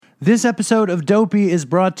This episode of Dopey is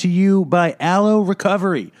brought to you by Aloe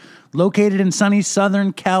Recovery. Located in sunny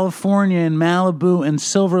Southern California in Malibu and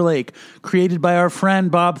Silver Lake. Created by our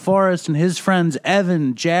friend Bob Forrest and his friends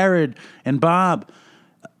Evan, Jared, and Bob.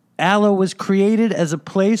 Aloe was created as a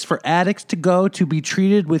place for addicts to go to be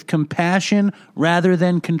treated with compassion rather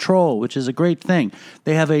than control, which is a great thing.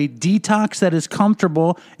 They have a detox that is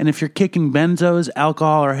comfortable, and if you're kicking benzos,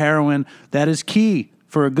 alcohol, or heroin, that is key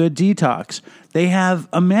for a good detox. They have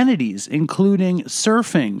amenities, including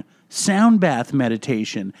surfing, sound bath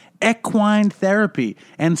meditation, equine therapy,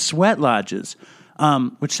 and sweat lodges,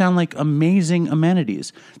 which sound like amazing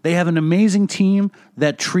amenities. They have an amazing team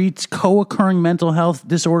that treats co-occurring mental health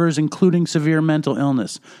disorders, including severe mental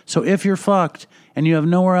illness. So if you're fucked and you have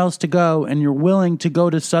nowhere else to go and you're willing to go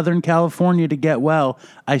to Southern California to get well,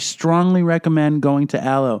 I strongly recommend going to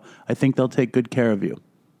Aloe. I think they'll take good care of you.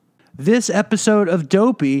 This episode of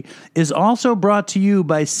Dopey is also brought to you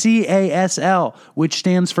by CASL, which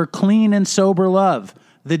stands for Clean and Sober Love,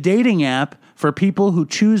 the dating app for people who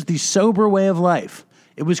choose the sober way of life.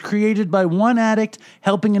 It was created by one addict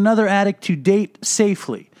helping another addict to date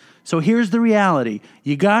safely. So here's the reality.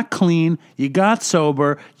 You got clean, you got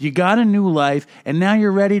sober, you got a new life, and now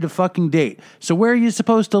you're ready to fucking date. So where are you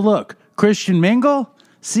supposed to look? Christian Mingle?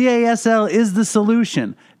 CASL is the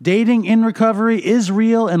solution. Dating in recovery is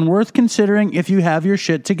real and worth considering if you have your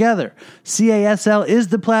shit together. CASL is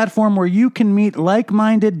the platform where you can meet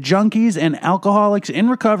like-minded junkies and alcoholics in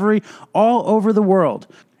recovery all over the world.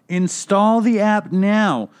 Install the app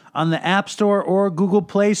now on the App Store or Google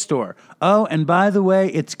Play Store. Oh, and by the way,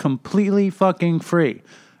 it's completely fucking free.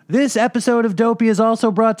 This episode of Dopey is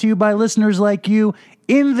also brought to you by listeners like you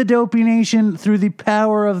in the Dopey Nation through the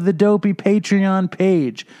power of the Dopey Patreon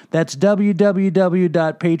page. That's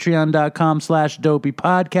www.patreon.com/Dopey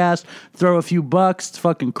Podcast. Throw a few bucks. It's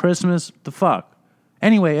fucking Christmas. The fuck?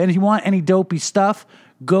 Anyway, and if you want any dopey stuff,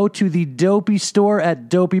 go to the Dopey store at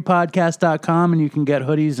dopeypodcast.com and you can get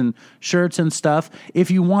hoodies and shirts and stuff.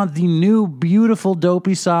 If you want the new beautiful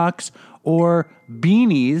Dopey socks or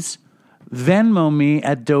beanies, Venmo me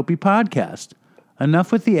at Dopey Podcast.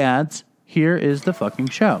 Enough with the ads. Here is the fucking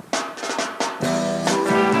show.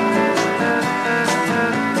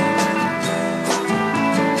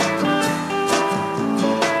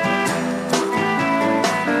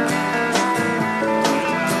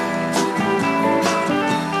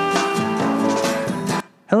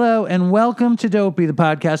 Hello, and welcome to Dopey, the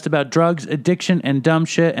podcast about drugs, addiction, and dumb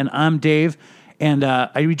shit. And I'm Dave. And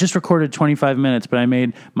I just recorded 25 minutes, but I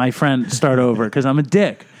made my friend start over because I'm a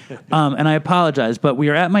dick. And I apologize, but we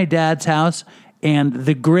are at my dad's house, and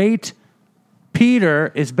the great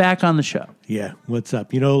Peter is back on the show. Yeah, what's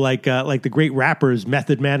up? You know, like the great rappers,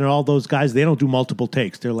 Method Man and all those guys, they don't do multiple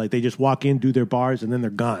takes. They're like, they just walk in, do their bars, and then they're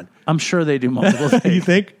gone. I'm sure they do multiple takes. You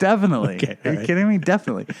think? Definitely. Okay, are you kidding me?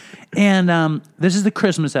 Definitely. And this is the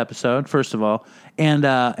Christmas episode, first of all.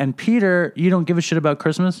 And Peter, you don't give a shit about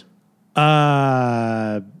Christmas?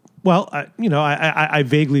 Well, I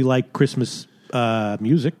vaguely like Christmas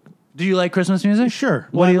music. Do you like Christmas music? Sure.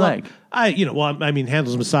 What do you like?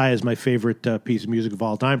 Handel's Messiah is my favorite piece of music of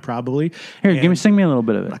all time, probably. Here, sing me a little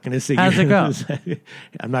bit of it. I'm not going to sing. How's it go?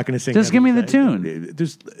 I'm not going to sing. Just give me the tune.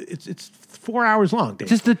 It's 4 hours long, Dave.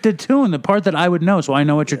 Just the tune, the part that I would know, so I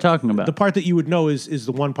know what you're talking about. The part that you would know is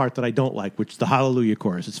the one part that I don't like, which is the Hallelujah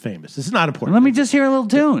chorus. It's famous. This is not important. Let me just hear a little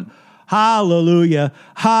tune. Hallelujah,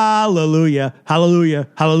 hallelujah, hallelujah,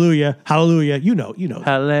 hallelujah, hallelujah. You know.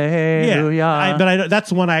 Hallelujah. Yeah, that's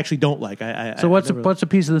the one I actually don't like. So what's a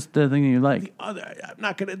piece of the thing that you like? I'm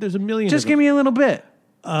not gonna. There's a million. Just give me a little bit.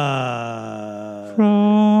 From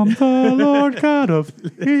the Lord God of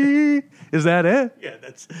He. Is that it? Yeah,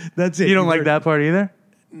 that's it. You don't like that part either?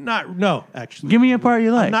 No, actually. Give me a part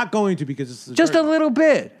you like. I'm not going to because it's just a little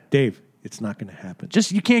bit. Dave, it's not going to happen.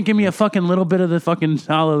 Just you can't give me a fucking little bit of the fucking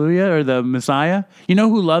Hallelujah or the Messiah. You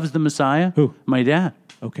know who loves the Messiah? Who? My dad.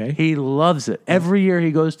 Okay. He loves it. Every year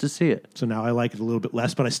he goes to see it. So now I like it a little bit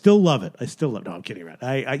less, but I still love it. No, I'm kidding around.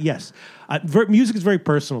 Yes. Music is very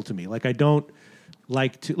personal to me. Like I don't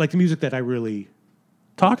like the music that I really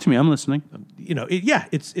talk to me. I'm listening.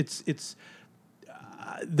 It's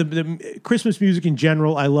the Christmas music in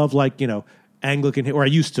general. I love Anglican, or I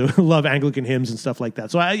used to love Anglican hymns and stuff like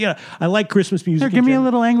that. So I like Christmas music. Here, give me a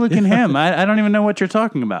little Anglican hymn. I don't even know what you're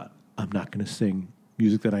talking about. I'm not going to sing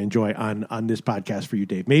music that I enjoy on this podcast for you,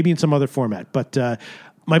 Dave. Maybe in some other format. But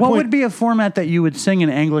what would be a format that you would sing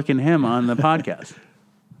an Anglican hymn on the podcast?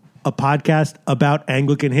 A podcast about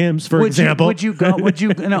Anglican hymns, for example. Would you go?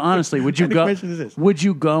 No, honestly, would you go? Would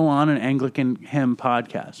you go on an Anglican hymn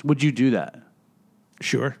podcast? Would you do that?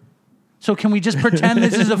 Sure. So can we just pretend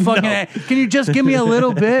this is a fucking... No. Can you just give me a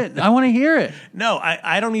little bit? I want to hear it. No,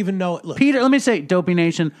 I don't even know. Look, Peter, let me say, Dopey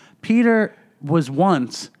Nation, Peter was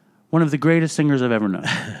once one of the greatest singers I've ever known.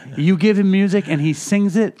 You give him music and he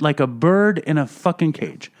sings it like a bird in a fucking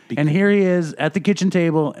cage. And here he is at the kitchen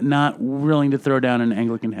table, not willing to throw down an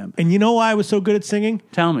Anglican hymn. and you know why I was so good at singing?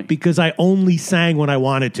 Tell me. Because I only sang when I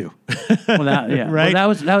wanted to. Well, right?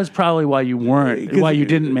 Well, that was probably why you weren't, why you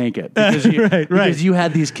didn't make it. Because because you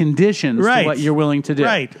had these conditions to what you're willing to do.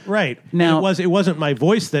 Right. Now, and it wasn't my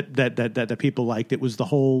voice that people liked. It was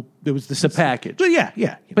the package. But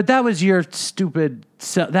yeah. But that was your stupid.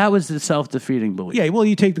 That was the self-defeating belief. Yeah, well,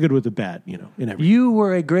 you take the good with the bad, in everything. You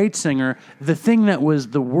were a great singer. The thing that was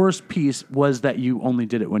the worst piece was that you only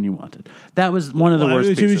did it when you wanted. That was one of the worst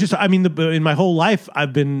pieces. It was just, in my whole life,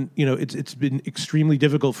 I've been, it's been extremely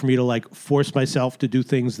difficult for me to like force myself to do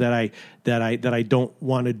things that I don't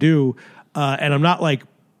want to do, and I'm not like,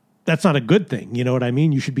 that's not a good thing. You know what I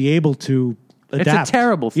mean? You should be able to adapt. It's a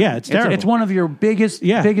terrible thing. Yeah, it's terrible. It's one of your biggest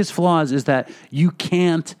flaws is that you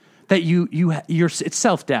can't. That it's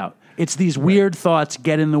self-doubt. It's these weird thoughts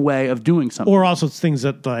get in the way of doing something. Or also it's things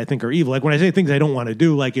that I think are evil. Like when I say things I don't want to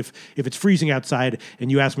do, like if it's freezing outside and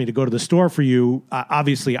you ask me to go to the store for you,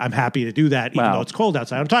 obviously I'm happy to do that even though it's cold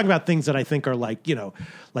outside. I'm talking about things that I think are like,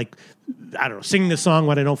 like, I don't know, singing the song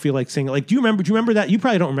when I don't feel like singing. Like, do you remember that? You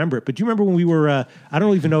probably don't remember it, but do you remember when we were, I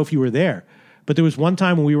don't even know if you were there. But there was one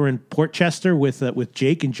time when we were in Port Chester with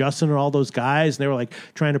Jake and Justin and all those guys, and they were like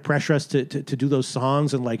trying to pressure us to do those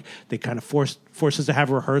songs, and like they kind of forced us to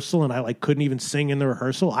have a rehearsal, and I like couldn't even sing in the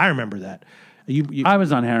rehearsal. I remember that. I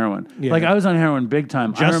was on heroin. Yeah. Like I was on heroin big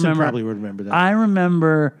time. Justin probably would remember that. I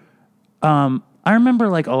remember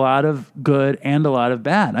like a lot of good and a lot of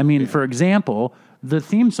bad. I mean, for example, the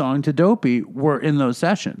theme song to Dopey were in those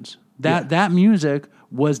sessions. That music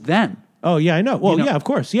was then. Oh yeah, I know. Well, yeah, of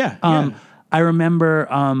course, yeah. I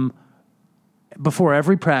remember before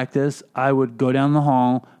every practice, I would go down the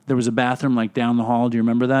hall. There was a bathroom like down the hall. Do you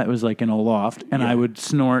remember that? It was like in a loft, and I would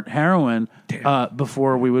snort heroin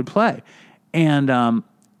before we would play, and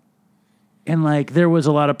like there was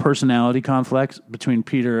a lot of personality conflicts between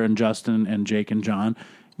Peter and Justin and Jake and John.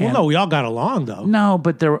 Well, no, we all got along though. No,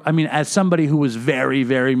 but as somebody who was very,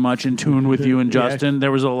 very much in tune with you and Justin,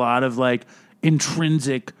 there was a lot of like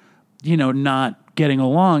intrinsic, not getting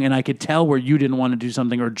along, and I could tell where you didn't want to do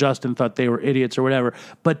something or Justin thought they were idiots or whatever.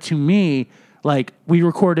 But to me, like me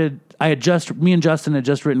and Justin had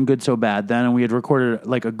just written Good So Bad then, and we had recorded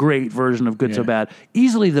like a great version of Good So Bad.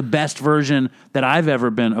 Easily the best version that I've ever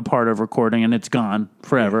been a part of recording, and it's gone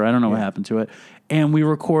forever. I don't know what happened to it. And we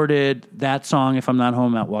recorded that song, If I'm Not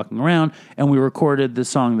Home, Out Walking Around, and we recorded the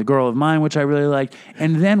song The Girl of Mine, which I really liked.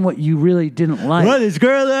 And then what you really didn't like... What is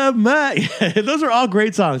Girl of Mine? Those are all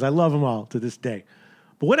great songs. I love them all to this day.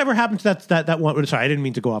 But whatever happened to that one... Sorry, I didn't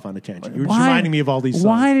mean to go off on a tangent. You were just reminding me of all these songs.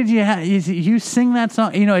 Why did you sing that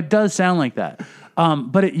song? It does sound like that.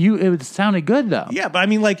 But it sounded good, though. Yeah, but I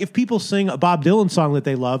mean, like, if people sing a Bob Dylan song that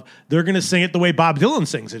they love, they're going to sing it the way Bob Dylan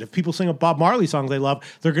sings it. If people sing a Bob Marley song they love,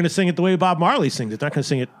 they're going to sing it the way Bob Marley sings it. They're not going to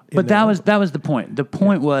sing it. But that was the point. The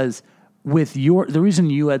point was the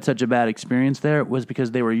reason you had such a bad experience there was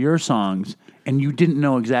because they were your songs, and you didn't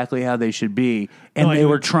know exactly how they should be, and they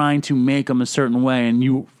were trying to make them a certain way, and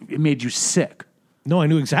it made you sick. No, I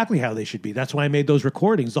knew exactly how they should be. That's why I made those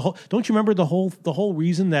recordings. Don't you remember the whole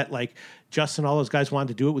reason that like Justin and all those guys wanted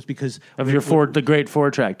to do it was because of the great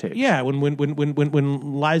 4-track tape. Yeah, when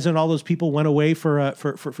Liza and all those people went away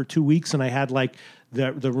for 2 weeks, and I had like the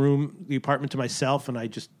apartment to myself, and I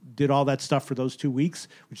just did all that stuff for those 2 weeks,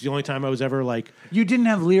 which is the only time I was ever like. You didn't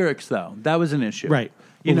have lyrics though. That was an issue, right?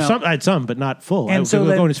 I had some, but not full. And I was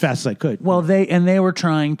going as fast as I could. Well, they were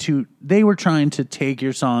trying to take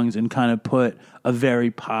your songs and kind of put a very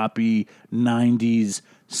poppy 90s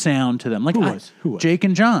sound to them. Like Who was? Jake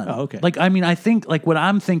and John. Oh, okay. Like, I mean, I think like what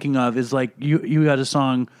I'm thinking of is like you had a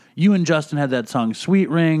song, you and Justin had that song Sweet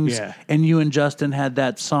Rings, and you and Justin had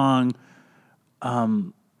that song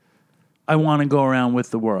I Want to Go Around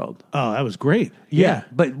with the World. Oh, that was great. Yeah.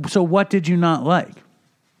 But so what did you not like?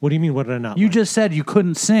 What do you mean? What did I not? You like? just said you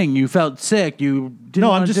couldn't sing. You felt sick. You didn't.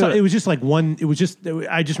 No, It was just like one. It was just.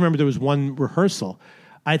 I just remember there was one rehearsal.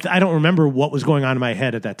 I don't remember what was going on in my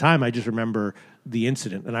head at that time. I just remember the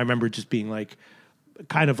incident, and I remember just being like,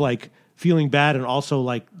 kind of like feeling bad, and also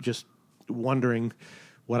like just wondering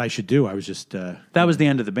what I should do. I was just. That was the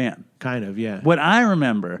end of the band. Kind of, yeah. What I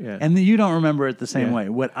remember, and you don't remember it the same way.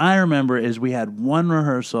 What I remember is we had one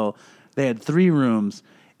rehearsal. They had 3 rooms.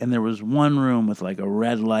 And there was one room with like a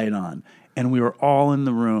red light on, and we were all in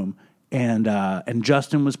the room, and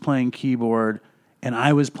Justin was playing keyboard, and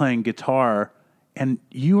I was playing guitar, and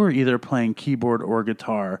you were either playing keyboard or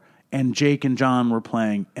guitar, and Jake and John were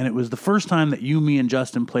playing, and it was the first time that you, me, and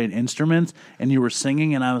Justin played instruments, and you were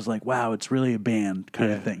singing, and I was like, wow, it's really a band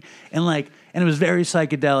kind of thing. And and it was very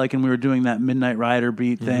psychedelic, and we were doing that Midnight Rider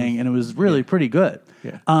beat thing, and it was really pretty good.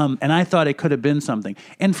 Yeah. And I thought it could have been something.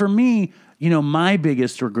 And for me, my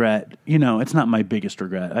biggest regret, it's not my biggest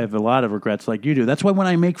regret. I have a lot of regrets like you do. That's why when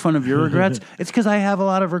I make fun of your regrets, it's because I have a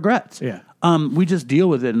lot of regrets. Yeah. We just deal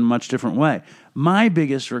with it in a much different way. My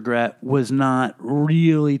biggest regret was not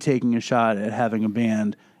really taking a shot at having a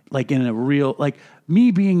band, in a real,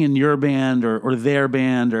 me being in your band or their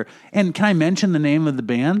band, and can I mention the name of the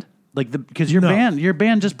band? Because your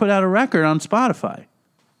band just put out a record on Spotify.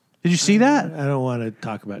 Did you see that? I don't want to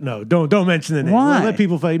talk about. No, don't mention the name. Why? Let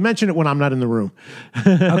people mention it when I'm not in the room.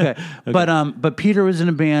 Okay. But Peter was in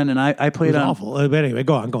a band, and I played on. Awful. But anyway,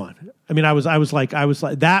 go on. I mean, I was like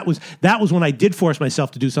that was when I did force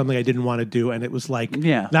myself to do something I didn't want to do, and it was like,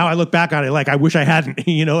 now I look back on it I wish I hadn't.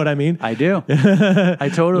 You know what I mean? I do. I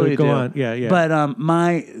totally do. Go on. Yeah. But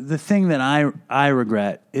the thing that I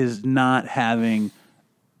regret is not having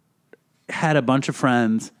had a bunch of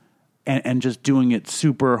friends. And just doing it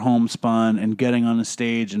super homespun and getting on a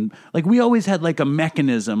stage. And we always had a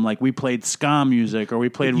mechanism, we played ska music or we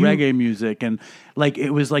played reggae music. And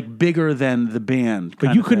it was bigger than the band.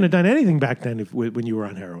 But you couldn't have done anything back then when you were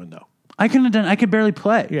on heroin though. I couldn't have done, I could barely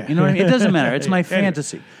play. Yeah. You know what I mean? It doesn't matter. It's my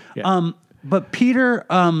fantasy. Yeah. But Peter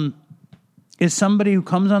is somebody who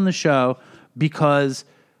comes on the show because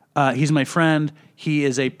he's my friend.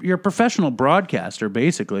 You're a professional broadcaster,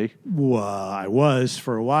 basically. Well, I was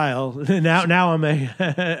for a while. Now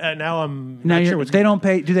I'm not sure what's. They don't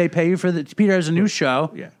pay. Do they pay you for the? Peter has a new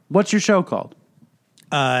show. Yeah. What's your show called?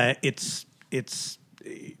 It's.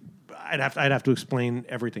 I'd have to explain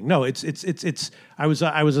everything. No, it's. I was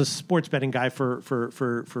a sports betting guy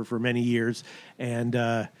for many years, and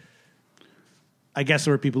I guess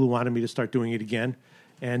there were people who wanted me to start doing it again,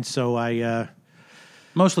 and so I.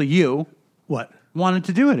 Mostly you. What? Wanted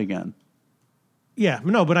to do it again. Yeah,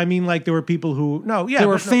 no, but I mean, there were people who there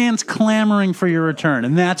were fans clamoring for your return,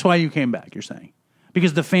 and that's why you came back. You're saying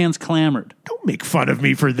because the fans clamored. Don't make fun of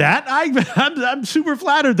me for that. I'm super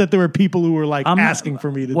flattered that there were people who were asking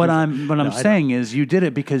for me to. What I'm saying is you did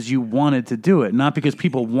it because you wanted to do it, not because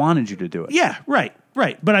people wanted you to do it. Yeah, right.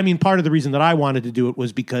 But I mean, part of the reason that I wanted to do it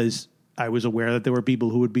was because I was aware that there were people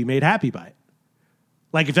who would be made happy by it.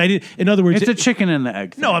 If I did, in other words, it's a chicken and the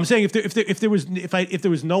egg thing. No, I'm saying if there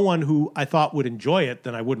was no one who I thought would enjoy it,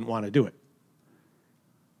 then I wouldn't want to do it.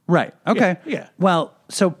 Right. Okay. Yeah. Well,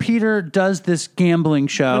 so Peter does this gambling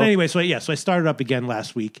show. But anyway, so I started up again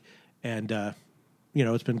last week, and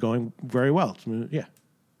it's been going very well. Yeah.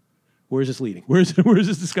 Where is this leading? Where is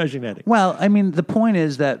this discussion heading? Well, I mean, the point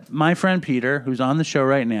is that my friend Peter, who's on the show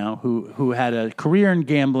right now, who had a career in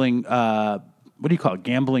gambling. What do you call it?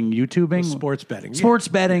 Gambling, YouTubing? Sports betting. Sports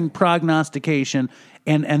betting, prognostication,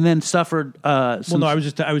 and then suffered I was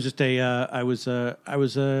a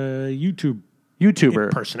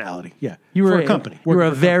YouTuber personality. Yeah. You were for a company. You were a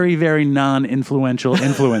very, very non-influential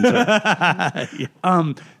influencer.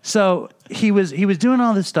 Yeah. So he was doing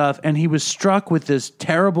all this stuff, and he was struck with this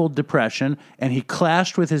terrible depression, and he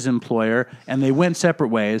clashed with his employer, and they went separate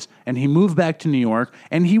ways, and he moved back to New York,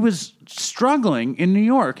 and he was struggling in New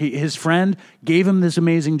York. His friend gave him this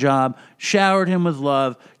amazing job, showered him with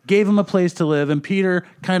love, gave him a place to live, and Peter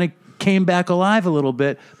kind of came back alive a little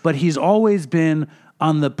bit, but he's always been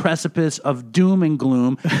on the precipice of doom and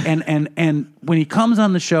gloom, and when he comes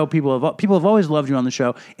on the show, people have always loved you on the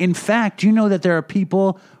show. In fact, you know that there are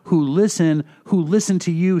people who listen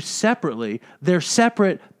to you separately. They're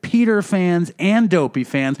separate Peter fans and Dopey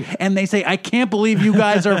fans, and they say, "I can't believe you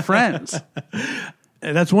guys are friends."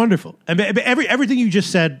 That's wonderful. And everything you just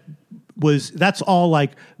said that's all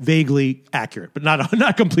vaguely accurate, but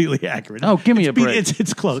not completely accurate. Oh, give me a break.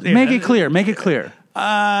 It's close. Make it clear. Make it clear. No,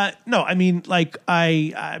 I mean,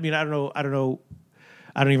 I don't know. I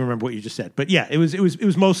don't even remember what you just said, but yeah, it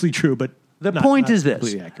was mostly true. But the point is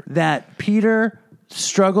this: that Peter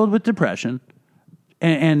struggled with depression,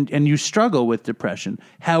 and you struggle with depression.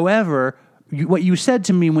 However, what you said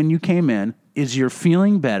to me when you came in is you're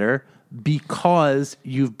feeling better because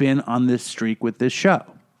you've been on this streak with this show.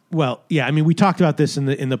 Well, yeah, I mean, we talked about this in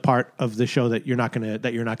the part of the show that you're not gonna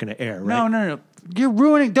air, right? No. You're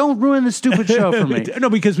ruining. Don't ruin the stupid show for me. No,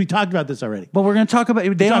 because we talked about this already. But we're going to talk about.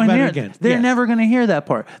 They don't hear it again. They're never going to hear that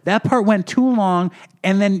part. That part went too long,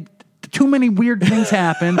 and then too many weird things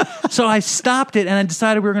happened. So I stopped it and I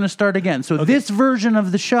decided we were going to start again. So this version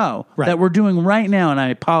of the show that we're doing right now, and I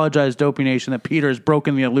apologize, Dopey Nation, that Peter has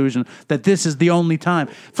broken the illusion that this is the only time.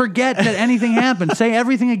 Forget that anything happened. Say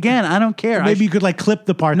everything again. I don't care. Maybe you could like clip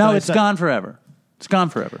the part. No, it's gone forever. It's gone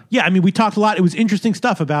forever. Yeah, I mean, we talked a lot. It was interesting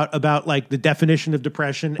stuff about like the definition of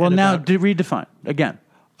depression. Well, now redefine again.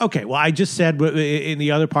 Okay, well, I just said in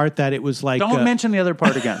the other part that it was like... Don't mention the other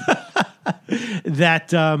part again.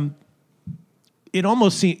 That it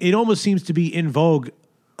almost seems to be in vogue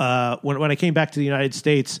when I came back to the United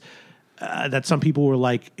States, that some people were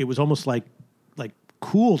like, it was almost like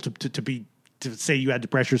cool to say you had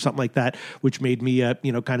depression or something like that, which made me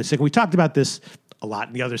kind of sick. And we talked about this a lot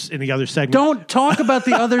in the other segment. Don't talk about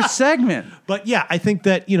the other segment. But yeah, I think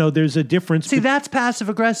that there's a difference. See, that's passive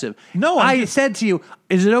aggressive. No, I said to you,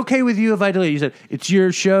 "Is it okay with you if I delete?" You said, "It's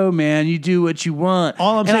your show, man. You do what you want."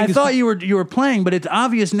 All I'm saying I thought you were playing, but it's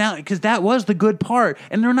obvious now because that was the good part,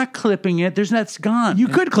 and they're not clipping it. That's gone. You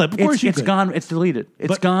could clip, of course. It's gone. It's deleted.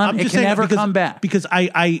 It's gone. It can never come back because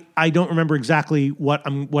I don't remember exactly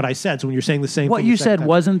what I said. So when you're saying the same, what thing you said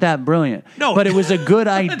wasn't that brilliant. No, but it was a good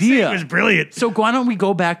idea. It was brilliant. So why don't we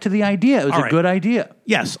go back to the idea? It was a good idea.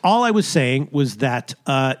 Yes, all I was saying was that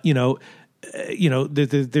there's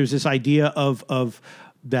this idea of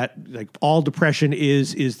that like all depression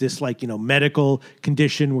is this like medical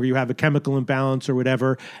condition where you have a chemical imbalance or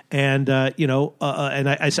whatever, and I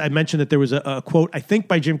mentioned that there was a quote, I think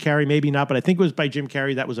by Jim Carrey, maybe not, but I think it was by Jim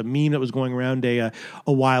Carrey. That was a meme that was going around a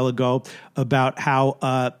while ago about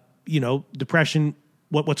how depression,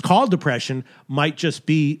 what's called depression, might just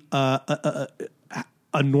be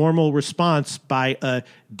a normal response by a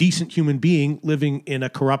decent human being living in a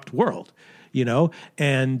corrupt world,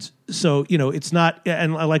 and so it's not,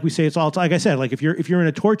 and like we say, it's all like I said, like if you're in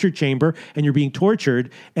a torture chamber and you're being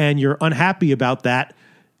tortured and you're unhappy about that,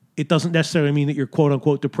 it doesn't necessarily mean that you're quote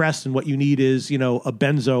unquote depressed and what you need is a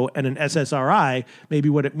benzo and an SSRI. Maybe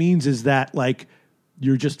what it means is that like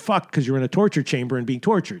you're just fucked because you're in a torture chamber and being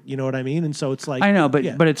tortured. You know what I mean? And so it's like... I know, but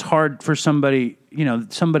it's hard for somebody...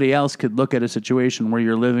 somebody else could look at a situation where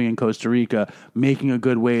you're living in Costa Rica, making a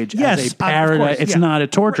good wage as a paradise. It's not a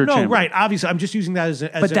torture chamber. No, right. Obviously, I'm just using that as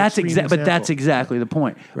but that's exactly the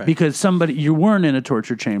point. Right. Because you weren't in a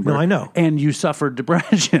torture chamber. No, I know. And you suffered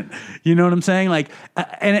depression. You know what I'm saying? Like,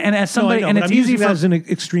 and as somebody... and it's I'm easy using that as an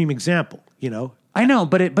extreme example, I know,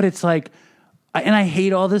 but it's like... And I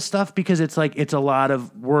hate all this stuff because it's like it's a lot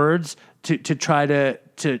of words to try to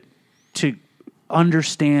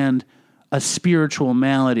understand a spiritual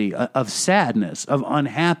malady of sadness, of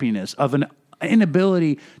unhappiness, of an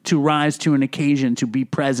inability to rise to an occasion, to be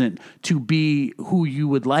present, to be who you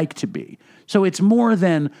would like to be. So it's more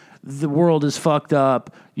than the world is fucked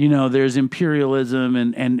up, there's imperialism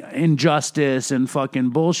and injustice and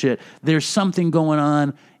fucking bullshit. There's something going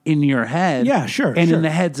on in your head, in the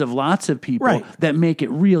heads of lots of people that make it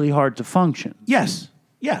really hard to function. Yes,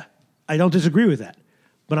 yeah, I don't disagree with that,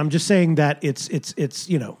 but I'm just saying that it's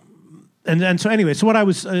and so anyway, so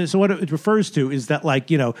what it refers to is that like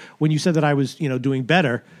when you said that I was doing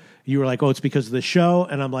better, you were like, oh, it's because of the show,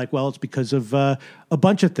 and I'm like, well, it's because of a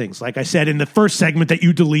bunch of things. Like I said in the first segment that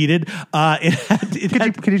you deleted,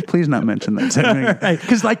 could you please not mention that segment?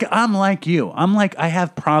 Because like I'm like you, I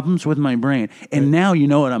have problems with my brain, and now you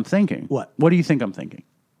know what I'm thinking. What do you think I'm thinking?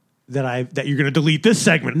 That you're going to delete this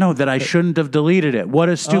segment? No, that I shouldn't have deleted it. What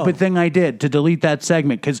a stupid thing I did to delete that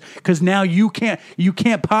segment. Because now you can't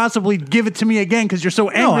possibly give it to me again because you're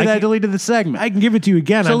so angry that I deleted the segment. I can give it to you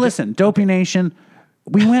again. So listen, Dopey Nation.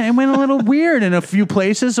 We went a little weird in a few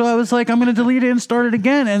places, so I was like, I'm going to delete it and start it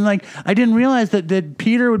again. And like, I didn't realize that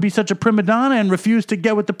Peter would be such a prima donna and refuse to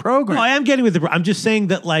get with the program. No, I am getting with the. I'm just saying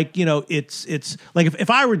that, like, it's like if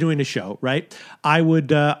I were doing a show, right? I would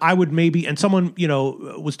maybe, and someone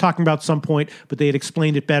was talking about some point, but they had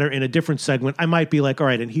explained it better in a different segment. I might be like, all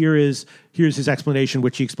right, and here's his explanation,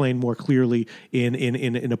 which he explained more clearly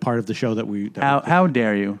in a part of the show that we. How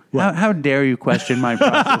dare you? How dare you question my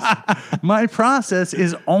process? My process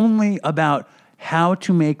is only about how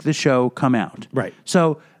to make the show come out. Right.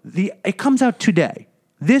 So it comes out today.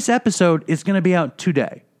 This episode is going to be out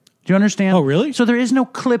today. Do you understand? Oh, really? So there is no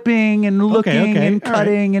clipping and looking and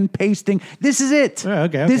cutting and pasting. This is it.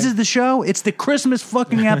 Okay. This is the show. It's the Christmas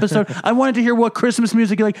fucking episode. I wanted to hear what Christmas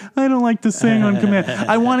music you're like, I don't like to sing on command.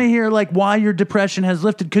 I want to hear like why your depression has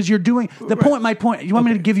lifted because you're doing the point. My point. You want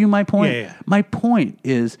me to give you my point? Yeah. My point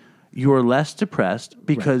is you're less depressed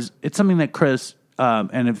because it's something that Chris,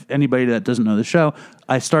 and if anybody that doesn't know the show,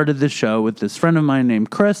 I started this show with this friend of mine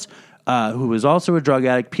named Chris. who was also a drug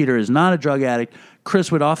addict. Peter is not a drug addict.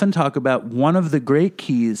 Chris would often talk about one of the great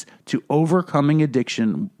keys to overcoming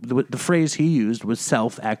addiction. The phrase he used was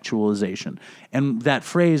self-actualization. And that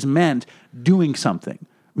phrase meant doing something.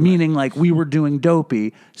 Meaning, like, we were doing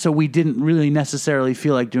dopey, so we didn't really necessarily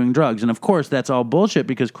feel like doing drugs. And, of course, that's all bullshit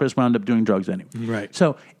because Chris wound up doing drugs anyway. Right.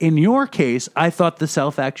 So, in your case, I thought the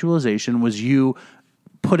self-actualization was you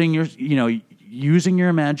putting your, using your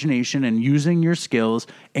imagination and using your skills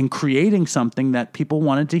and creating something that people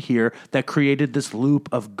wanted to hear that created this loop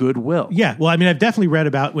of goodwill. Yeah. Well, I mean, I've definitely read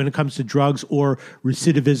about when it comes to drugs or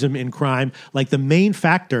recidivism in crime, like the main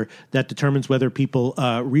factor that determines whether people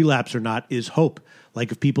relapse or not is hope. Like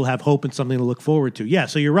if people have hope and something to look forward to. Yeah,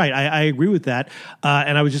 so you're right. I agree with that.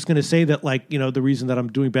 And I was just going to say that, like, the reason that I'm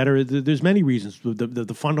doing better, there's many reasons.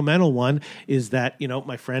 The fundamental one is that,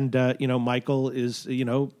 my friend, Michael is,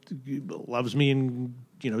 loves me and,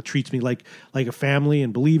 treats me like a family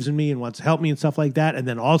and believes in me and wants to help me and stuff like that. And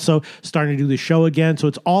then also starting to do the show again. So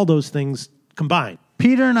it's all those things combined.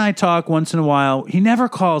 Peter and I talk once in a while. He never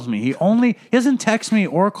calls me. He doesn't text me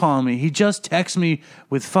or call me. He just texts me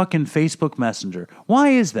with fucking Facebook Messenger. Why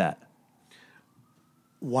is that?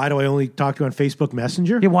 Why do I only talk to you on Facebook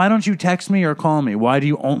Messenger? Yeah, why don't you text me or call me? Why do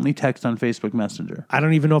you only text on Facebook Messenger? I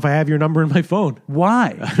don't even know if I have your number in my phone.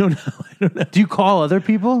 Why? I don't know. Do you call other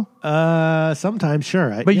people? Sometimes,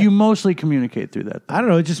 sure. But you mostly communicate through that. I don't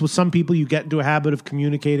know. Just with some people, you get into a habit of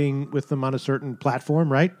communicating with them on a certain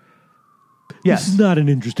platform, right? Yes. This is not an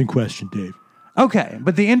interesting question, Dave. Okay,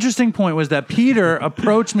 but the interesting point was that Peter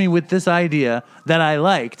approached me with this idea that I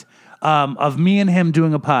liked of me and him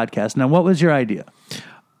doing a podcast. Now, what was your idea?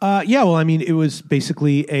 Well, I mean, it was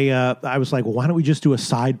basically I was like, well, why don't we just do a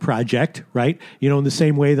side project, right? In the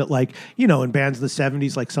same way that, like, in bands in the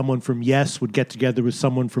 70s, like someone from Yes would get together with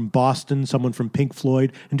someone from Boston, someone from Pink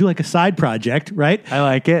Floyd, and do like a side project, right? I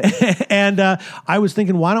like it. And I was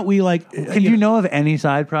thinking, why don't we like... Can you know of any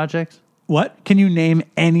side projects? What? Can you name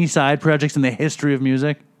any side projects in the history of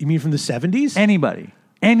music? You mean from the 70s? Anybody.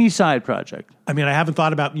 Any side project. I mean, I haven't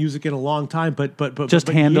thought about music in a long time, but just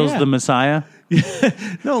Handel's yeah. The Messiah?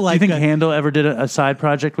 No, like... Do you think Handel ever did a side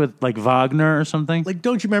project with, like, Wagner or something? Like,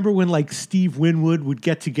 don't you remember when, like, Steve Winwood would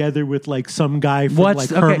get together with, like, some guy from,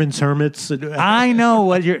 Herman's Hermits? I know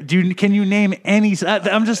what you're... Can you name any...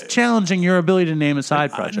 I'm just challenging your ability to name a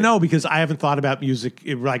side project. No, because I haven't thought about music,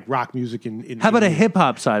 like rock music. How about a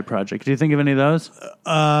hip-hop side project? Do you think of any of those?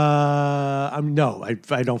 No,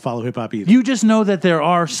 I don't follow hip-hop either. You just know that there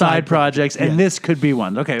are side projects, and this could be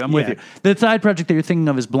one. Okay, I'm with you. The side project that you're thinking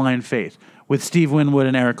of is Blind Faith with Steve Winwood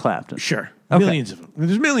and Eric Clapton. Sure. Okay. Millions of them.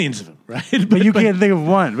 There's millions of them, right? But you can't think of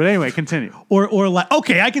one. But anyway, continue. Or like,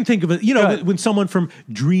 okay, I can think of it. When someone from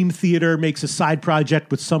Dream Theater makes a side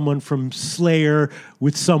project with someone from Slayer,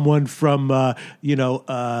 with someone from,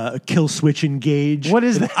 Kill Switch Engage. What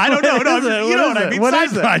is that? I don't know. No, you know what I mean? What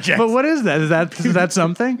side is project. But what is that? Is that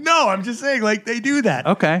something? No, I'm just saying, like, they do that.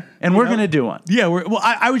 Okay. And we're going to do one. Yeah.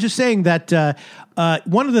 I was just saying that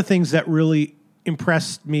one of the things that really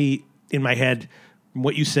impressed me in my head,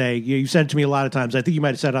 what you say, you said it to me a lot of times, I think you might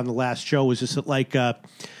have said it on the last show, was just that, like,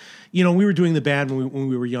 when we were doing the band when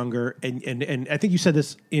we were younger, and I think you said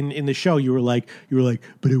this in the show, you were like,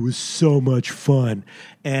 but it was so much fun.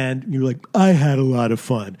 And you were like, I had a lot of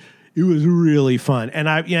fun. It was really fun.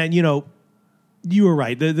 And you were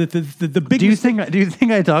right. The big do you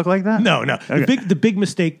think I talk like that? No. Okay. The big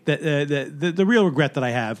mistake that the real regret that I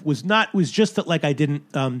have was just that, like, I didn't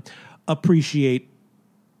appreciate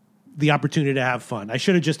the opportunity to have fun. I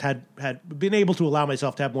should have just had been able to allow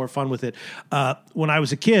myself to have more fun with it when I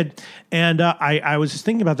was a kid. And I was just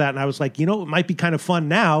thinking about that, and I was like, it might be kind of fun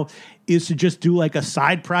now is to just do like a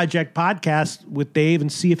side project podcast with Dave and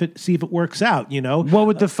see if it works out. What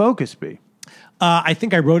would the focus be? I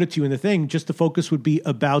think I wrote it to you in the thing. Just the focus would be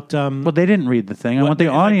about. Well, they didn't read the thing. I want the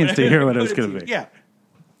audience to hear what it was going to be. Yeah.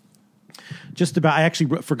 Just about, I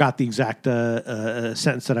actually forgot the exact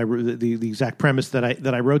sentence that I wrote, the exact premise that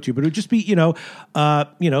I wrote to you, but it would just be,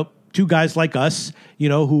 two guys like us,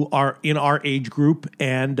 who are in our age group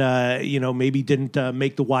and, maybe didn't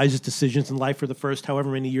make the wisest decisions in life for the first however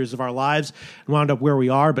many years of our lives and wound up where we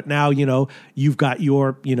are. But now, you've got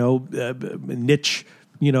your, niche,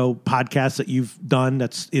 podcast that you've done.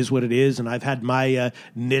 Is what it is. And I've had my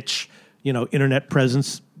niche, internet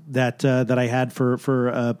presence that I had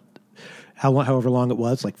for however long it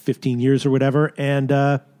was, like 15 years or whatever, and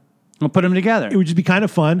we'll put them together. It would just be kind of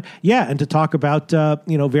fun, yeah, and to talk about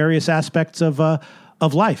various aspects of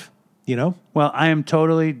life, Well, I am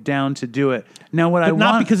totally down to do it. Now,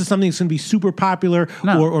 not because it's something that's going to be super popular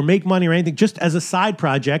or make money or anything, just as a side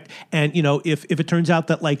project, and if it turns out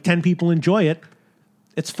that like 10 people enjoy it,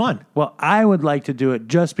 It's fun. Well, I would like to do it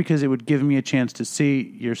just because it would give me a chance to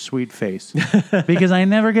see your sweet face, because I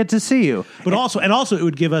never get to see you. But also it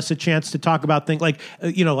would give us a chance to talk about things like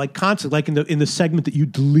like constant, like in the segment that you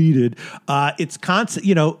deleted. It's constant.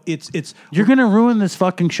 It's You're gonna ruin this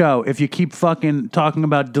fucking show if you keep fucking talking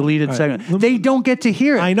about deleted segments. They don't get to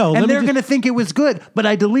hear it. I know, and they're gonna think it was good, but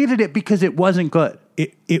I deleted it because it wasn't good.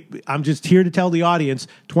 I'm just here to tell the audience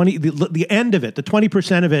the end of it, the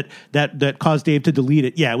 20% of it that caused Dave to delete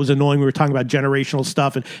it. Yeah, it was annoying. We were talking about generational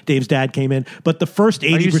stuff, and Dave's dad came in. But the first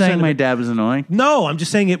 80%. Are you saying my dad was annoying? No, I'm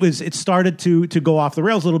just saying it started to go off the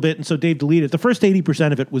rails a little bit, and so Dave deleted it. The first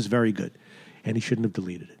 80% of it was very good, and he shouldn't have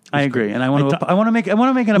deleted it. I agree, great. And I want to make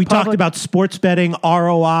it. We talked about sports betting,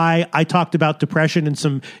 ROI. I talked about depression and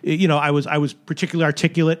some. I was particularly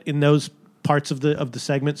articulate in those parts of the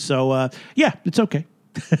segment. So yeah, it's okay.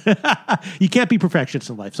 You can't be perfectionist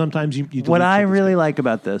in life. Sometimes you what I really like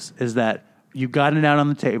about this is that you got it out on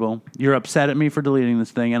the table. You're upset at me for deleting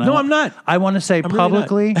this thing, and I'm not. I want to say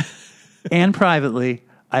publicly and privately,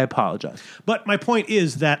 I apologize. But my point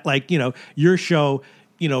is that, your show,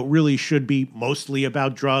 really should be mostly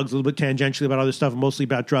about drugs, a little bit tangentially about other stuff, mostly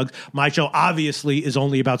about drugs. My show obviously is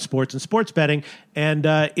only about sports and sports betting, and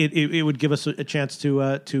it would give us a chance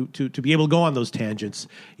to be able to go on those tangents.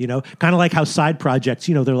 Kind of like how side projects,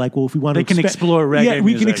 they're like, well, if we want to explore reggae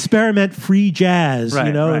we can experiment free jazz,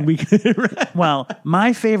 right. and we can. Well,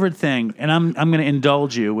 my favorite thing, and I'm going to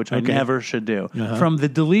indulge you, which I never should do, from the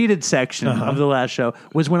deleted section of the last show,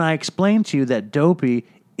 was when I explained to you that Dopey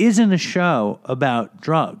isn't a show about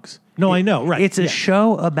drugs. No, I know, right. It's a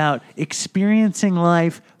show about experiencing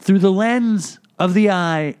life through the lens of the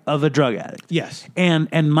eye of a drug addict. Yes. And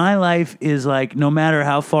my life is like, no matter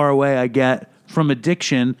how far away I get from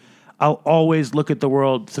addiction, I'll always look at the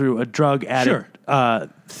world through a drug addict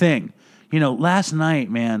thing. Last night,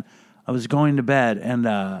 man, I was going to bed, and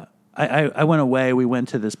I went away. We went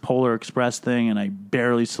to this Polar Express thing, and I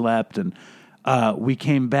barely slept, and we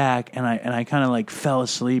came back, and I kind of fell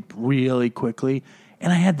asleep really quickly,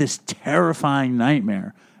 and I had this terrifying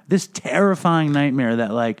nightmare.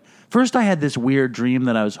 That first I had this weird dream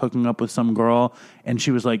that I was hooking up with some girl, and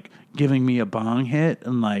she was giving me a bong hit,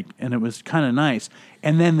 and it was kind of nice.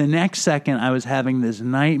 And then the next second I was having this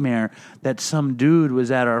nightmare that some dude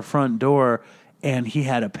was at our front door, and he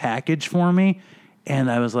had a package for me.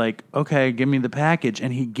 And I was like, okay, give me the package.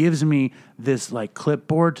 And he gives me this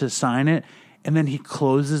clipboard to sign it. And then he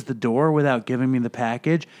closes the door without giving me the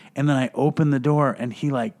package. And then I open the door, and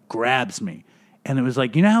he grabs me. And it was how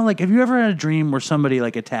have you ever had a dream where somebody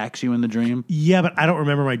attacks you in the dream? Yeah, but I don't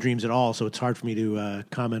remember my dreams at all, so it's hard for me to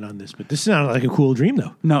comment on this. But this sounded like a cool dream,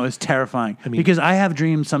 though. No, it's terrifying. Because I have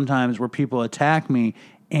dreams sometimes where people attack me,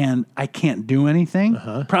 and I can't do anything.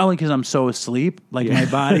 Probably because I'm so asleep, my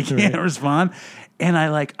body can't respond. And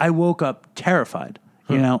I woke up terrified.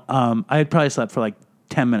 I had probably slept for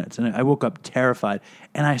 10 minutes, and I woke up terrified,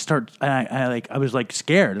 and I was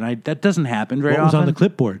scared, and that doesn't happen very often. What was on the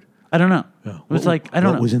clipboard? I don't know. Oh. It was I don't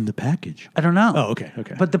know. What was in the package? I don't know. Oh, okay.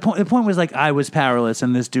 But the point was I was powerless,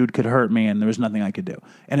 and this dude could hurt me, and there was nothing I could do,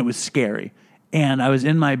 and it was scary. And I was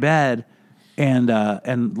in my bed, and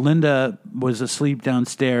Linda was asleep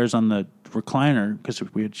downstairs on the recliner because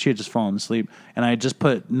she had just fallen asleep, and I had just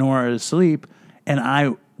put Nora to sleep, and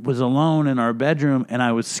I was alone in our bedroom, and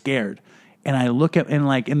I was scared. And I look at,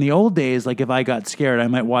 and in the old days, if I got scared, I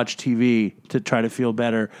might watch TV to try to feel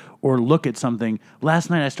better or look at something. Last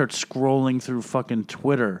night I start scrolling through fucking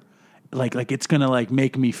Twitter, it's gonna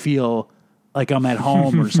make me feel like I'm at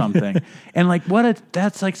home or something. And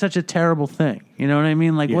that's such a terrible thing. You know what I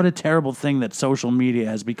mean? What a terrible thing that social media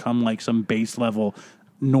has become some base level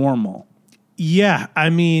normal. Yeah,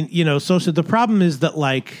 so the problem is that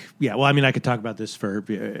I could talk about this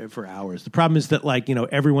for hours. The problem is that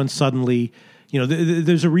everyone suddenly,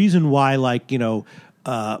 there's a reason why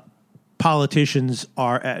politicians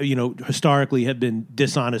are historically have been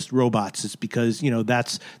dishonest robots. It's because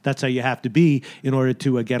that's how you have to be in order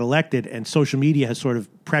to get elected. And social media has sort of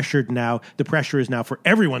pressured now. The pressure is now for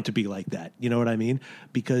everyone to be like that. You know what I mean?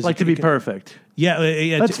 Because to be perfect. Yeah,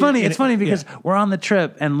 it's funny. It's funny because we're on the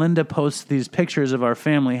trip, and Linda posts these pictures of our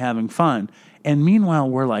family having fun. And meanwhile,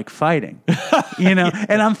 we're fighting, And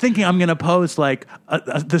I'm thinking I'm going to post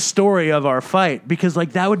the story of our fight because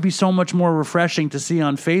that would be so much more refreshing to see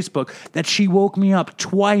on Facebook that she woke me up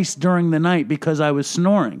twice during the night because I was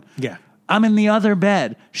snoring. Yeah. I'm in the other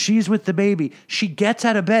bed. She's with the baby. She gets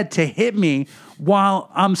out of bed to hit me while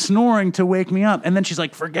I'm snoring to wake me up. And then she's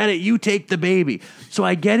like, forget it. You take the baby. So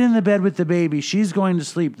I get in the bed with the baby. She's going to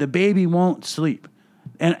sleep. The baby won't sleep.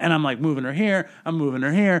 And I'm like moving her here, I'm moving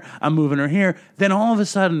her here, I'm moving her here. Then all of a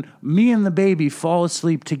sudden, me and the baby fall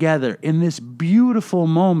asleep together in this beautiful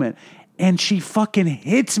moment. And she fucking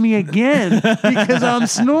hits me again because I'm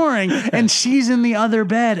snoring. And she's in the other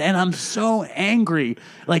bed. And I'm so angry.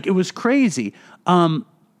 Like, it was crazy. And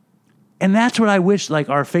that's what I wish, like,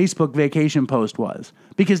 our Facebook vacation post was.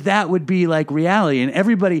 Because that would be, like, reality. And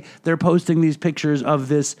everybody, they're posting these pictures of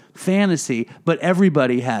this fantasy. But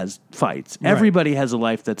everybody has fights. Right. Everybody has a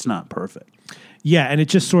life that's not perfect. Yeah, and it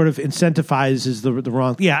just sort of incentivizes the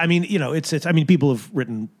wrong... Yeah, I mean, it's. I mean, people have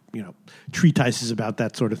written... treatises about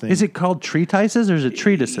that sort of thing. Is it called treatises or is it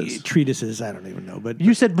treatises? Treatises, I don't even know. But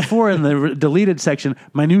you said before in the deleted section,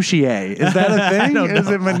 minutiae. Is that a thing? I don't know. Is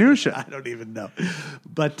it minutia? I don't even know.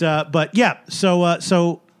 But yeah.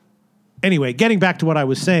 So anyway, getting back to what I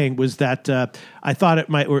was saying was that I thought it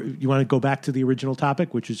might. Or you want to go back to the original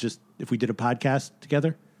topic, which is just if we did a podcast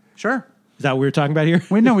together. Sure. Is that what we were talking about here?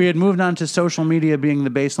 We had moved on to social media being the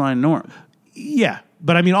baseline norm. Yeah.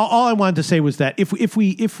 But I mean, all I wanted to say was that if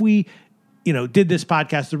we did this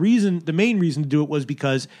podcast, the main reason to do it was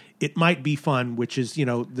because it might be fun, which is,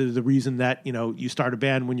 the reason that, you start a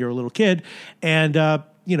band when you're a little kid. And,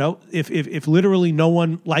 if literally no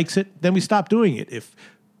one likes it, then we stop doing it. If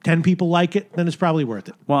 10 people like it, then it's probably worth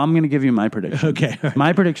it. Well, I'm going to give you my prediction. Okay. Right.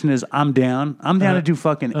 My prediction is I'm down. I'm down to do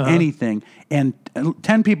fucking anything. And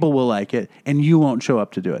 10 people will like it, and you won't show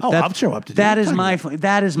up to do it. Oh, I'll show up to do it. That is my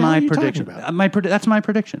prediction. That's my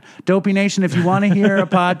prediction. Dopey Nation, if you want to hear a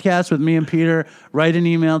podcast with me and Peter, write an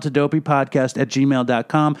email to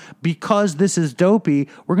dopeypodcast@gmail.com. Because this is dopey,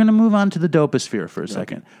 we're going to move on to the doposphere for a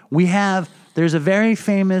second. There's a very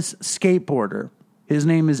famous skateboarder. His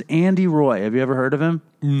name is Andy Roy. Have you ever heard of him?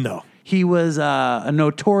 No. He was a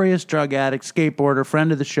notorious drug addict, skateboarder,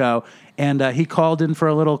 friend of the show, and he called in for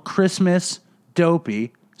a little Christmas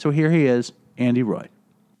dopey. So here he is, Andy Roy.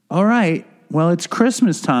 All right. Well, it's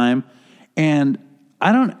Christmas time, and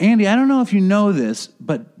Andy, I don't know if you know this,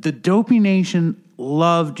 but the Dopey Nation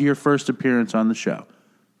loved your first appearance on the show.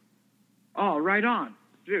 Oh, right on.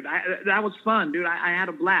 Dude, that was fun, dude. I had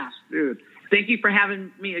a blast, dude. Thank you for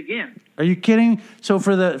having me again. Are you kidding? So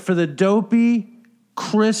for the Dopey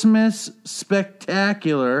Christmas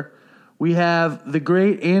Spectacular, we have the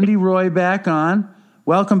great Andy Roy back on.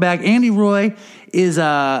 Welcome back. Andy Roy is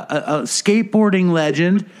a skateboarding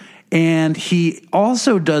legend, and he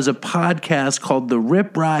also does a podcast called the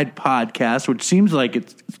Rip Ride Podcast, which seems like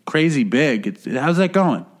it's crazy big. How's that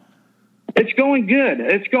going? It's going good.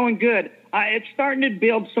 It's starting to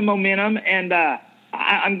build some momentum, and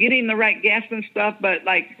I'm getting the right guests and stuff, but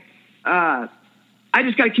I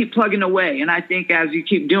just got to keep plugging away. And I think as you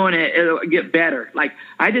keep doing it, it'll get better. Like,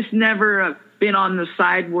 I just never been on the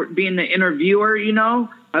side being the interviewer,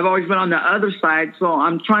 I've always been on the other side. So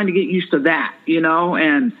I'm trying to get used to that,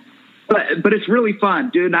 but it's really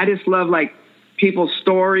fun, dude. And I just love like people's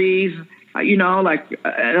stories, a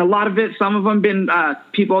lot of it, some of them been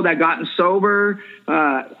people that gotten sober.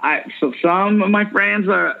 So some of my friends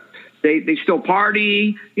they still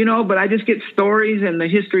party, but I just get stories and the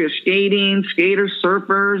history of skating, skaters,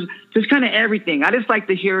 surfers, just kind of everything. I just like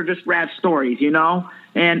to hear just rad stories,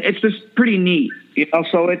 and it's just pretty neat,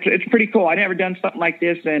 so it's pretty cool. I never done something like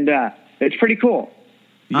this, and it's pretty cool.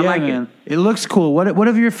 Yeah, I like man. It looks cool. What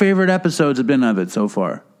have your favorite episodes have been of it so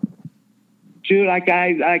far? Dude,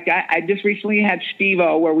 I just recently had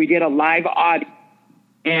Steve-O where we did a live audience.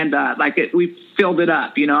 And we filled it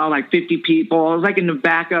up, like 50 people. It was like in the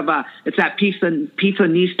back of it's at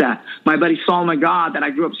Pizzanista. My buddy Saul McGaw that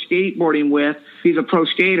I grew up skateboarding with, he's a pro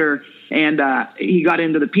skater, and he got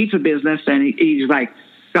into the pizza business, and he's like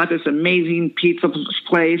got this amazing pizza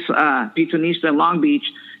place, Pizzanista in Long Beach,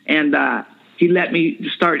 and he let me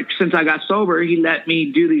start. Since I got sober, he let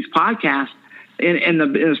me do these podcasts in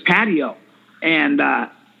his patio, and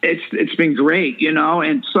it's been great,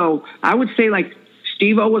 And so I would say like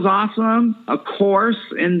Steve-O was awesome, of course,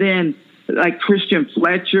 and then like Christian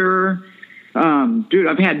Fletcher, dude.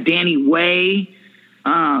 I've had Danny Way,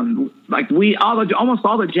 almost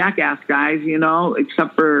all the Jackass guys,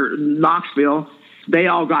 except for Knoxville. They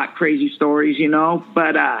all got crazy stories,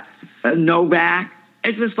 But Novak,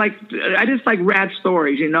 it's just like I just like rad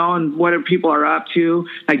stories, and what people are up to.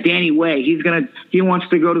 Like Danny Way, he wants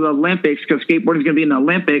to go to the Olympics because skateboarding is going to be in the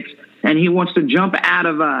Olympics, and he wants to jump out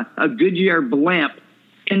of a Goodyear blimp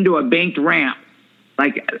into a banked ramp.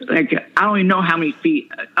 Like I don't even know how many feet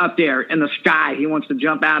up there in the sky he wants to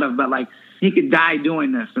jump out of, but like he could die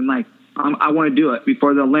doing this. And like, I want to do it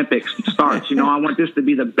before the Olympics starts. I want this to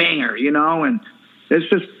be the banger, and it's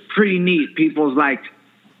just pretty neat. People's like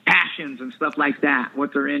passion passions and stuff like that,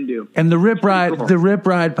 what they're into. And the Rip Ride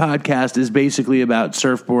podcast is basically about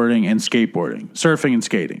surfing and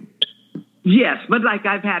skating. Yes, but like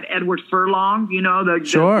I've had Edward Furlong, the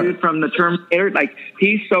dude from the Terminator, like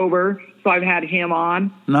he's sober, so I've had him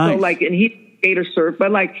on. Nice. So like, and he skater surf, but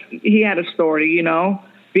like he had a story,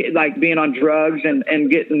 like being on drugs and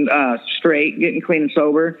getting straight, getting clean and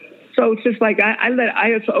sober. So it's just like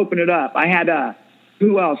I just open it up. I had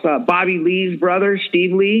who else? Bobby Lee's brother,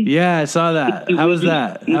 Steve Lee. Yeah, I saw that. How was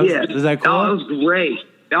that? Was that cool? Oh, it was great.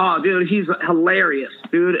 Oh, dude, he's hilarious,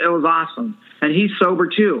 dude. It was awesome, and he's sober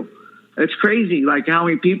too. It's crazy, like how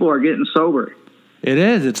many people are getting sober. It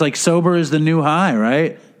is. It's like sober is the new high,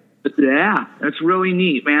 right? Yeah, it's really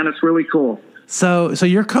neat, man. It's really cool. So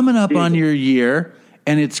you're coming up on your year,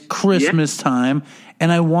 and it's Christmas time,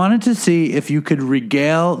 and I wanted to see if you could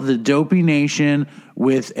regale the Dopey Nation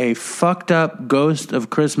with a fucked up ghost of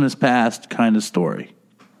Christmas past kind of story.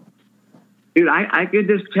 Dude, I could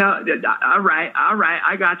just tell. All right,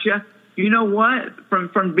 I got you. You know what?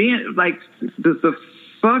 From being like the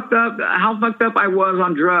fucked up, how fucked up I was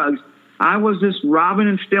on drugs. I was just robbing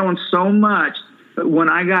and stealing so much when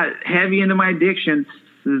I got heavy into my addiction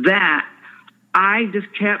that I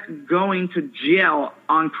just kept going to jail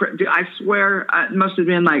on. I swear, it must have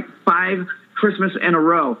been like 5 Christmas in a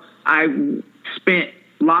row. I spent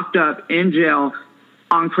locked up in jail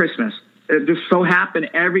on Christmas. It just so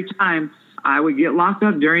happened every time I would get locked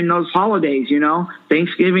up during those holidays,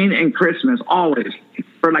 Thanksgiving and Christmas, always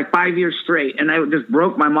for like 5 years straight. And it just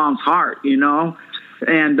broke my mom's heart, and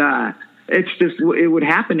it's just, it would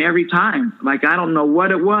happen every time. Like, I don't know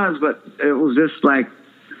what it was, but it was just like,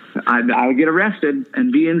 I would get arrested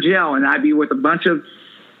and be in jail, and I'd be with a bunch of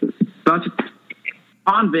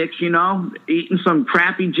convicts, eating some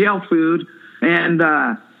crappy jail food and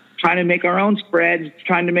trying to make our own spreads,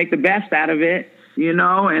 trying to make the best out of it,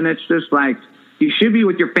 and it's just like, you should be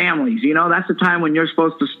with your families, that's the time when you're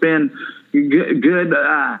supposed to spend good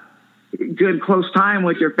close time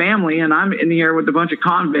with your family, and I'm in here with a bunch of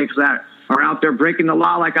convicts that are out there breaking the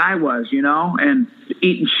law like I was, and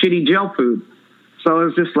eating shitty jail food. So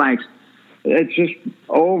it's just like, it's just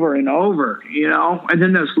over and over, And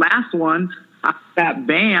then this last one, I was at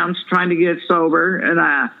Bam's trying to get sober, and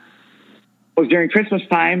it was during Christmas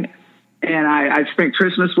time, and I spent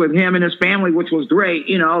Christmas with him and his family, which was great.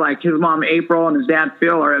 Like his mom April and his dad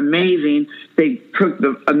Phil are amazing. They cooked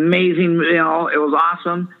the amazing, it was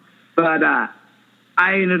awesome. But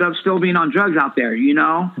I ended up still being on drugs out there,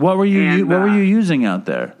 What were you What were you using out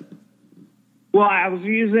there? Well, I was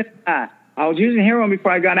using heroin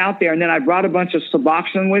before I got out there, and then I brought a bunch of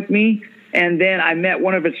Suboxone with me, and then I met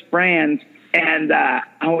one of his friends, and I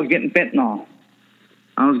was getting fentanyl.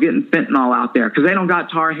 I was getting fentanyl out there because they don't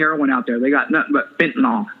got tar heroin out there. They got nothing but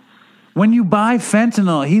fentanyl. When you buy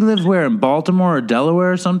fentanyl, he lives where, in Baltimore or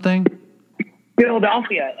Delaware or something?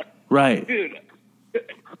 Philadelphia. Right.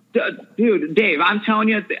 Dude, Dave, I'm telling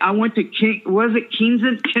you, I went to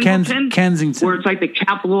Kensington? Kensington. Where it's like the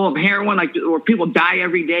capital of heroin, like where people die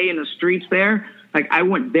every day in the streets there. Like, I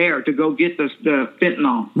went there to go get the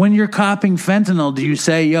fentanyl. When you're copping fentanyl, do you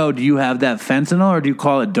say, yo, do you have that fentanyl, or do you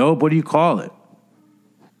call it dope? What do you call it?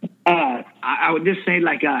 I would just say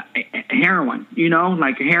like a heroin,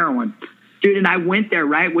 like a heroin. Dude, and I went there,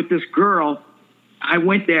 right, with this girl. I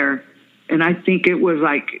went there, and I think it was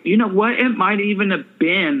like, you know what? It might even have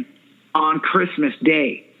been on Christmas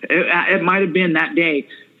Day. It might have been that day.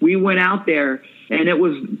 We went out there, and it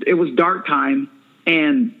was dark time,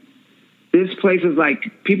 and this place is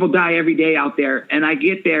like, people die every day out there. And I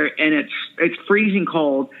get there, and it's freezing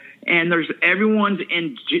cold, and everyone's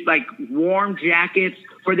in like warm jackets,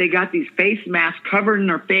 where they got these face masks covered in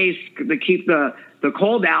their face to keep the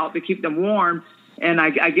cold out, to keep them warm. And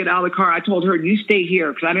I get out of the car. I told her, you stay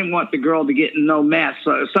here, because I didn't want the girl to get in no mess.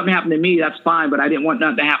 So if something happened to me, that's fine, but I didn't want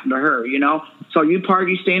nothing to happen to her, So you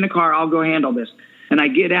stay in the car. I'll go handle this. And I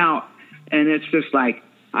get out, and it's just like,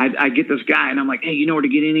 I get this guy, and I'm like, hey, you know where to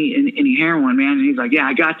get any heroin, man? And he's like, yeah,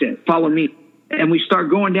 I got you. Follow me. And we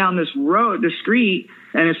start going down this street,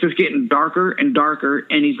 and it's just getting darker and darker.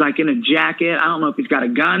 And he's like in a jacket. I don't know if he's got a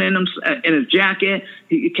gun in his jacket.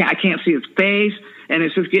 I can't see his face. And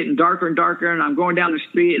it's just getting darker and darker. And I'm going down the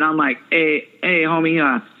street, and I'm like, hey,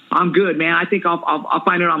 homie, I'm good, man. I think I'll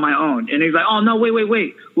find it on my own. And he's like, oh, no,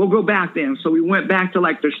 wait. We'll go back then. So we went back to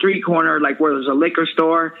like the street corner, like where there's a liquor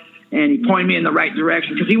store. And he pointed me in the right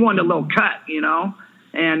direction because he wanted a little cut,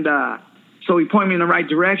 And so he pointed me in the right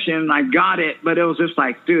direction, and I got it. But it was just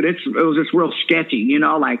like, dude, it was just real sketchy,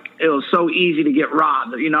 Like, it was so easy to get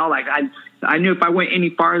robbed, Like, I knew if I went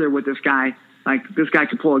any farther with this guy, Like this guy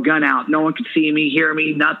could pull a gun out. No one could see me, hear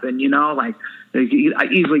me, nothing, you know, like I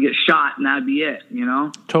easily get shot and that'd be it, you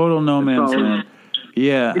know? Total no man's land.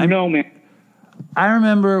 Yeah. No man. I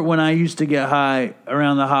remember when I used to get high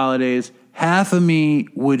around the holidays, half of me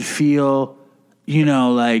would feel, you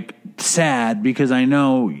know, like sad because I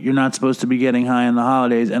know you're not supposed to be getting high on the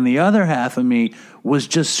holidays. And the other half of me was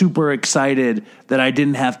just super excited that I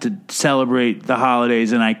didn't have to celebrate the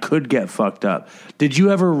holidays and I could get fucked up. Did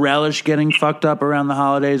you ever relish getting fucked up around the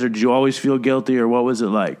holidays, or did you always feel guilty, or what was it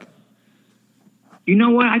like? You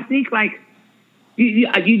know what? I think like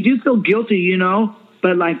you do feel guilty, you know,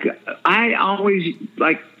 but like I always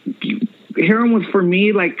like heroin was for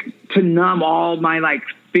me like to numb all my like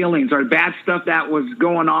feelings or bad stuff that was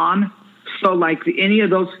going on. So like any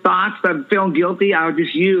of those thoughts that I'm feeling guilty, I would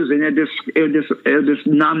just use, and it would just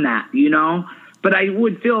numb that, you know. But I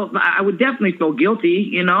would definitely feel guilty,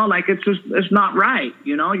 you know, like it's not right,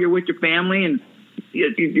 you know. You're with your family and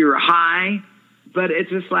you're high, but it's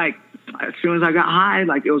just like as soon as I got high,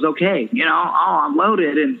 like it was okay, you know. Oh, I'm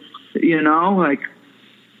loaded, and you know, like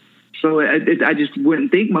so I just wouldn't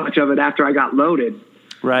think much of it after I got loaded.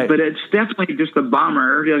 Right. But it's definitely just a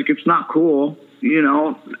bummer. Like it's not cool, you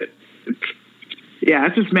know.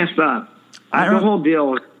 It's just messed up. The whole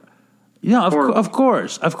deal. Yeah, of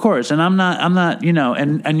course, and I'm not, you know,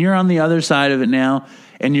 and you're on the other side of it now,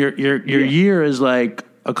 and your year is like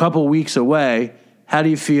a couple weeks away. How do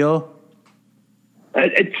you feel?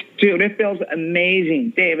 Dude, it feels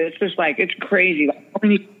amazing, Dave. It's just like it's crazy. Like, how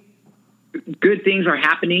many good things are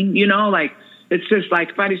happening? You know, like it's just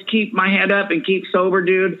like if I just keep my head up and keep sober,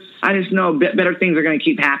 dude, I just know better things are going to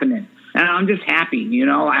keep happening, and I'm just happy. You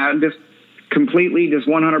know, I'm just completely, just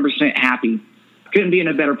 100% happy. Couldn't be in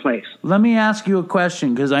a better place. Let me ask you a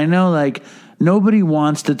question, because I know like nobody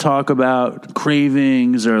wants to talk about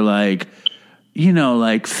cravings or like, you know,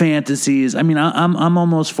 like fantasies. I mean, I'm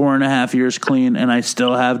almost 4.5 years clean and I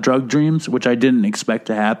still have drug dreams, which I didn't expect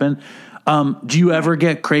to happen. Do you ever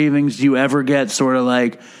get cravings? Do you ever get sort of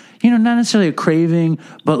like, you know, not necessarily a craving,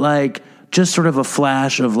 but like just sort of a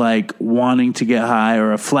flash of like wanting to get high,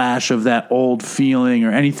 or a flash of that old feeling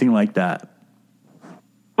or anything like that?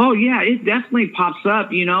 Oh yeah, it definitely pops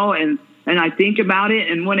up, you know, and I think about it,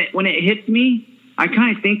 and when it hits me, I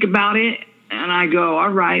kind of think about it, and I go, all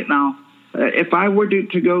right, now, if I were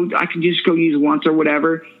to go, I could just go use once or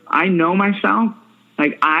whatever. I know myself,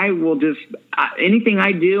 like I will just anything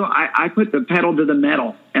I do, I put the pedal to the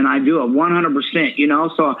metal, and I do it 100%, you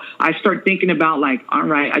know. So I start thinking about like, all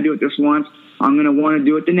right, I do it this once, I'm gonna want to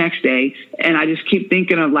do it the next day, and I just keep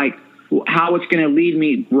thinking of like how it's going to lead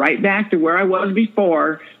me right back to where I was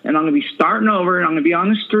before, and I'm going to be starting over, and I'm going to be on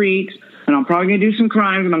the streets, and I'm probably going to do some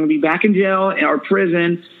crimes, and I'm going to be back in jail or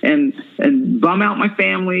prison, and bum out my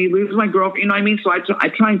family, lose my girlfriend, you know what I mean? So I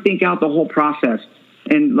try and think out the whole process,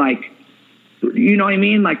 and like, you know what I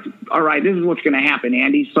mean? Like, all right, this is what's going to happen,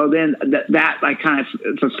 Andy. So then that like kind of,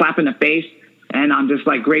 it's a slap in the face, and I'm just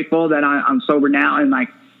like grateful that I'm sober now, and like,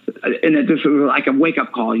 and it just was like a wake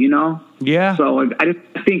up call, you know? Yeah. So I just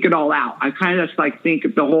think it all out. I kind of just like think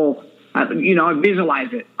of the whole, you know, I visualize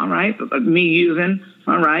it. All right. Me using,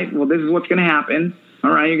 all right, well, this is what's going to happen.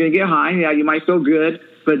 All right. You're going to get high. Yeah. You might feel good,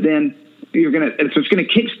 but then it's just going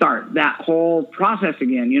to kickstart that whole process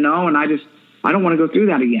again, you know? And I don't want to go through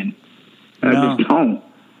that again. I just don't.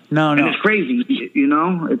 No. And it's crazy, you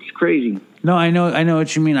know? It's crazy. No, I know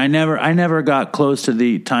what you mean. I never got close to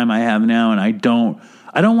the time I have now, and I don't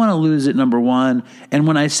want to lose it, number one. And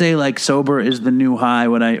when I say like sober is the new high,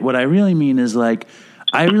 what I really mean is like,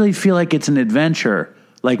 I really feel like it's an adventure,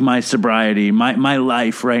 like my sobriety, my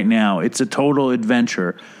life right now. It's a total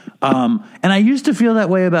adventure. And I used to feel that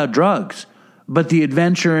way about drugs, but the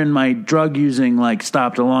adventure in my drug using like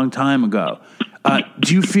stopped a long time ago.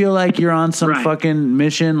 Do you feel like you're on some fucking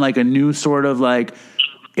mission, like a new sort of like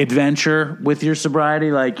adventure with your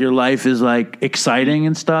sobriety? Like your life is like exciting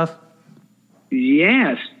and stuff?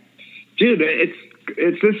 Yes, dude,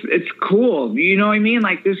 it's cool. You know what I mean?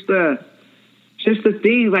 Like just the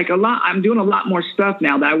thing, like I'm doing a lot more stuff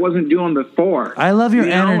now that I wasn't doing before. I love your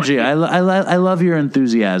energy. I love your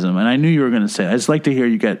enthusiasm. And I knew you were going to say it. I just like to hear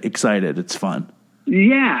you get excited. It's fun.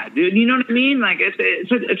 Yeah, dude. You know what I mean? Like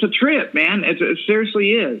it's a trip, man. It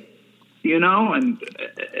seriously is, you know, and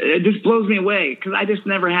it just blows me away because I just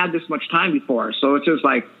never had this much time before. So it's just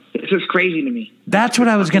like, it's just crazy to me. That's what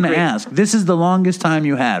I was going to ask. This is the longest time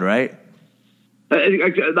you had, right?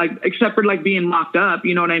 Like, except for like being locked up,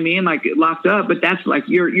 you know what I mean? Like locked up, but that's like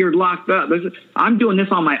you're locked up. I'm doing this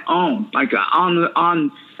on my own, like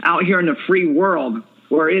on out here in the free world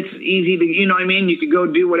where it's easy to, you know what I mean? You could go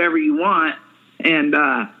do whatever you want, and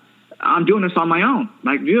I'm doing this on my own.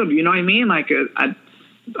 Like, dude, you know what I mean? Like,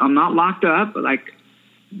 I'm not locked up. Like,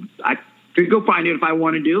 I could go find it if I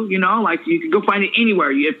want to do, you know, like you can go find it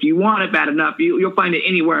anywhere. If you want it bad enough, you'll find it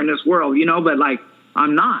anywhere in this world, you know, but like,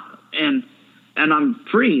 I'm not, and I'm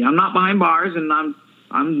free. I'm not behind bars, and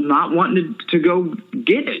I'm not wanting to go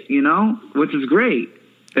get it, you know, which is great.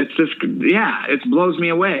 It's just, it blows me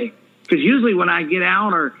away. Because usually when I get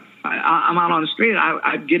out or I'm out on the street,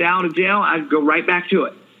 I get out of jail, I go right back to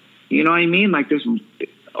it. You know what I mean? Like this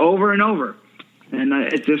over and over. And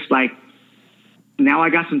it's just like, now I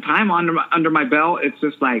got some time under my belt. It's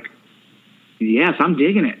just like, yes, I'm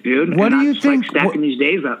digging it, dude. What do you think? Like stacking these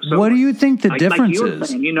days up. So what do you think the difference you were is?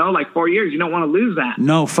 saying, you know, like 4 years, you don't want to lose that.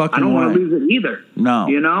 No fucking I don't way. want to lose it either. No.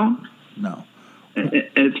 You know? No.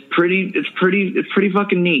 It's pretty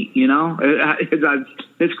fucking neat, you know?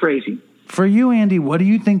 It's crazy. For you, Andy, what do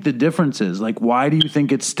you think the difference is? Like, why do you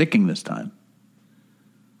think it's sticking this time?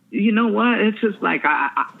 You know what? It's just like,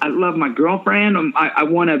 I love my girlfriend. I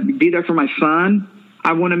want to be there for my son.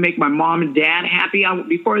 I want to make my mom and dad happy.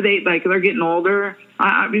 Before they're getting older,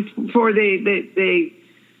 before they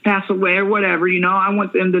pass away or whatever, you know, I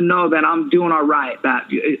want them to know that I'm doing all right. That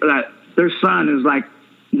their son is like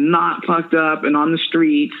not fucked up and on the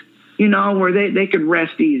streets, you know, where they could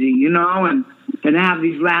rest easy, you know, and have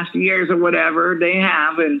these last years or whatever they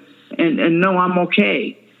have, and know I'm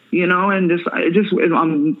okay, you know, and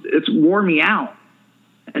it's wore me out,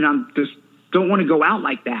 and I'm just don't want to go out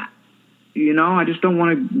like that. You know, I just don't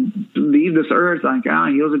want to leave this earth like,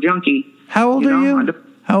 he was a junkie. How old are you?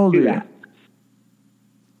 How old are you?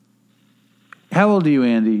 How old are you,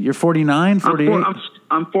 Andy? You're 49, 48?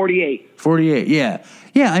 I'm 48. 48, yeah.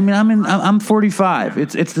 Yeah, I mean, I'm 45.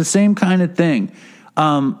 It's the same kind of thing.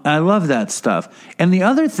 I love that stuff. And the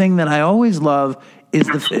other thing that I always love is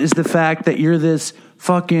the fact that you're this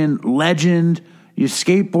fucking legend. You're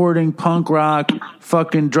skateboarding, punk rock,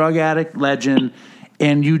 fucking drug addict legend,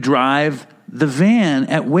 and you drive the van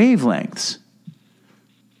at wavelengths.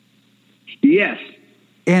 Yes.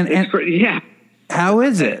 Yeah. How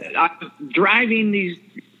is it? Driving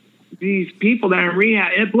these people that are in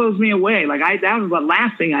rehab, it blows me away. Like that was the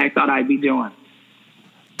last thing I thought I'd be doing.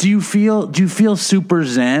 Do you feel super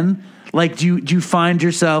zen? Like do you find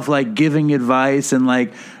yourself like giving advice and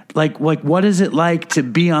like what is it like to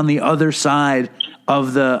be on the other side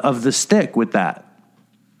of the stick with that?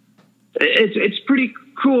 It's pretty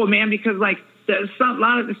cool, man, because like a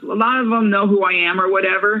lot of them know who I am or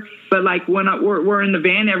whatever, but like when we're in the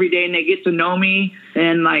van every day and they get to know me,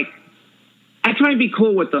 and like I try to be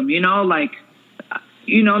cool with them, you know, like,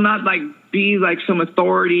 you know, not like be like some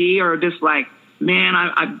authority or just like, man,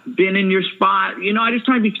 I've been in your spot, you know. I just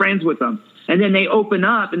try to be friends with them. And then they open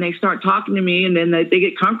up and they start talking to me, and then they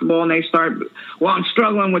get comfortable and they start, well, I'm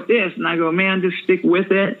struggling with this. And I go, man, just stick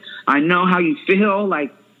with it. I know how you feel.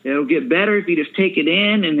 Like, it'll get better if you just take it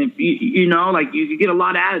in. And if you know, like you get a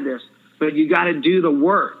lot out of this, but you got to do the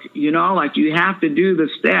work, you know, like you have to do the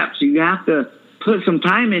steps. You have to put some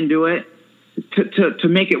time into it to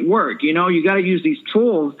make it work. You know, you got to use these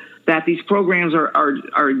tools that these programs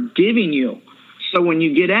are giving you. So when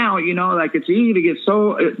you get out, you know, like it's easy to get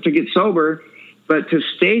sober, but to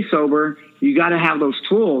stay sober, you got to have those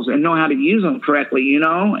tools and know how to use them correctly, you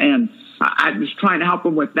know. And I'm just trying to help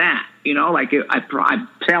them with that, you know. Like I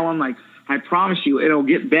tell them, like, I promise you, it'll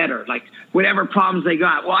get better. Like whatever problems they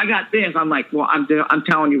got, well, I got this. I'm like, well, I'm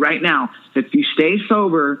telling you right now, if you stay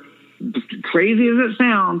sober, crazy as it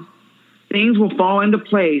sounds, things will fall into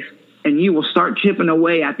place. And you will start chipping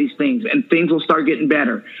away at these things, and things will start getting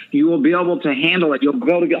better. You will be able to handle it. You'll be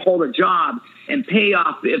able to get hold of a job and pay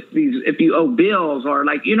off if you owe bills, or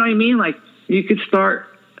like, you know what I mean? Like you could start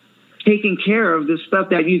taking care of the stuff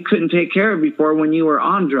that you couldn't take care of before when you were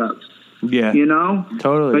on drugs. Yeah, you know,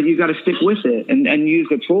 totally. But you got to stick with it and use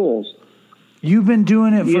the tools. You've been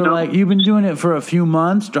doing it you've been doing it for a few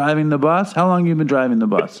months, driving the bus. How long have you been driving the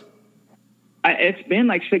bus? It's been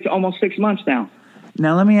like almost 6 months now.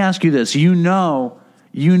 Now, let me ask you this. You know,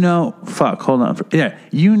 fuck, hold on. Yeah.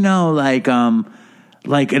 You know, like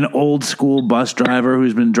an old school bus driver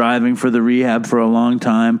who's been driving for the rehab for a long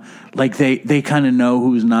time, like they kind of know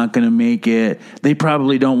who's not going to make it. They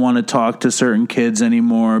probably don't want to talk to certain kids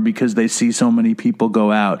anymore because they see so many people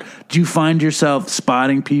go out. Do you find yourself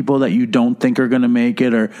spotting people that you don't think are going to make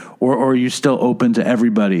it, or are you still open to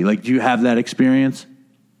everybody? Like, do you have that experience?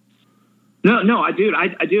 No,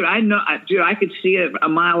 I know, I could see it a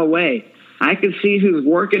mile away. I could see who's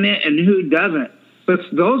working it and who doesn't. But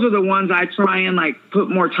those are the ones I try and like put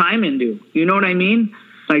more time into. You know what I mean?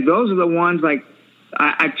 Like those are the ones like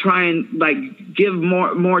I try and like give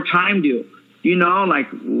more time to. like,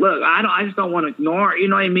 look, I just don't want to ignore, you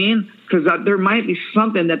know what I mean? Because there might be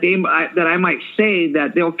something that I might say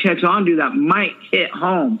that they'll catch on to that might hit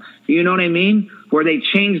home, you know what I mean? Where they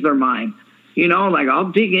change their mind, like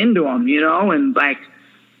I'll dig into them, and like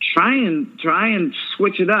try and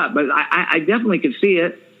switch it up. But I definitely could see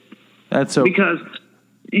it. That's so, because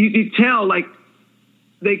you tell, like,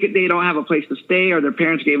 they don't have a place to stay, or their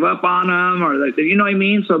parents gave up on them, or you know what I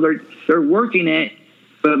mean? So they're working it,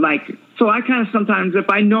 but like, so I kind of sometimes, if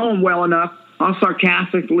I know them well enough, I'll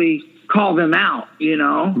sarcastically call them out,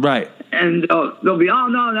 Right. And they'll be, oh,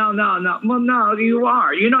 no. Well, no, you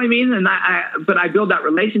are, you know what I mean? And but I build that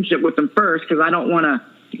relationship with them first, because I don't want to,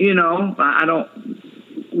 I don't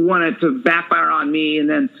want it to backfire on me and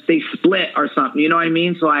then they split or something, you know what I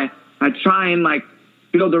mean? So I try and like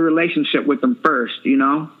build a relationship with them first,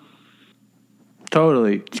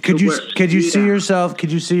 Totally. Could you see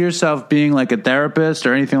yourself being like a therapist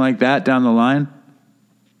or anything like that down the line?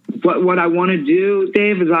 But what I want to do,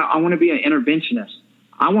 Dave, is I want to be an interventionist.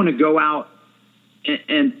 I want to go out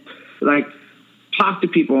and like talk to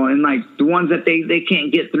people, and like the ones that they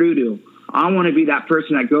can't get through to. I want to be that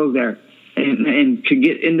person that goes there and could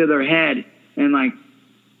get into their head and like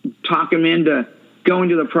talk them into going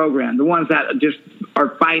to the program. The ones that just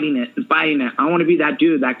are fighting it. I want to be that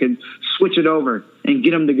dude that could switch it over and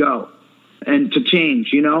get them to go and to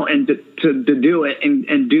change, and to do it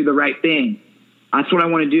and do the right thing. That's what I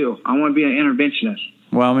want to do. I want to be an interventionist.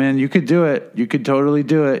 Well, man, you could do it. You could totally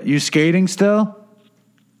do it. You skating still?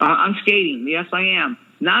 I'm skating. Yes, I am.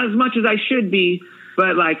 Not as much as I should be,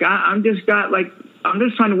 but like I'm just trying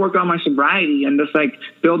to work on my sobriety and just like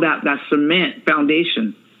build that cement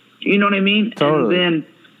foundation. You know what I mean? Totally. And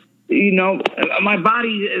then, my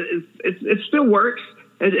body it still works.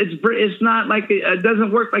 It's not like it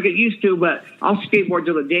doesn't work like it used to, but I'll skateboard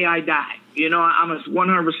till the day I die. I'm a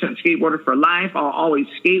 100% skateboarder for life. I'll always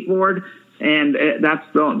skateboard, and that's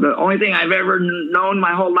the only thing I've ever known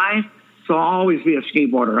my whole life. So I'll always be a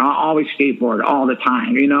skateboarder. I'll always skateboard all the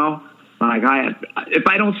time. Like if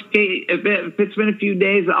I don't skate, if it's been a few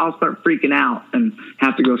days, I'll start freaking out and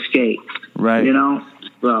have to go skate. Right.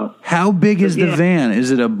 So how big is the van?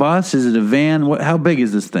 Is it a bus? Is it a van? How big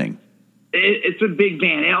is this thing? It's a big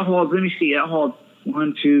van. It holds, let me see, it holds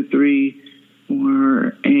 1, 2, 3,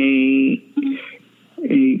 4, 8.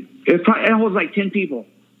 It holds like 10 people.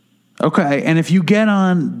 Okay, and if you get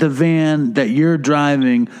on the van that you're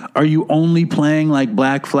driving, are you only playing like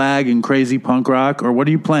Black Flag and crazy punk rock, or what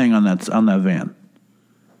are you playing on that van?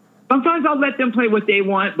 Sometimes I'll let them play what they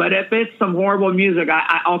want, but if it's some horrible music,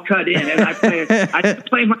 I'll cut in and I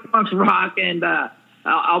play my punk rock, and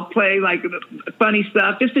I'll play like funny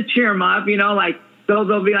stuff just to cheer them up. Like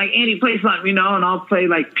they'll be like, Andy, play something, and I'll play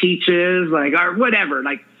like Peaches, like or whatever.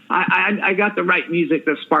 Like I got the right music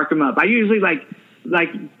to spark them up. I usually like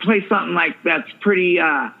play something like that's pretty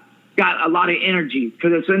got a lot of energy,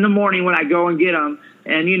 because it's in the morning when I go and get them,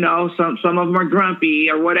 and some of them are grumpy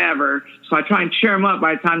or whatever, so I try and cheer them up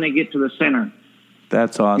by the time they get to the center.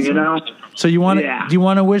 That's awesome. So do you want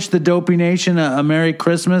to wish the Dopey Nation a Merry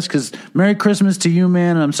Christmas? Because Merry Christmas to you,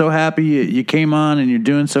 man. I'm so happy you came on and you're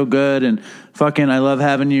doing so good, and fucking I love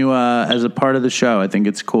having you as a part of the show. I think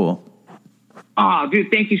it's cool. Oh, dude,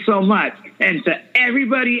 thank you so much. And to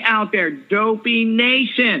everybody out there, Dopey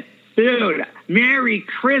Nation, dude, Merry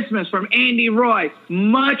Christmas from Andy Roy.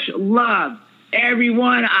 Much love,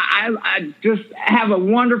 everyone. I just have a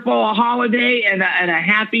wonderful holiday and a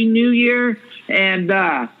happy New Year. And,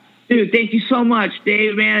 dude, thank you so much,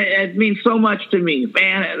 Dave, man. It means so much to me,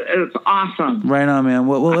 man. It's awesome. Right on, man.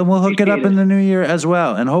 We'll hook it up in the new year as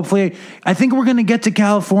well. And hopefully, I think we're going to get to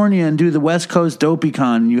California and do the West Coast Dopey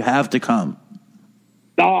Con. You have to come.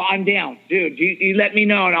 Oh, I'm down, dude. You let me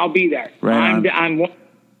know and I'll be there. Right on. I'm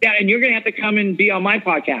yeah, and you're gonna have to come and be on my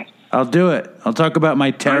podcast. I'll do it. I'll talk about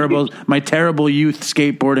my terrible youth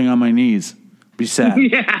skateboarding on my knees. Be sad.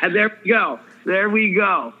 Yeah, there we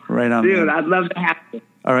go. Right on, dude. man. I'd love to have you.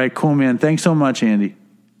 All right, cool, man. Thanks so much, Andy.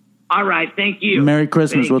 All right, thank you. Merry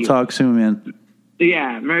Christmas. We'll talk soon, man.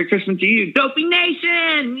 Yeah, Merry Christmas to you, Dopey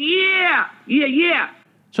Nation. Yeah.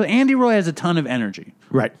 So Andy Roy has a ton of energy,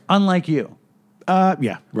 right? Unlike you.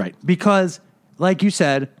 Yeah, right. Because, like you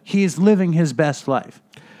said, he's living his best life.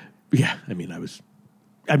 Yeah, I mean,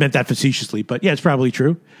 I meant that facetiously, but yeah, it's probably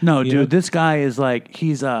true. No, dude, this guy is like,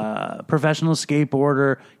 he's a professional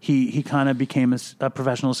skateboarder. He kind of became a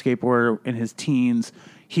professional skateboarder in his teens.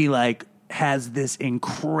 He like has this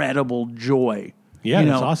incredible joy Yeah,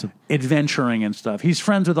 that's awesome. Adventuring and stuff. He's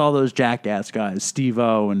friends with all those Jackass guys,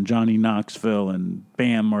 Steve-O and Johnny Knoxville and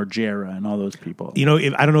Bam Margera and all those people. You know,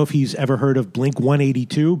 I don't know if he's ever heard of Blink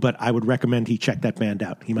 182, but I would recommend he check that band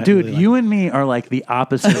out. He might. Dude, really you and me are like the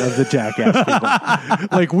opposite of the Jackass people.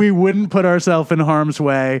 Like, we wouldn't put ourselves in harm's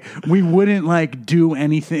way. We wouldn't like do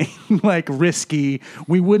anything like risky.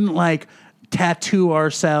 We wouldn't like tattoo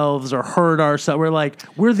ourselves or hurt ourselves.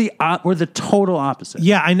 We're the total opposite.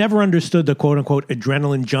 Yeah, I never understood the quote unquote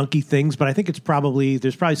adrenaline junkie things, but I think there's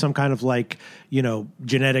probably some kind of like, you know,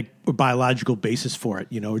 genetic or biological basis for it.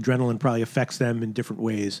 You know, adrenaline probably affects them in different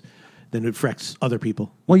ways than it affects other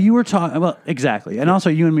people. Well, you were talking about exactly, and also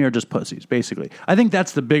you and me are just pussies, basically. I think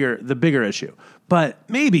that's the bigger issue. But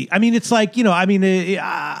maybe, I mean, it's like, you know, I mean,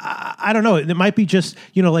 I don't know. It might be just,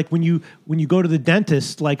 you know, like when you go to the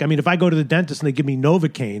dentist. Like, I mean, if I go to the dentist and they give me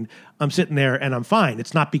Novocaine, I'm sitting there and I'm fine.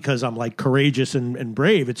 It's not because I'm like courageous and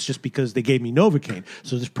brave. It's just because they gave me Novocaine.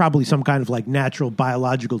 So there's probably some kind of like natural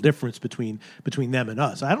biological difference between them and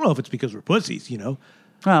us. I don't know if it's because we're pussies, you know.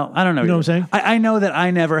 Well, I don't know. You know what I'm saying? I know that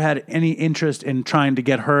I never had any interest in trying to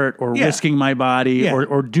get hurt or risking my body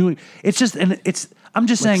or doing. It's just, and it's. I'm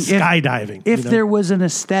just like saying, skydiving. If there was an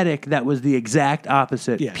aesthetic that was the exact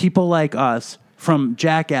opposite, people like us from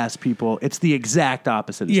Jackass people, it's the exact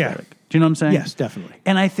opposite aesthetic. Do you know what I'm saying? Yes, definitely.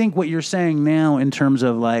 And I think what you're saying now in terms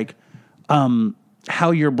of like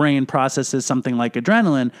how your brain processes something like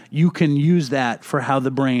adrenaline, you can use that for how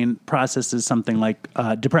the brain processes something like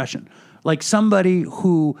depression. Like somebody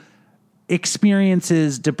who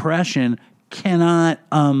experiences depression cannot,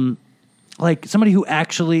 like somebody who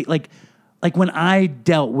actually, like when I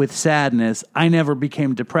dealt with sadness, I never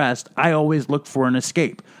became depressed. I always looked for an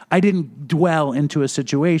escape. I didn't dwell into a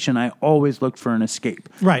situation. I always looked for an escape.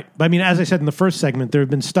 Right. But I mean, as I said in the first segment, there have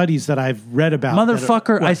been studies that I've read about.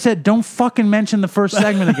 Motherfucker, I said, don't fucking mention the first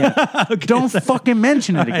segment again. Okay, don't fucking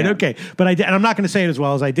mention it again. Right, okay. But I did, and I'm not going to say it as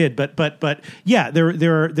well as I did, but yeah,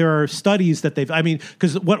 there are studies that they've, I mean,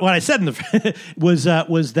 because what I said in the was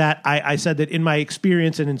that I said that in my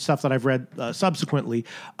experience and in stuff that I've read subsequently,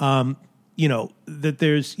 you know, that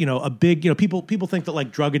there's, you know, a big, you know, people think that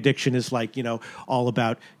like drug addiction is like, you know, all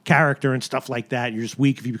about character and stuff like that. You're just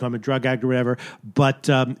weak if you become a drug addict or whatever. But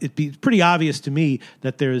it's pretty obvious to me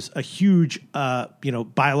that there's a huge, you know,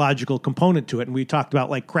 biological component to it. And we talked about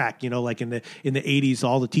like crack, you know, like in the 80s,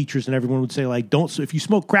 all the teachers and everyone would say like, if you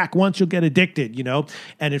smoke crack once, you'll get addicted, you know?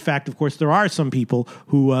 And in fact, of course, there are some people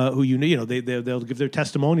who you know, they'll give their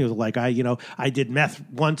testimonials like, I did meth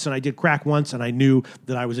once and I did crack once and I knew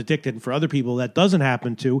that I was addicted. And for other people that doesn't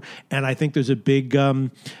happen to. And I think there's a big,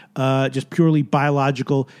 just purely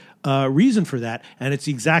biological reason for that. And it's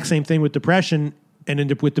the exact same thing with depression.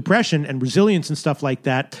 And with depression and resilience and stuff like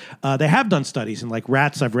that, they have done studies. And like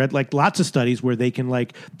rats, I've read like lots of studies where they can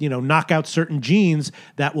like, you know, knock out certain genes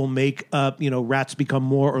that will make, you know, rats become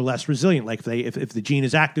more or less resilient. Like if the gene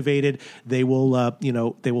is activated, they will, you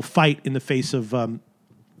know, they will fight in the face of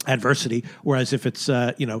adversity. Whereas if it's,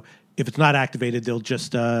 you know, if it's not activated, they'll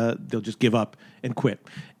just give up and quit.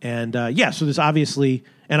 And so there's obviously,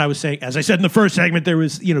 and I was saying, as I said in the first segment, there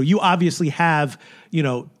was, you know, you obviously have, you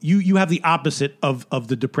know, you have the opposite of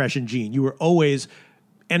the depression gene. You were always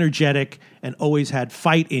energetic and always had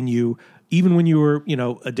fight in you, even when you were, you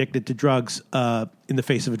know, addicted to drugs in the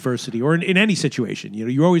face of adversity or in any situation. You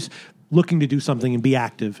know, you're always looking to do something and be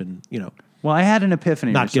active and, you know. Well, I had an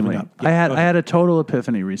epiphany not recently. Giving up. Yeah, I had a total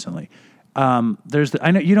epiphany recently. I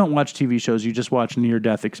know you don't watch TV shows; you just watch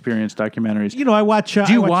near-death experience documentaries. You know, I watch. Do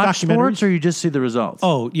you watch sports, or you just see the results?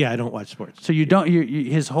 Oh, yeah, I don't watch sports. So you don't.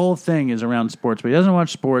 His whole thing is around sports, but he doesn't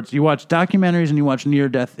watch sports. You watch documentaries and you watch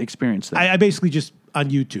near-death experience things. I basically just on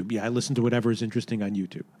YouTube. Yeah, I listen to whatever is interesting on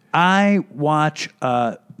YouTube. I watch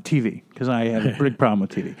TV because I have a big problem with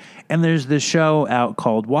TV. And there's this show out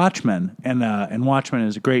called Watchmen, and Watchmen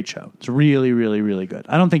is a great show. It's really, really, really good.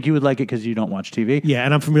 I don't think you would like it because you don't watch TV. Yeah,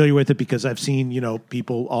 and I'm familiar with it because I've seen, you know,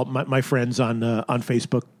 people, all my friends on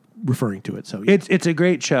Facebook referring to it. So yeah. It's a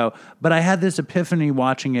great show, but I had this epiphany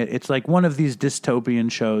watching it. It's like one of these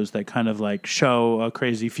dystopian shows that kind of like show a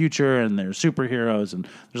crazy future, and there's superheroes, and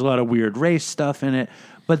there's a lot of weird race stuff in it.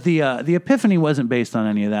 But the epiphany wasn't based on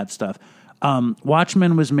any of that stuff.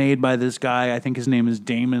 Watchmen was made by this guy, I think his name is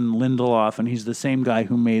Damon Lindelof, and he's the same guy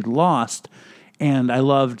who made Lost. And I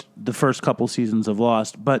loved the first couple seasons of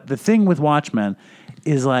Lost. But the thing with Watchmen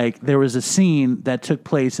is like there was a scene that took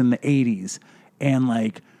place in the 80s, and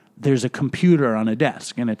like there's a computer on a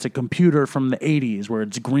desk, and it's a computer from the 80s where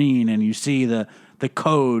it's green and you see the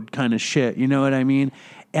code kind of shit. You know what I mean?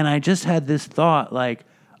 And I just had this thought like,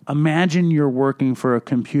 imagine you're working for a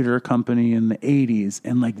computer company in the 80s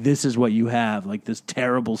and like this is what you have, like this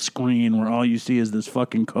terrible screen where all you see is this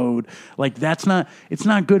fucking code. Like it's not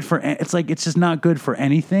good for, it's just not good for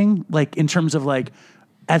anything, like in terms of like,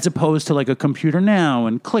 as opposed to like a computer now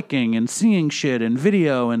and clicking and seeing shit and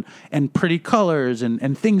video and pretty colors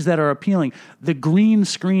and things that are appealing. The green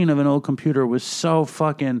screen of an old computer was so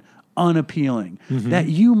fucking unappealing that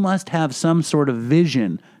you must have some sort of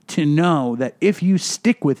vision to know that if you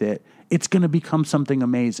stick with it, it's going to become something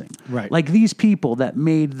amazing. Right. Like these people that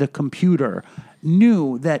made the computer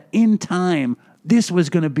knew that in time, this was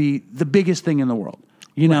going to be the biggest thing in the world,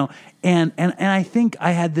 you know? And I think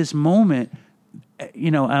I had this moment,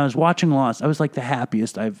 you know, I was watching Lost. I was like the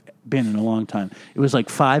happiest I've been in a long time. It was like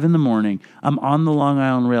 5 a.m. I'm on the Long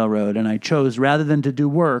Island Railroad, and I chose, rather than to do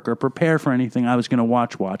work or prepare for anything, I was going to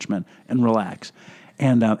watch Watchmen and relax.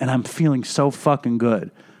 And I'm feeling so fucking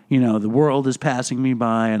good. You know, the world is passing me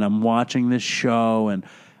by, and I'm watching this show, and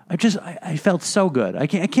I felt so good. I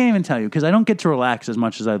can't even tell you, because I don't get to relax as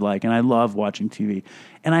much as I'd like, and I love watching TV.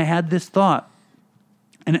 And I had this thought,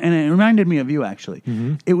 and it reminded me of you, actually.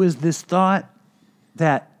 It was this thought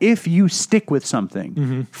that if you stick with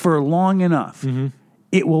something for long enough,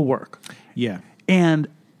 it will work. Yeah. And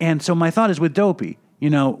so my thought is with Dopey. You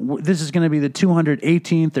know, this is going to be the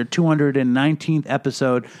 218th or 219th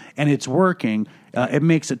episode, and it's working. It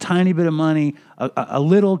makes a tiny bit of money. A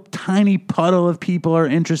little tiny puddle of people are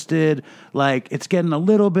interested. Like, it's getting a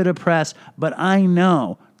little bit of press. But I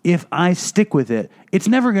know if I stick with it, it's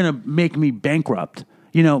never going to make me bankrupt.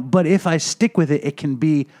 You know, but if I stick with it, it can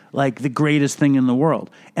be like the greatest thing in the world.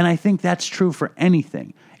 And I think that's true for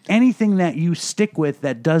anything. Anything that you stick with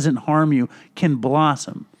that doesn't harm you can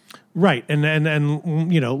blossom. Right.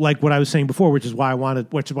 And you know, like what I was saying before, which is why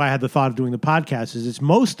I had the thought of doing the podcast, is it's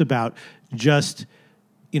most about just,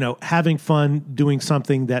 you know, having fun doing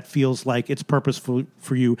something that feels like it's purposeful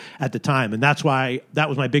for you at the time. And that's why that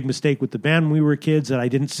was my big mistake with the band when we were kids, that I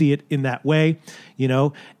didn't see it in that way, you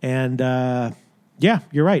know, and, yeah,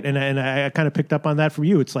 you're right. And I kind of picked up on that from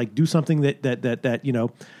you. It's like, do something that, you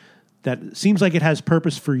know, that seems like it has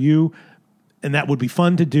purpose for you and that would be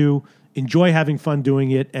fun to do. Enjoy having fun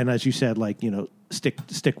doing it, and as you said, like, you know,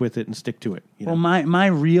 stick with it and stick to it. You know? Well, my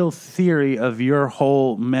real theory of your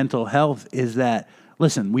whole mental health is that,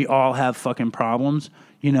 listen, we all have fucking problems.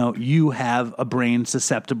 You know, you have a brain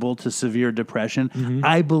susceptible to severe depression.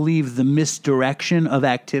 I believe the misdirection of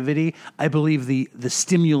activity, I believe the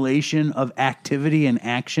stimulation of activity and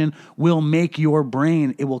action will make your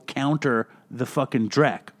brain, it will counter the fucking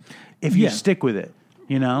dreck if you stick with it,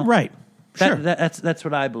 you know? Right. Sure. That's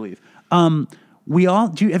what I believe. Have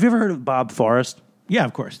you ever heard of Bob Forrest? Yeah,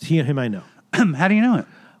 of course. Him I know. How do you know it?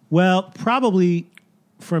 Well, probably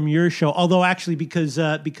from your show. Although actually, because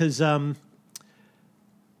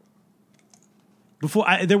before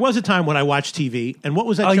there was a time when I watched TV, and what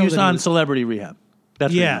was that? Oh, show he was on Celebrity Rehab.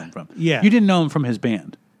 That's where you know him from. Yeah, you didn't know him from his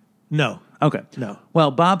band. No. Okay. No.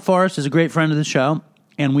 Well, Bob Forrest is a great friend of the show,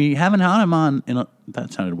 and we haven't had him on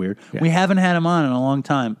that sounded weird. Yeah. We haven't had him on in a long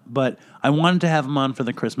time, but I wanted to have him on for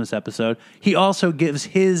the Christmas episode. He also gives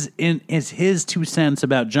his 2 cents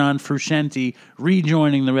about John Frusciante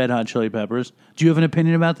rejoining the Red Hot Chili Peppers. Do you have an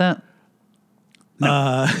opinion about that?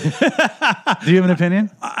 No. Do you have an opinion?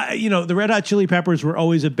 You know, the Red Hot Chili Peppers were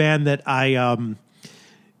always a band that I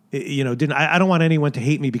you know, I don't want anyone to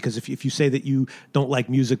hate me, because if you say that you don't like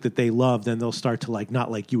music that they love, then they'll start to like not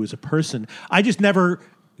like you as a person. I just never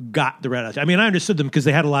got the Red Hot. I mean, I understood them because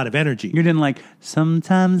they had a lot of energy. You didn't like,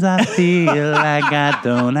 sometimes I feel like I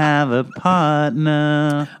don't have a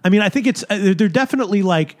partner. I mean, I think they're definitely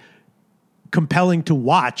like compelling to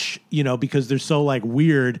watch, you know, because they're so like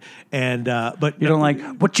weird and but you don't like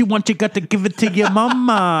what you want, you got to give it to your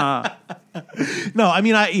mama. No, I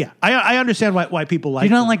mean, I understand why people like. You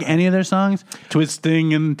don't like any of their songs?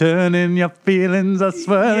 Twisting and turning, your feelings are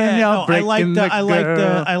swirling, you're breaking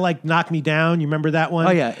I like Knock Me Down. You remember that one?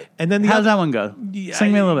 Oh yeah. And then how's that one go?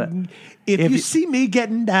 Sing me a little bit. If you see me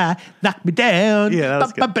getting knock me down. Yeah, that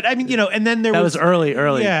was good. But I mean, you know, and then that was early.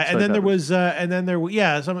 Yeah, and then there was,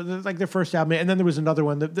 some like their first album, and then there was another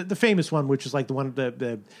one, the famous one, which is like the one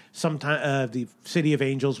the City of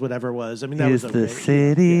Angels, whatever it was. I mean, that was the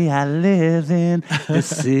city I live in, the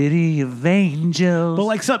city of angels. But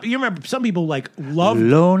like you remember some people like loved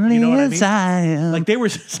lonely, you know as I am. Like they were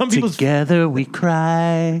some people's together we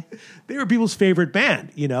cry. They were people's favorite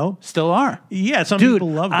band, you know? Still are. Yeah, some people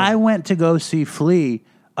love them. I went to go see Flea.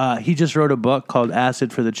 He just wrote a book called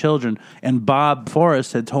Acid for the Children, and Bob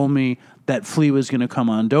Forrest had told me that Flea was going to come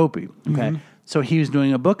on Dopey. Okay, so he was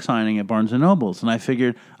doing a book signing at Barnes & Noble's, and I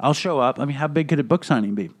figured I'll show up. I mean, how big could a book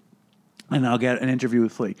signing be? and I'll get an interview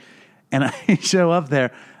with Flea. And I show up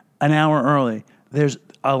there an hour early. There's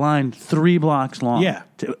a line 3 blocks long. Yeah.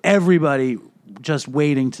 To everybody just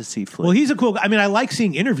waiting to see Flea. Well, he's a cool guy. I mean, I like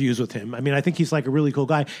seeing interviews with him. I mean, I think he's like a really cool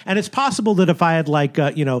guy. And it's possible that if I had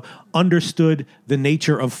understood the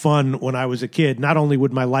nature of fun when I was a kid, not only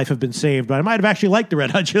would my life have been saved, but I might have actually liked the Red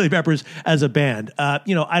Hot Chili Peppers as a band. I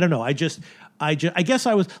don't know. I guess I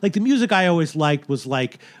was like, the music I always liked was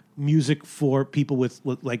like music for people with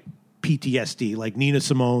like PTSD, like Nina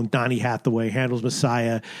Simone, Donny Hathaway, Handel's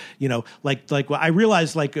Messiah. I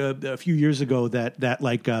realized like a few years ago that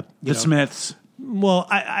the Smiths. Well,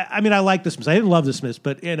 I mean, I like the Smiths. I didn't love the Smiths,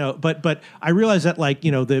 but but I realized that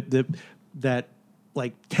that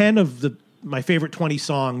 10 of my favorite 20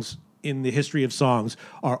 songs in the history of songs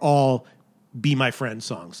are all Be My Friend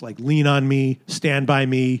songs, like Lean on Me, Stand by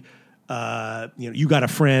Me, You Got a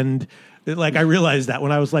Friend. Like, I realized that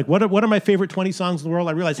when I was like, what are my favorite 20 songs in the world?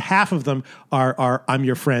 I realized half of them are I'm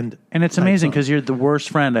Your Friend. And it's amazing because you're the worst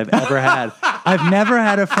friend I've ever had. I've never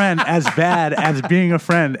had a friend as bad as being a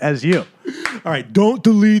friend as you. All right, don't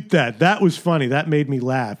delete that. That was funny. That made me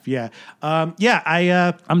laugh. Yeah. I'm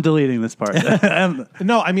deleting this part.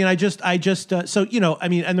 No, I mean, I just, so,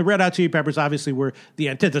 and the Red Hot Chili Peppers obviously were the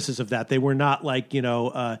antithesis of that. They were not like, they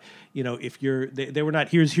were not,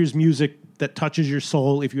 here's music that touches your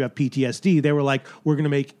soul if you have PTSD. They were like, we're going to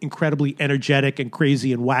make incredibly energetic and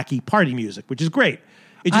crazy and wacky party music, which is great.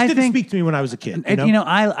 It just didn't speak to me when I was a kid.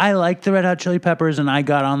 I liked the Red Hot Chili Peppers, and I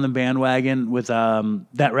got on the bandwagon with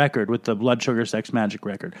that record, with the Blood Sugar Sex Magic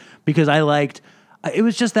record, because I liked. It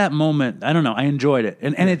was just that moment. I don't know. I enjoyed it,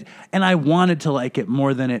 and I wanted to like it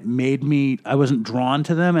more than it made me. I wasn't drawn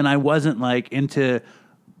to them, and I wasn't like into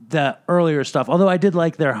the earlier stuff. Although I did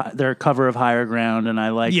like their cover of Higher Ground, and I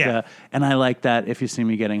like that If You See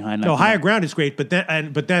Me Getting High. No, Higher Ground is great, but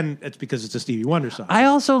then it's because it's a Stevie Wonder song. I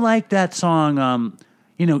also like that song.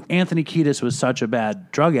 Anthony Kiedis was such a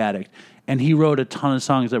bad drug addict, and he wrote a ton of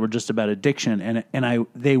songs that were just about addiction, and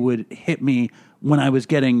they would hit me when I was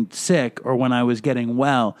getting sick or when I was getting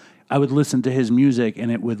well. I would listen to his music,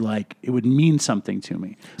 and it would mean something to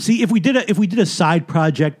me. See, if we did a side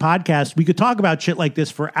project podcast, we could talk about shit like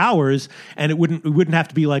this for hours, and it wouldn't have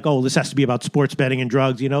to be like, oh, this has to be about sports betting and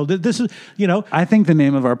drugs. This is. I think the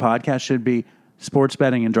name of our podcast should be Sports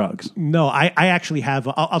Betting and Drugs. No, I actually have.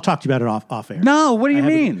 I'll talk to you about it off air. No, what do you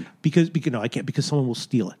mean? Because no, I can't, because someone will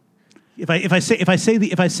steal it. If I say it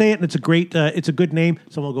and it's a good name,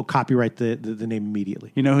 someone will go copyright the name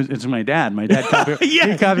immediately. It's my dad. My dad he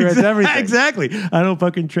copyrights everything. Exactly. I don't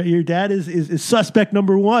fucking your dad is suspect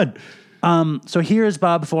number one. So here is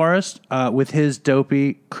Bob Forrest with his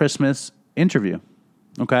Dopey Christmas interview.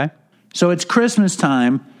 Okay, so it's Christmas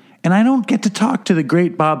time. And I don't get to talk to the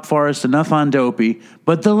great Bob Forrest enough on Dopey,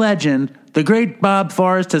 but the legend, the great Bob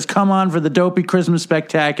Forrest, has come on for the Dopey Christmas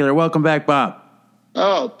Spectacular. Welcome back, Bob.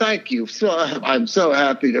 Oh, thank you. I'm so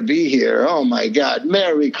happy to be here. Oh, my God.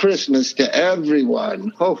 Merry Christmas to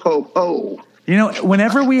everyone. Ho, ho, ho.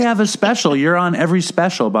 Whenever we have a special, you're on every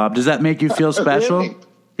special, Bob. Does that make you feel special? Really?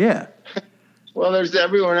 Yeah. Well,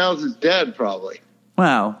 everyone else is dead, probably.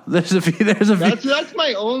 Wow, there's a few. That's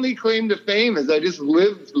my only claim to fame, is I just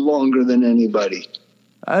lived longer than anybody.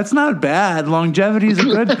 That's not bad. Longevity is a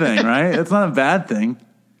good thing, right? It's not a bad thing.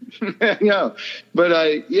 No, but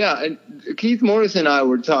and Keith Morris and I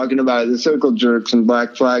were talking about the Circle Jerks and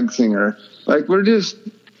Black Flag Singer. Like, we just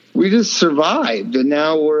survived, and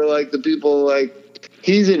now we're like the people. Like,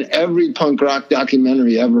 he's in every punk rock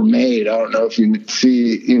documentary ever made. I don't know if you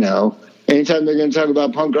see, anytime they're going to talk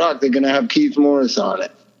about punk rock, they're going to have Keith Morris on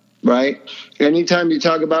it, right? Anytime you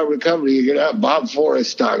talk about recovery, you're going to have Bob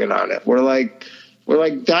Forrest talking on it. We're like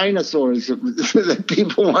dinosaurs that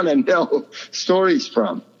people want to know stories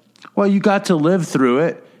from. Well, you got to live through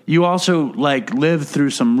it. You also lived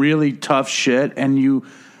through some really tough shit, and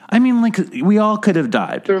we all could have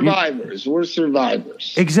died. Survivors. We're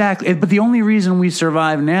survivors. Exactly. But the only reason we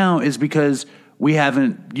survive now is because we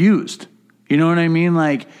haven't used. You know what I mean?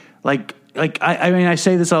 I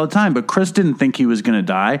say this all the time, but Chris didn't think he was going to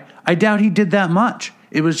die. I doubt he did that much.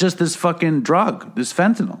 It was just this fucking drug, this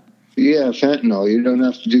fentanyl. Yeah, fentanyl. You don't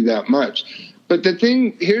have to do that much. But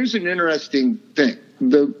here's an interesting thing.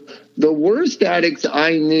 The worst addicts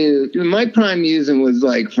I knew, my prime using was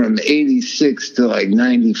from 86 to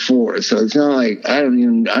 94. So it's not like I don't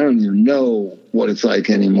even know what it's like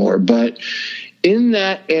anymore. But in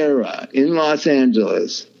that era in Los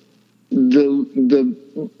Angeles,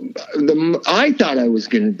 I thought I was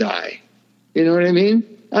going to die. You know what I mean?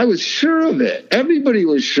 I was sure of it. Everybody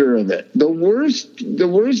was sure of it. The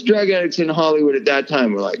worst drug addicts in Hollywood at that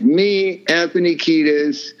time were me, Anthony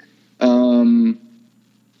Kiedis,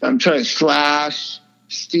 I'm trying Slash,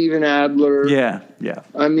 Steven Adler. Yeah.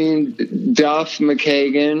 I mean, Duff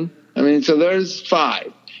McKagan. I mean, so there's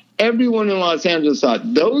 5. Everyone in Los Angeles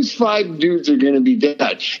thought those 5 dudes are going to be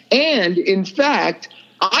dead. And in fact,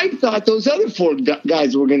 I thought those other 4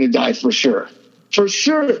 guys were going to die for sure. For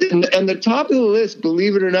sure. And the top of the list,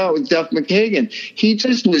 believe it or not, was Duff McKagan. He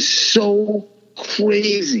just was so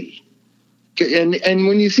crazy. And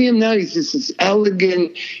when you see him now, he's just this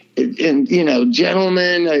elegant and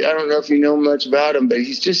gentleman. I don't know if you know much about him, but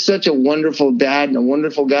he's just such a wonderful dad and a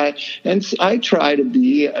wonderful guy. And I try to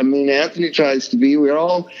be. I mean, Anthony tries to be. We're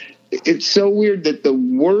all. It's so weird that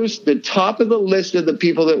the top of the list of the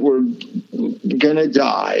people that were gonna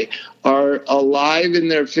die are alive in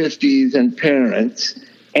their 50s and parents,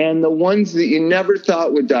 and the ones that you never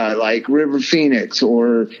thought would die, like River Phoenix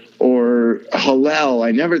or Hillel.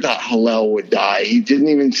 I never thought Hillel would die. He didn't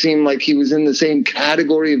even seem like he was in the same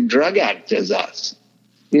category of drug addict as us.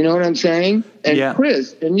 You know what I'm saying? And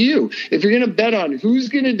Chris and you, if you're going to bet on who's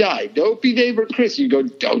going to die, Dopey Dave or Chris, you go,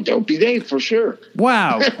 Dopey Dave for sure.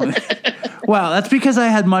 Wow. Wow. That's because I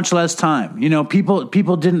had much less time.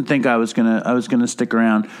 People didn't think I was gonna stick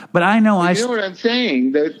around, but I know You know what I'm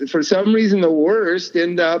saying? That for some reason, the worst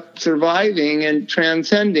end up surviving and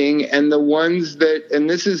transcending, and the ones and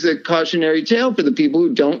this is a cautionary tale for the people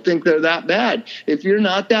who don't think they're that bad. If you're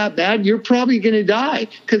not that bad, you're probably going to die,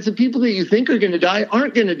 because the people that you think are going to die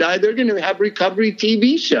aren't going to die. They're going to have recovery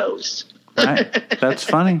TV shows. Right. That's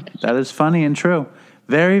funny. That is funny and true.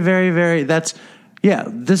 Very, very, very.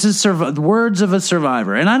 This is words of a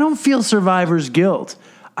survivor. And I don't feel survivor's guilt.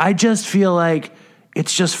 I just feel like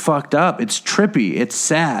it's just fucked up. It's trippy. It's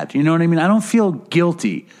sad. You know what I mean? I don't feel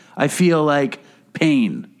guilty. I feel like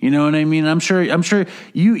pain. You know what I mean? I'm sure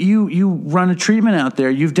you run a treatment out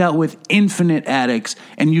there. You've dealt with infinite addicts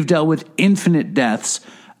and you've dealt with infinite deaths.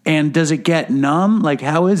 And does it get numb? Like,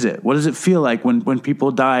 how is it? What does it feel like when people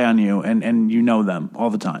die on you and you know them all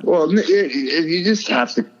the time? Well, you just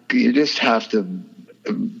have to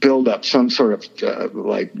build up some sort of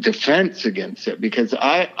defense against it, because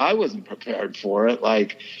I wasn't prepared for it.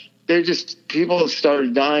 Like, people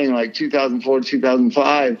started dying like 2004,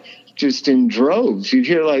 2005, just in droves. You'd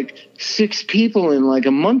hear like 6 people in like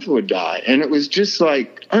a month would die. And it was just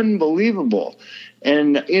like unbelievable.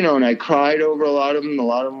 And, and I cried over a lot of them. A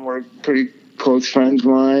lot of them were pretty close friends of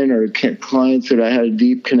mine or clients that I had a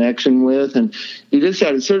deep connection with. And you just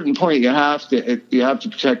at a certain point, you have to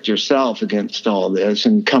protect yourself against all this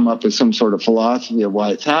and come up with some sort of philosophy of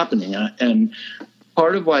why it's happening. And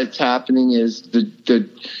part of why it's happening is the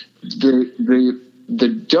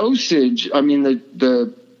dosage. I mean,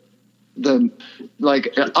 the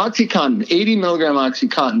OxyContin, 80 milligram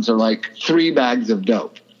OxyContins are like 3 bags of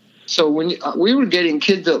dope. So when we were getting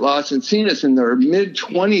kids at Los Encinas in their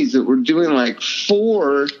mid-20s that were doing like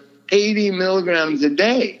 4 80 milligrams a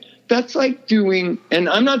day, that's like doing, and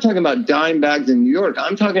I'm not talking about dime bags in New York,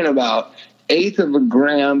 I'm talking about 1/8 of a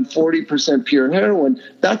gram, 40% pure heroin.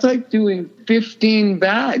 That's like doing 15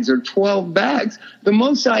 bags or 12 bags. The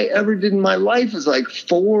most I ever did in my life was like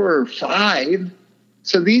 4 or 5.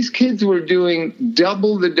 So these kids were doing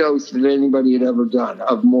double the dose that anybody had ever done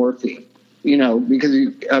of morphine. Because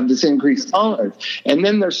you have this increased tolerance. And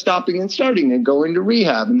then they're stopping and starting and going to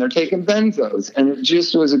rehab and they're taking benzos. And it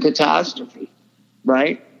just was a catastrophe,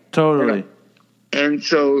 right? Totally. And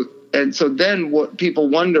so then what people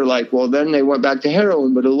wonder, like, well, then they went back to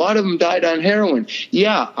heroin, but a lot of them died on heroin.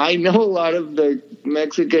 Yeah, I know a lot of the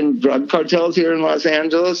Mexican drug cartels here in Los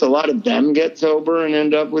Angeles, a lot of them get sober and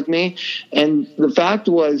end up with me. And the fact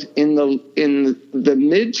was in the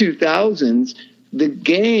mid 2000s, the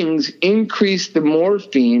gangs increased the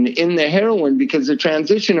morphine in the heroin because the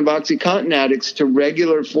transition of OxyContin addicts to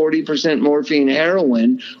regular 40% morphine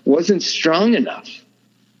heroin wasn't strong enough.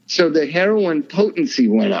 So the heroin potency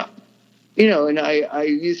went up. And I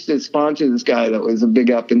used to sponsor this guy that was a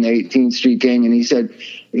big up in the 18th Street gang, and he said,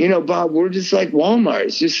 Bob, we're just like Walmart.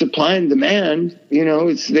 It's just supply and demand.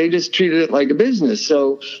 They just treated it like a business.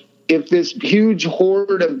 So if this huge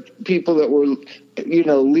horde of people that were,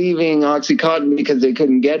 leaving OxyContin because they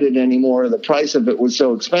couldn't get it anymore, the price of it was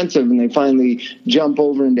so expensive, and they finally jump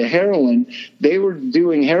over into heroin, they were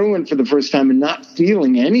doing heroin for the first time and not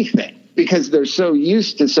feeling anything because they're so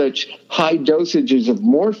used to such high dosages of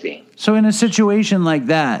morphine. So in a situation like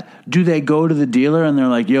that, do they go to the dealer and they're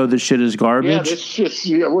like, yo, this shit is garbage? Yeah, this just,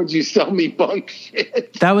 would you sell me bunk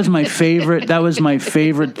shit? That was my favorite. That was my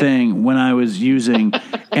favorite thing when I was using,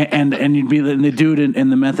 and the dude in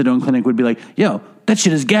the methadone clinic would be like, yo, that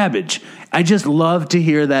shit is gabbage. I just love to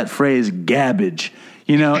hear that phrase, gabbage.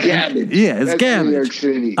 You know, Garbage. Yeah, it's That's garbage. New York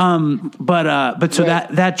City. But so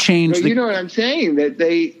that changed. You know what I'm saying?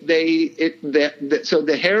 That so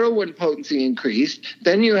the heroin potency increased.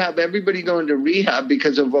 Then you have everybody going to rehab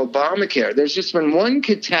because of Obamacare. There's just been one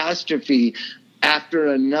catastrophe after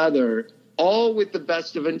another, all with the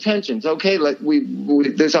best of intentions. Okay,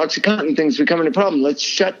 this OxyContin thing's becoming a problem. Let's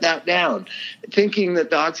shut that down. Thinking that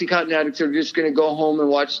the OxyContin addicts are just going to go home and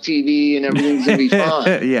watch TV and everything's going to be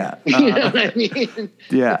fine. Yeah. You know what I mean?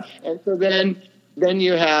 Yeah. And so then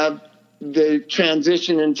you have the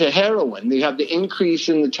transition into heroin. You have the increase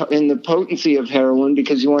in the potency of heroin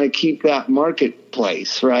because you want to keep that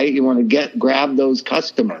marketplace, right? You want to grab those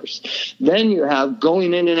customers. Then you have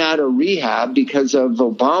going in and out of rehab because of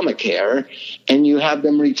Obamacare, and you have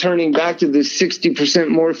them returning back to the 60%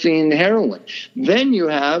 morphine heroin. Then you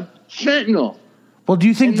have fentanyl. Well, do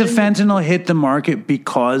you think the fentanyl hit the market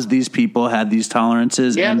because these people had these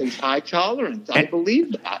tolerances? Yeah, these high tolerance. I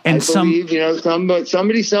believe that. And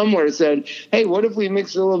somebody somewhere said, hey, what if we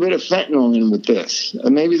mix a little bit of fentanyl in with this?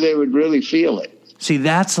 Maybe they would really feel it. See,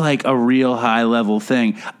 that's like a real high-level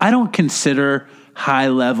thing. I don't consider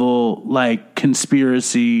high-level, like,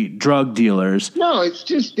 conspiracy drug dealers. No, it's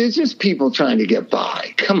just people trying to get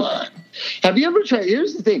by. Come on. Have you ever tried?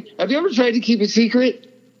 Here's the thing. Have you ever tried to keep a secret?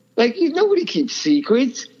 Like, nobody keeps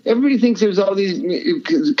secrets. Everybody thinks there's all these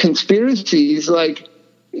conspiracies. Like,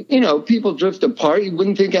 people drift apart. You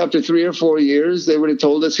wouldn't think after 3 or 4 years they would have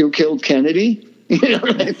told us who killed Kennedy. You know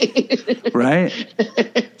what I mean? Right.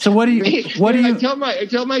 So what do you? I tell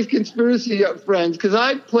my conspiracy friends, because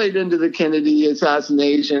I played into the Kennedy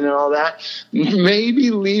assassination and all that.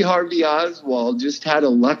 Maybe Lee Harvey Oswald just had a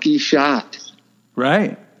lucky shot.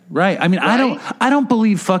 Right. I mean, right? I don't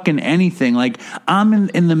believe fucking anything. Like, I'm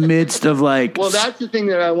in the midst of like. Well, that's the thing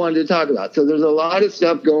that I wanted to talk about. So there's a lot of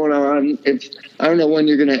stuff going on. I don't know when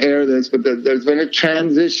you're going to air this, but there's been a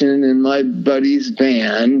transition in my buddy's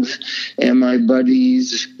band and my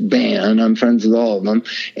buddy's band. I'm friends with all of them,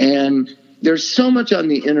 and there's so much on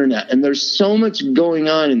the internet, and there's so much going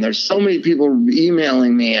on, and there's so many people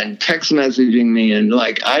emailing me and text messaging me, and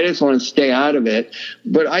like, I just want to stay out of it.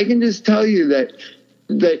 But I can just tell you that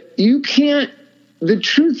you can't, the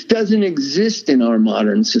truth doesn't exist in our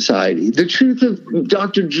modern society. The truth of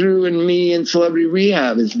Dr. Drew and me and Celebrity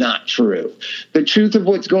Rehab is not true. The truth of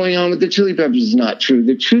what's going on with the Chili Peppers is not true.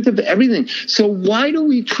 The truth of everything. So why do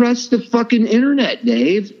we trust the fucking internet,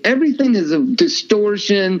 Dave? Everything is a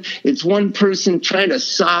distortion. It's one person trying to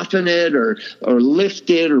soften it or lift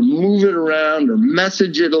it or move it around or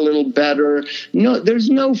message it a little better. No, there's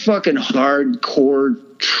no fucking hardcore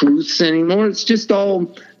truths anymore. It's just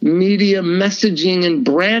all media messaging and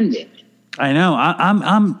branding. I know.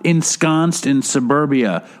 I'm ensconced in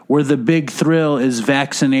suburbia where the big thrill is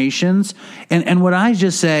vaccinations. And what I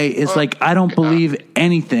just say is I don't believe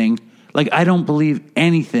anything. Like, I don't believe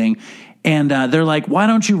anything. And they're like, why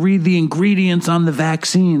don't you read the ingredients on the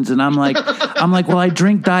vaccines? And I'm like, well, I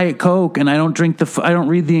drink Diet Coke and I don't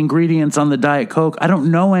read the ingredients on the Diet Coke. I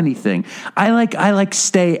don't know anything. I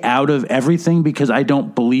stay out of everything because I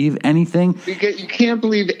don't believe anything. Because you can't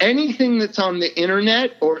believe anything that's on the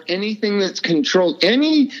internet or anything that's controlled.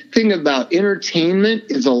 Anything about entertainment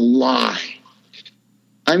is a lie.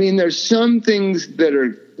 I mean, there's some things that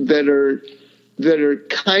are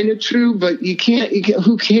kind of true, but you can't,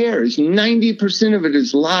 who cares? 90% of it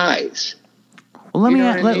is lies. Well,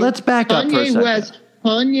 let's back up for a second.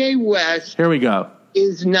 Kanye West. Here we go.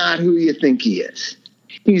 Is not who you think he is.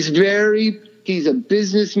 He's a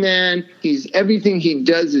businessman. Everything he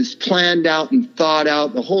does is planned out and thought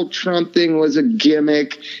out. The whole Trump thing was a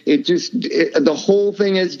gimmick. The whole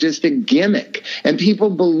thing is just a gimmick. And people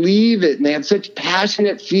believe it, and they have such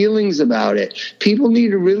passionate feelings about it. People need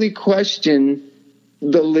to really question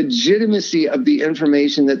the legitimacy of the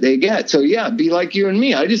information that they get. So yeah, be like you and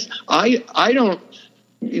me. I don't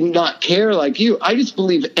not care like you. I just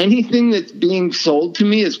believe anything that's being sold to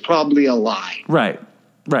me is probably a lie. Right.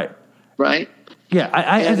 Yeah,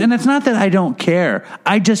 and it's not that I don't care.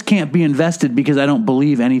 I just can't be invested because I don't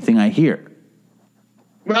believe anything I hear.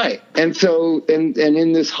 Right. And so, and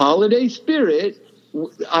in this holiday spirit,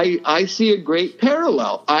 I see a great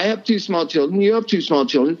parallel. I have 2 small children. You have 2 small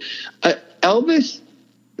children. Elvis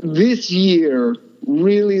this year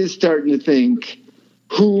really is starting to think,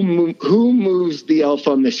 who moves the elf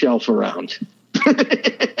on the shelf around?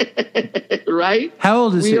 Right? How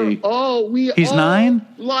old is he? He's 9?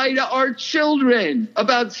 Lie to our children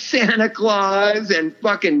about Santa Claus and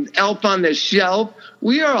fucking elf on the shelf.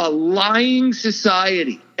 We are a lying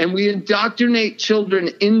society, and we indoctrinate children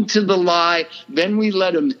into the lie. Then we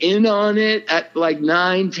let them in on it at like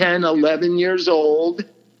 9, 10, 11 years old.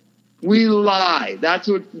 We lie. That's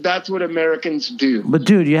what Americans do. But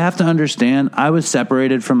dude, you have to understand, I was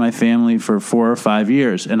separated from my family for 4 or 5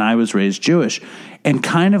 years, and I was raised Jewish. And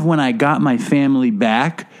kind of when I got my family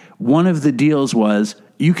back, one of the deals was,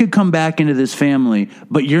 you could come back into this family,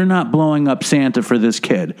 but you're not blowing up Santa for this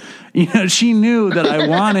kid. You know, she knew that I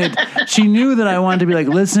wanted to be like,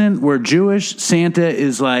 listen, we're Jewish. Santa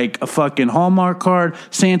is like a fucking Hallmark card.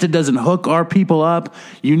 Santa doesn't hook our people up.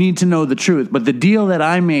 You need to know the truth. But the deal that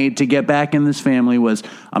I made to get back in this family was,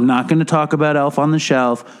 I'm not going to talk about Elf on the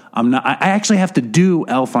Shelf. I actually have to do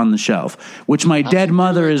Elf on the Shelf, which my dead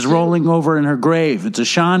mother is rolling over in her grave. It's a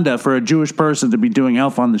shanda for a Jewish person to be doing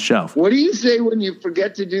Elf on the Shelf. What do you say when you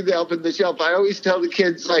forget to do the Elf on the Shelf? I always tell the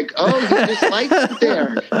kids, like, oh, he just likes it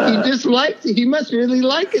there. He just likes it. He must really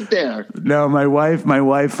like it there. No, my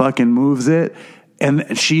wife fucking moves it.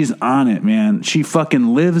 And she's on it, man. She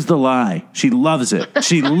fucking lives the lie. She loves it.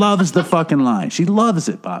 She loves the fucking lie. She loves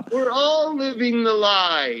it, Bob. We're all living the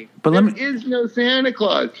lie. But there is no Santa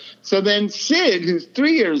Claus. So then Sid, who's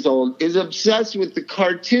 3 years old, is obsessed with the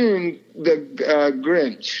cartoon, the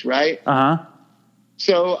Grinch, right? Uh-huh.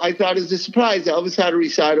 So I thought as a surprise, Elvis had a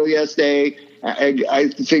recital yesterday. I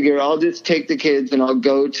figure I'll just take the kids and I'll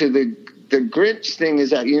go to the Grinch thing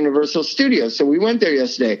is at Universal Studios. So we went there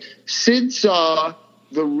yesterday. Sid saw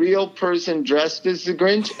the real person dressed as the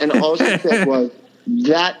Grinch, and all she said was,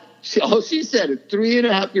 all she said, a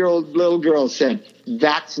 3.5-year-old little girl said,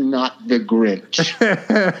 that's not the Grinch.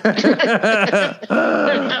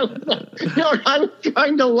 I was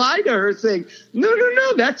trying to lie to her saying,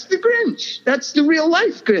 no, that's the Grinch. That's the real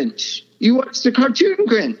life Grinch. You watch the cartoon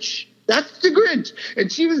Grinch. That's the Grinch.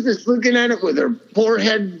 And she was just looking at it with her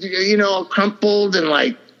forehead, all crumpled and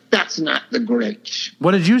like, that's not the Grinch.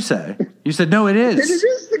 What did you say? You said, no, it is. It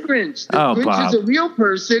is the Grinch. The Grinch Bob. is a real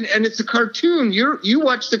person, and it's a cartoon. You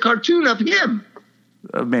watch the cartoon of him.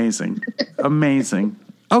 Amazing. Amazing.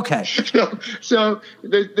 Okay. So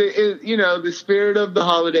the spirit of the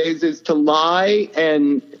holidays is to lie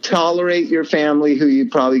and tolerate your family who you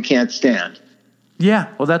probably can't stand.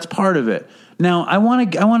 Yeah, well, that's part of it. Now, I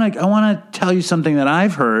want to tell you something that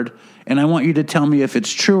I've heard, and I want you to tell me if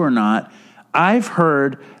it's true or not. I've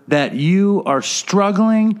heard that you are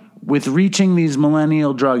struggling with reaching these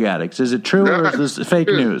millennial drug addicts. Is it true, or is this fake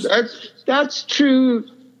news? That's true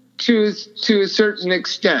to a certain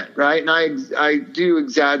extent, right? And I do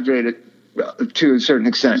exaggerate it to a certain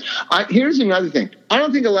extent. Here's another thing. I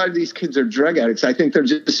don't think a lot of these kids are drug addicts. I think they're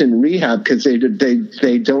just in rehab because they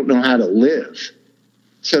don't know how to live.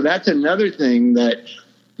 So that's another thing, that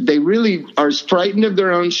they really are frightened of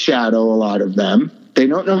their own shadow, a lot of them. They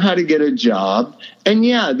don't know how to get a job. And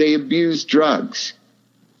yeah, they abuse drugs,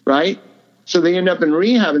 right? So they end up in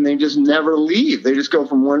rehab and they just never leave. They just go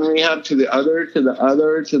from one rehab to the other, to the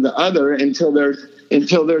other, to the other until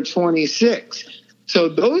they're 26. So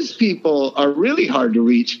those people are really hard to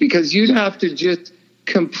reach because you'd have to just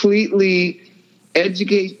completely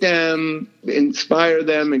educate them, inspire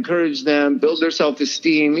them, encourage them, build their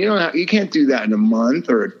self-esteem. You can't do that in a month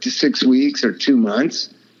or 6 weeks or 2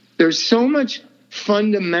 months. There's so much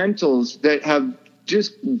fundamentals that have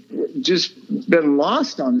just been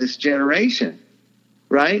lost on this generation,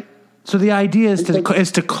 right? So the idea is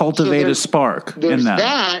to cultivate a spark in them. There's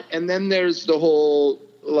that, and then there's the whole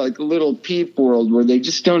like little peep world where they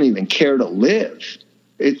just don't even care to live.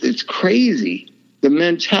 It's crazy. The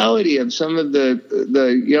mentality of some of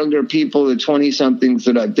the younger people, the 20-somethings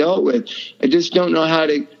that I've dealt with, I just don't know I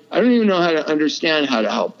don't even know how to understand how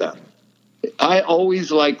to help them. I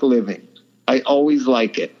always like living. I always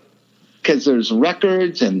like it because there's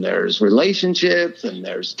records and there's relationships and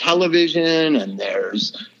there's television and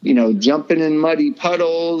there's, jumping in muddy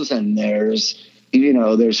puddles and there's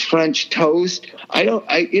French toast.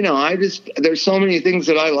 There's so many things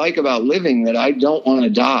that I like about living that I don't want to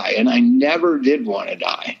die. And I never did want to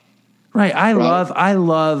die. Right. I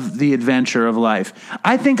love the adventure of life.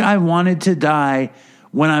 I think I wanted to die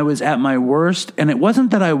when I was at my worst. And it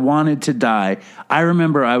wasn't that I wanted to die. I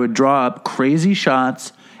remember I would draw up crazy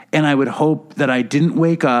shots and I would hope that I didn't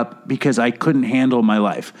wake up because I couldn't handle my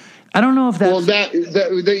life. I don't know if that's... Well,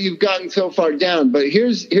 that you've gotten so far down, but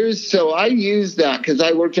so I used that because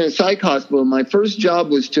I worked in a psych hospital. My first job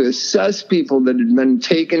was to assess people that had been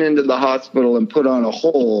taken into the hospital and put on a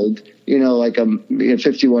hold, like a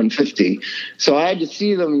 5150. So I had to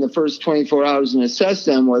see them in the first 24 hours and assess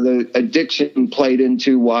them whether addiction played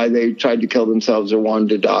into why they tried to kill themselves or wanted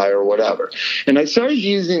to die or whatever. And I started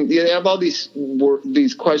using, they have all these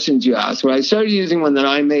questions you ask, but I started using one that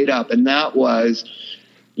I made up, and that was,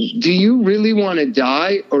 do you really want to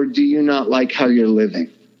die or do you not like how you're living?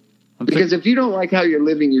 Because if you don't like how you're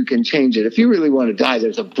living, you can change it. If you really want to die,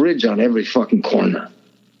 there's a bridge on every fucking corner.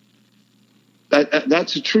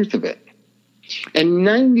 That's the truth of it. And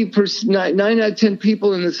 9 out of 10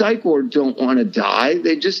 people in the psych ward don't want to die.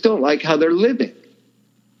 They just don't like how they're living.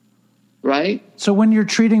 Right? So when you're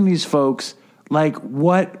treating these folks, like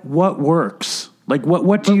what works? Like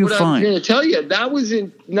what do you find? I'm going to tell you, that was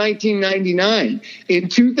in 1999. In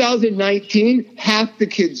 2019, half the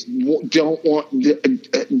kids don't want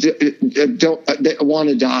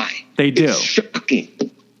to die. They do. It's shocking.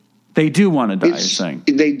 They do want to die, you're saying.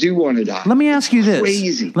 They do want to die. Let me ask you this.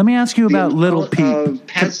 Crazy. Let me ask you about Little Peep. Of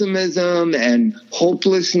pessimism and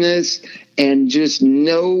hopelessness and just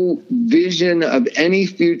no vision of any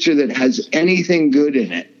future that has anything good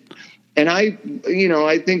in it. And I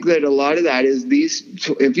think that a lot of that is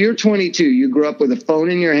if you're 22, you grew up with a phone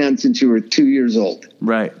in your hand since you were 2 years old.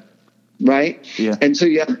 Right. Right? Yeah. And so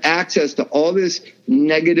you have access to all this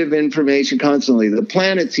negative information constantly. The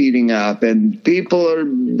planet's heating up and people are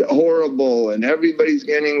horrible and everybody's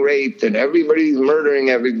getting raped and everybody's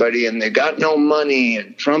murdering everybody and they got no money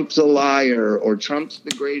and Trump's a liar or Trump's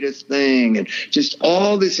the greatest thing. And just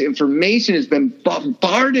all this information has been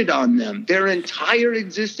bombarded on them their entire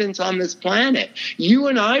existence on this planet. You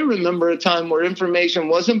and I remember a time where information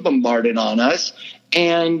wasn't bombarded on us,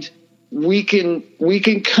 and we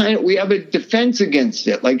have a defense against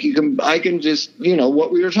it. Like I can just,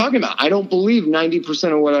 what we were talking about. I don't believe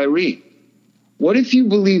 90% of what I read. What if you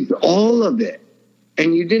believed all of it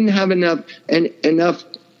and you didn't have enough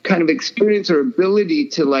kind of experience or ability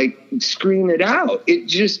to like screen it out? It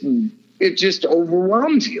just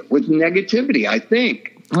overwhelms you with negativity, I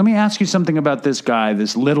think. Let me ask you something about this guy,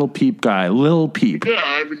 this Little Peep guy, Lil Peep. Yeah,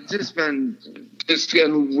 I've just been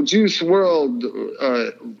Juice World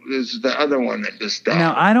is the other one that just died.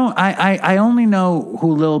 Now, I only know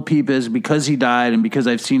who Lil Peep is because he died and because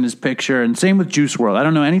I've seen his picture, and same with Juice World. I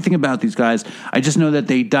don't know anything about these guys. I just know that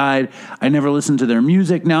they died. I never listened to their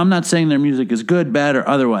music. Now, I'm not saying their music is good, bad, or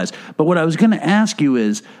otherwise, but what I was going to ask you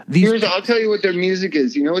is I'll tell you what their music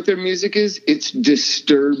is. You know what their music is? It's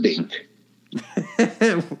disturbing.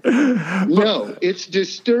 No, it's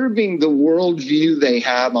disturbing the worldview they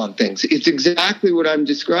have on things. It's exactly what I'm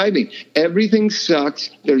describing. Everything sucks.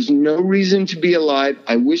 There's no reason to be alive.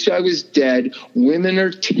 I wish I was dead. Women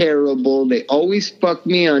are terrible. They always fuck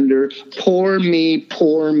me under. Poor me,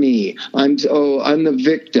 poor me. I'm the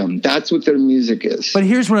victim. That's what their music is. But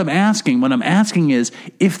here's what I'm asking. What I'm asking is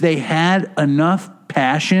if they had enough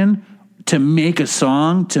passion to make a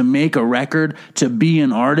song, to make a record, to be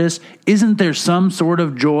an artist, isn't there some sort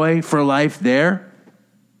of joy for life there?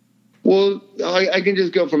 Well, I can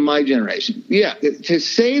just go from my generation. Yeah, to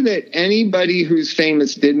say that anybody who's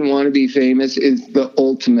famous didn't want to be famous is the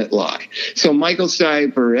ultimate lie. So Michael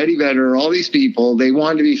Stipe or Eddie Vedder, all these people, they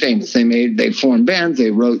wanted to be famous. They formed bands,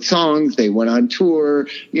 they wrote songs, they went on tour.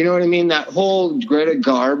 You know what I mean? That whole Greta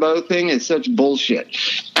Garbo thing is such bullshit.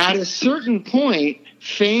 At a certain point,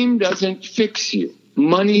 fame doesn't fix you.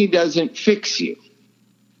 Money doesn't fix you,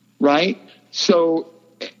 right? So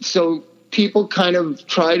people kind of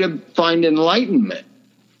try to find enlightenment.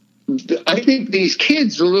 I think these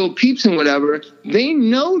kids, the Little Peeps and whatever, they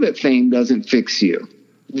know that fame doesn't fix you.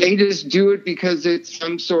 They just do it because it's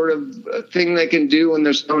some sort of thing they can do when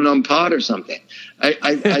they're stoned on pot or something.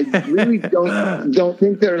 I really don't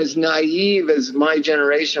think they're as naive as my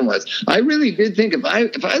generation was. I really did think if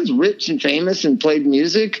I was rich and famous and played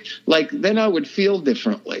music, like then I would feel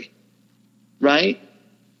differently, right?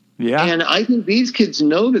 Yeah. And I think these kids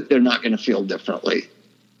know that they're not going to feel differently.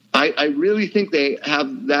 I really think they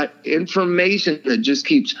have that information that just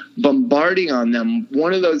keeps bombarding on them.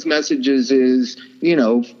 One of those messages is,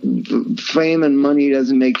 fame and money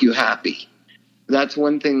doesn't make you happy. That's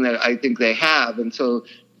one thing that I think they have. And so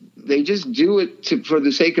they just do it for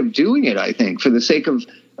the sake of doing it, I think, for the sake of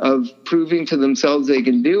proving to themselves they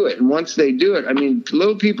can do it. And once they do it,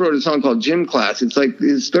 Lil Peep wrote a song called Gym Class. It's like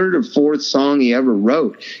his third or fourth song he ever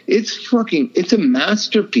wrote. It's a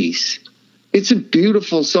masterpiece. It's a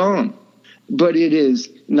beautiful song, but it is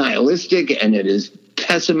nihilistic and it is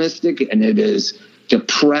pessimistic and it is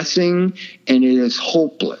depressing and it is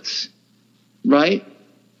hopeless, right?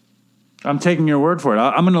 I'm taking your word for it.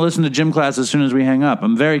 I'm going to listen to Gym Class as soon as we hang up.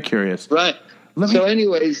 I'm very curious. Right.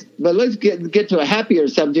 Anyways, but let's get to a happier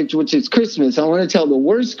subject, which is Christmas. I want to tell the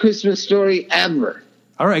worst Christmas story ever.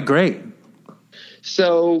 All right, great.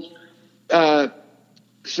 So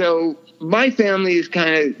my family is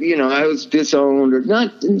kind of, I was disowned or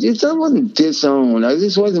not. I wasn't disowned. I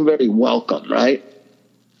just wasn't very welcome, right?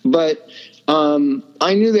 But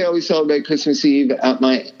I knew they always celebrate Christmas Eve at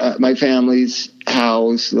my family's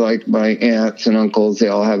house, like my aunts and uncles, they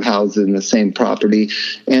all have houses in the same property.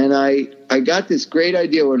 And I got this great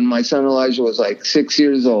idea when my son Elijah was like 6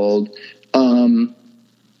 years old.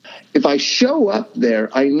 If I show up there,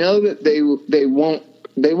 I know that they won't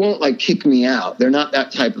like kick me out. They're not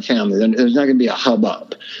that type of family. There's not going to be a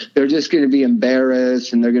hubbub. They're just going to be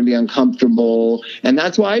embarrassed and they're going to be uncomfortable. And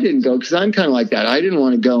that's why I didn't go, because I'm kind of like that. I didn't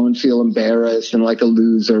want to go and feel embarrassed and like a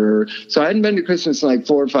loser. So I hadn't been to Christmas in like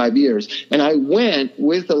 4 or 5 years. And I went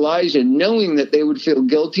with Elijah knowing that they would feel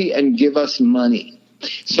guilty and give us money.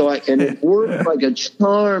 And it worked like a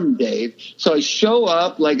charm, Dave. So I show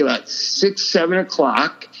up like about 6, 7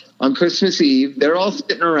 o'clock on Christmas Eve. They're all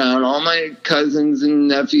sitting around, all my cousins and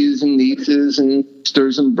nephews and nieces and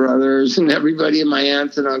sisters and brothers and everybody and my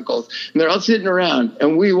aunts and uncles. And they're all sitting around,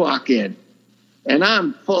 and we walk in. And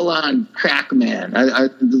I'm full on crack man.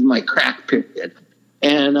 This is my crack period.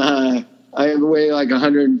 And I weigh like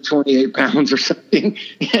 128 pounds or something.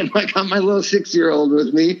 And I got my little 6-year-old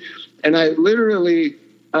with me. And I literally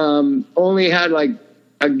only had like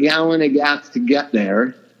a gallon of gas to get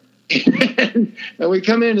there. And we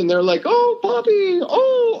come in and they're like, "Oh, Bobby,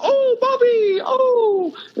 oh, Bobby,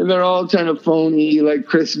 oh." And they're all kind of phony, like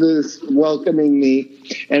Christmas welcoming me.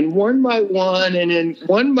 And one by one and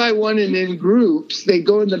in groups, they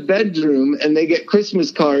go in the bedroom and they get Christmas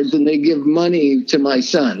cards and they give money to my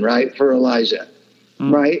son, right, for Elijah,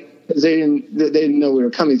 right? Because they didn't know we were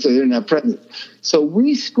coming, so they didn't have presents. So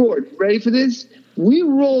we scored. Ready for this? We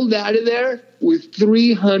rolled out of there with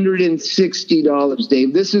 $360,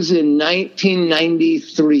 Dave. This was in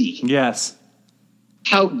 1993. Yes.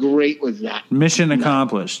 How great was that? Mission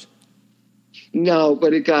accomplished. No,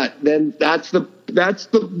 but that's the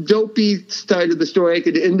dopey side of the story. I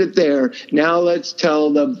could end it there. Now let's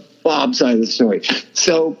tell the Bob side of the story.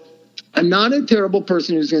 So I'm not a terrible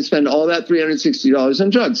person who's going to spend all that $360 on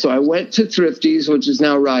drugs. So I went to Thrifty's, which is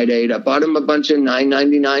now Rite Aid. I bought him a bunch of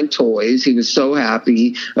 $9.99 toys. He was so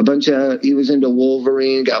happy. He was into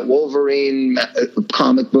Wolverine, got Wolverine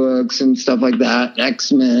comic books and stuff like that,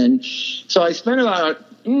 X-Men. So I spent about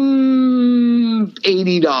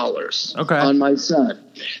 $80 on my son.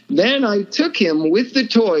 Then I took him with the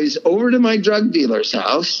toys over to my drug dealer's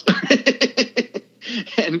house.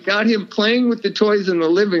 And got him playing with the toys in the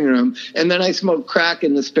living room, and then I smoked crack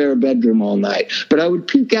in the spare bedroom all night. But I would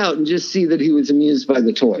peek out and just see that he was amused by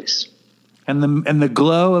the toys. And the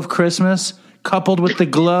glow of Christmas, coupled with the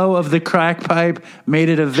glow of the crack pipe, made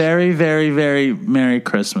it a very, very, very Merry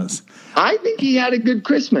Christmas. I think he had a good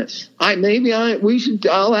Christmas. I'll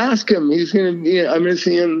ask him. I'm gonna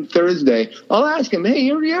see him Thursday. I'll ask him, "Hey,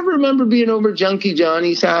 you ever remember being over Junkie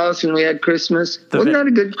Johnny's house and we had Christmas? Wasn't that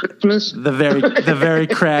a good Christmas?" The very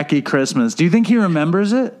cracky Christmas. Do you think he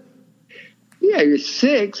remembers it? Yeah, you're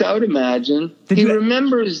 6, I would imagine. He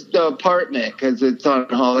remembers the apartment because it's on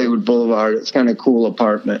Hollywood Boulevard. It's kind of cool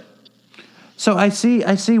apartment. So I see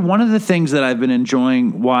one of the things that I've been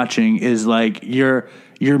enjoying watching is like your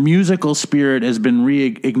musical spirit has been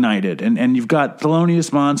reignited, and you've got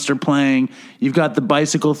Thelonious Monster playing, you've got the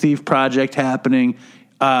Bicycle Thief project happening.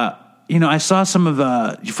 I saw some of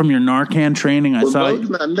from your Narcan training.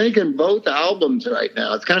 I'm making both albums right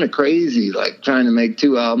now. It's kind of crazy, like trying to make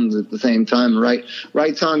 2 albums at the same time. Write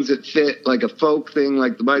songs that fit like a folk thing,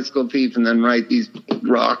 like the Bicycle Thief, and then write these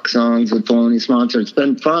rock songs with Thelonious Monster. It's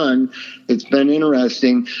been fun. It's been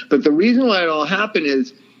interesting. But the reason why it all happened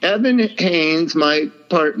is Evan Haynes, my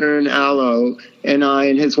partner in Aloe, and I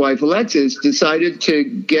and his wife Alexis decided to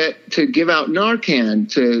give out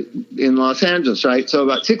Narcan in Los Angeles, right? So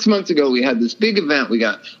about 6 months ago, we had this big event. We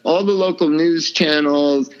got all the local news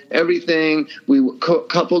channels, everything. We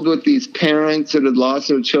coupled with these parents that had lost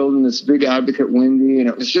their children, this big advocate, Wendy, and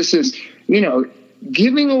it was just this,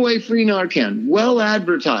 giving away free Narcan, well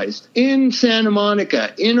advertised, in Santa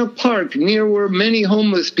Monica, in a park near where many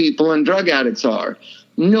homeless people and drug addicts are.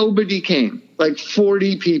 Nobody came, like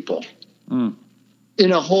 40 people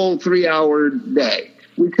in a whole 3-hour day.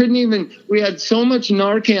 We had so much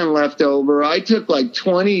Narcan left over. I took like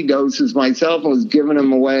 20 doses myself and was giving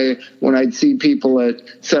them away when I'd see people at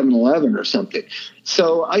 7-Eleven or something.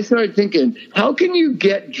 So I started thinking, how can you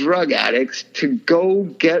get drug addicts to go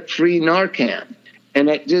get free Narcan? And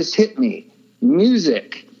it just hit me.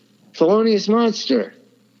 Music, Thelonious Monster,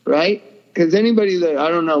 right? Because anybody that, I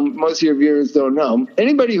don't know, most of your viewers don't know,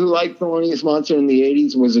 anybody who liked Thelonious Monster in the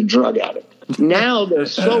 80s was a drug addict. Now they're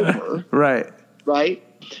sober. Right.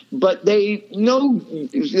 But they know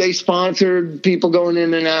they sponsored people going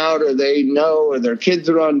in and out, or they know, or their kids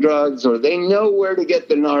are on drugs, or they know where to get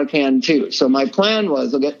the Narcan too. So my plan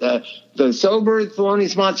was I'll get the sober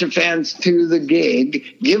Thelonious Monster fans to the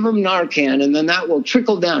gig, give them Narcan, and then that will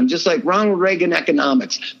trickle down, just like Ronald Reagan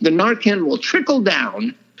economics. The Narcan will trickle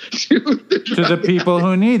down to the people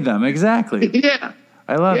who need them. Exactly. Yeah.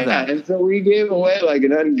 I love that. And so we gave away like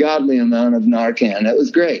an ungodly amount of Narcan. It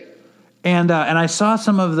was great. And I saw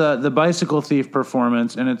some of the Bicycle Thief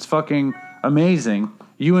performance, and it's fucking amazing.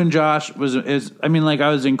 You and Josh I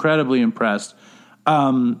was incredibly impressed.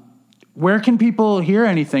 Where can people hear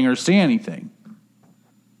anything or see anything?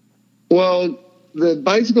 Well, the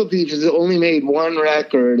Bicycle Thief has only made one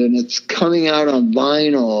record, and it's coming out on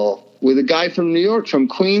vinyl with a guy from New York, from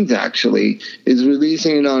Queens actually, is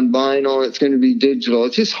releasing it on vinyl. It's going to be digital.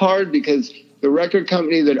 It's just hard because the record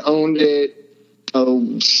company that owned it,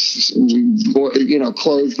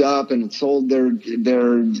 closed up and sold their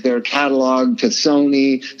catalog to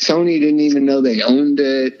Sony. Sony didn't even know they owned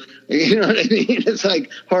it. You know what I mean? It's like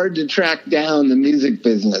hard to track down the music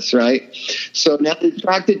business, right? So now they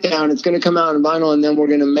tracked it down. It's going to come out in vinyl, and then we're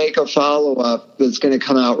going to make a follow-up that's going to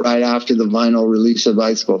come out right after the vinyl release of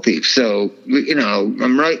Bicycle Thief. So,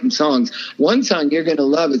 I'm writing songs. One song you're going to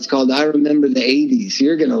love, it's called I Remember the 80s.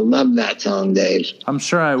 You're going to love that song, Dave. I'm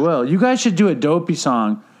sure I will. You guys should do a Dopey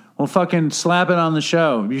song. We'll fucking slap it on the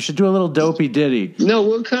show. You should do a little Dopey ditty. No,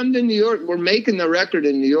 we'll come to New York. We're making the record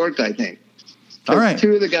in New York, I think. All right.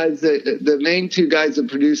 Two of the guys, the main two guys that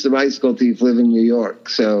produce the Bicycle Thief live in New York.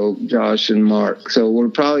 So Josh and Mark. So we're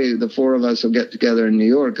probably, the four of us will get together in New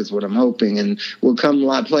York is what I'm hoping. And we'll come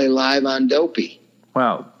play live on Dopey.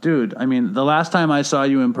 Wow, dude. I mean, the last time I saw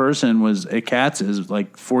you in person was at Katz's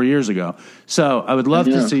like 4 years ago. So I would love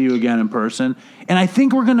to see you again in person. And I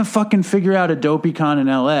think we're going to fucking figure out a DopeyCon in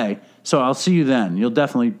LA. So I'll see you then. You'll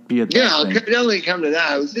definitely be at that. Yeah, I'll definitely come to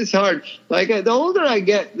that. It was just hard. Like, the older I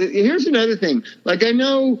get, here's another thing. Like, I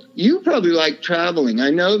know you probably like traveling. I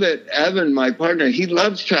know that Evan, my partner, he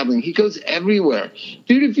loves traveling. He goes everywhere.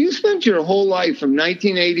 Dude, if you spent your whole life from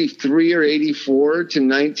 1983 or 84 to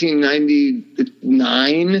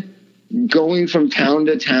 1999 going from town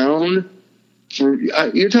to town,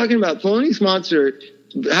 you're talking about Thelonious Monster.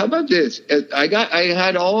 How about this? I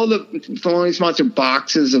had all the Thelonious Monster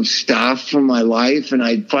boxes of stuff from my life, and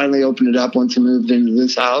I finally opened it up once I moved into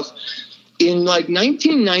this house. In like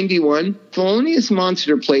 1991, Thelonious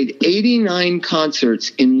Monster played 89 concerts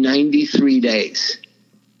in 93 days.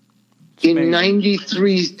 In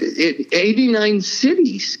 89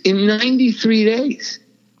 cities in 93 days.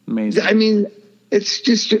 Amazing. I mean,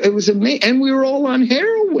 it was amazing. And we were all on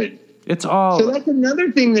heroin. So that's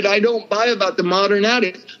another thing that I don't buy about the modern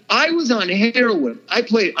addict. I was on heroin.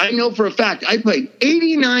 I know for a fact, I played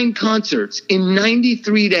 89 concerts in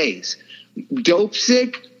 93 days. Dope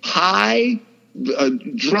sick, high,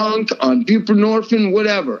 drunk, on buprenorphine,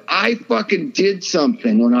 whatever. I fucking did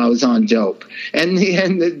something when I was on dope. And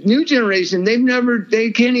the new generation, they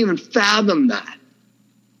can't even fathom that.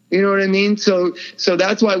 You know what I mean? So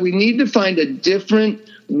that's why we need to find a different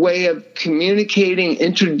way of communicating,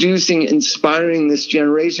 introducing, inspiring this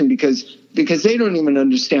generation because they don't even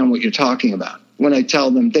understand what you're talking about. When I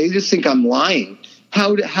tell them, they just think I'm lying.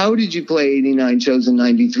 How did you play 89 shows in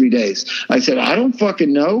 93 days? I said, I don't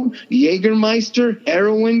fucking know. Jägermeister,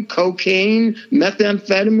 heroin, cocaine,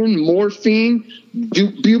 methamphetamine, morphine,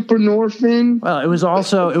 buprenorphine. Well, it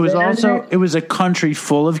was a country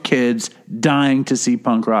full of kids dying to see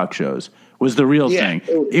punk rock shows. Was the real thing.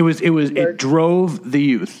 It drove the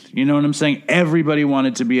youth. You know what I'm saying? Everybody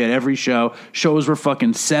wanted to be at every show. Shows were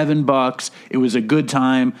fucking $7. It was a good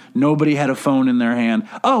time. Nobody had a phone in their hand.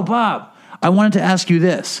 Oh, Bob, I wanted to ask you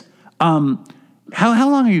this. How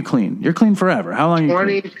long are you clean? You're clean forever. How long are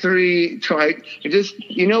you 23.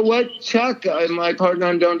 You know what? Chuck, my partner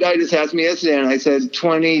on Don't Die, just asked me yesterday, and I said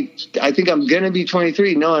 20. I think I'm going to be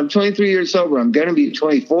 23. No, I'm 23 years sober. I'm going to be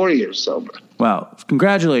 24 years sober. Well,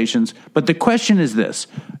 congratulations. But the question is this.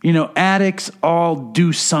 Addicts all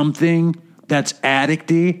do something that's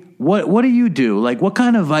addicty. What do you do? Like, what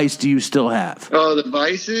kind of vice do you still have? Oh, the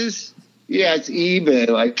vices? Yeah, it's eBay.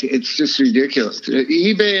 Like, it's just ridiculous.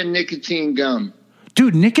 eBay and nicotine gum.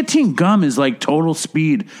 Dude, nicotine gum is like total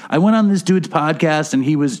speed. I went on this dude's podcast and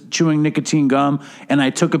he was chewing nicotine gum and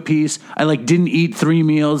I took a piece. I didn't eat 3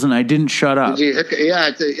 meals and I didn't shut up.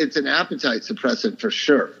 Yeah, it's an appetite suppressant for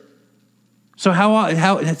sure. So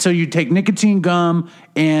so you take nicotine gum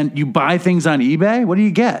and you buy things on eBay? What do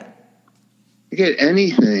you get? You get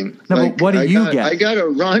anything. No, but what do you get? I bought a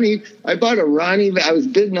Ronnie, I was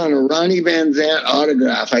bidding on a Ronnie Van Zant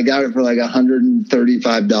autograph. I got it for like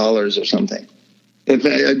 $135 or something. If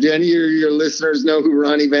do any of your listeners know who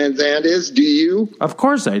Ronnie Van Zant is? Do you? Of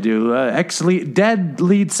course I do. Dead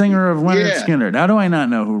lead singer of Leonard Skinner. How do I not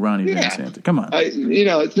know who Ronnie Van Zant is? Come on.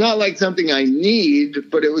 It's not like something I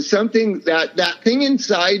need, but it was something that thing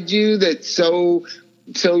inside you that's so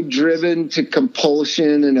driven to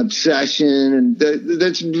compulsion and obsession, and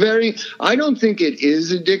that's very. I don't think it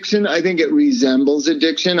is addiction. I think it resembles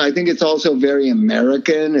addiction. I think it's also very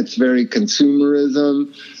American. It's very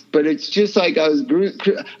consumerism. But it's just like I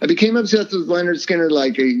became obsessed with Leonard Skinner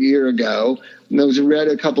like a year ago. And I read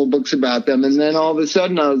a couple books about them. And then all of a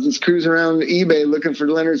sudden I was just cruising around eBay looking for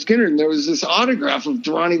Leonard Skinner. And there was this autograph of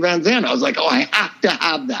Ronnie Van Zant. I was like, I have to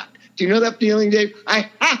have that. Do you know that feeling, Dave? I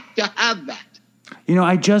have to have that.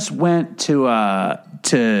 I just went to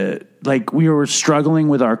we were struggling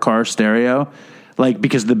with our car stereo.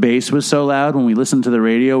 Because the bass was so loud when we listened to the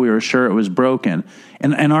radio, we were sure it was broken.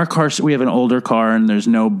 And our car, we have an older car and there's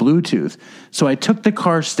no Bluetooth. So I took the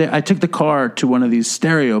car to one of these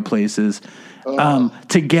stereo places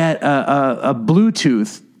to get a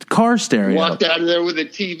Bluetooth car stereo. Walked out of there with a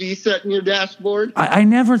TV set in your dashboard? I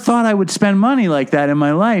never thought I would spend money like that in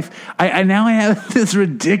my life. I now have this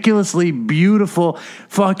ridiculously beautiful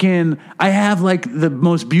I have the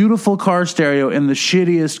most beautiful car stereo in the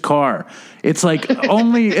shittiest car. It's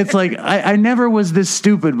I never was this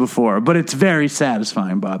stupid before, but it's very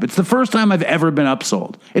satisfying, Bob. It's the first time I've ever been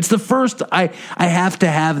upsold. It's the first I have to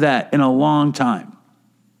have that in a long time.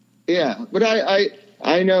 Yeah, but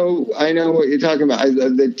I know what you're talking about.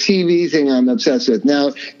 The TV thing I'm obsessed with.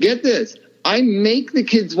 Now, get this. I make the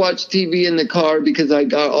kids watch TV in the car because I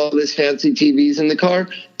got all this fancy TVs in the car,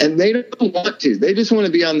 and they don't want to. They just want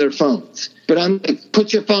to be on their phones. But I'm like,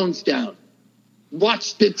 put your phones down.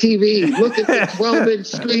 Watch the TV. Look at the 12-inch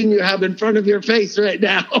screen you have in front of your face right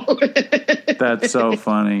now. That's so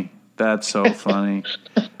funny. We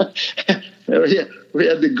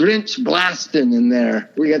had the Grinch blasting in there.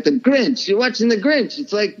 We got the Grinch. You're watching the Grinch.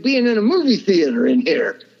 It's like being in a movie theater in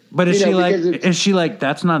here. But is she like,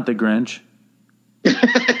 that's not the Grinch?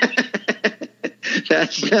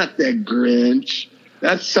 That's not the Grinch.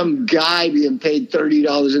 That's some guy being paid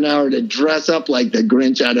 $30 an hour to dress up like the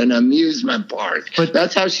Grinch at an amusement park. But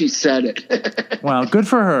that's how she said it. Wow, good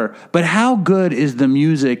for her. But how good is the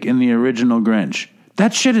music in the original Grinch?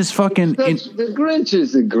 That shit is fucking... The Grinch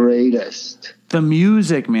is the greatest. The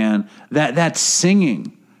music, man. That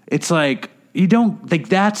singing. It's like, you don't think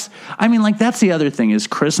that's... that's the other thing is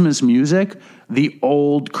Christmas music, the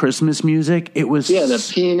old Christmas music. It was... Yeah,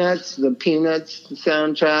 the Peanuts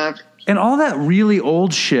soundtrack. And all that really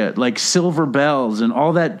old shit, like Silver Bells and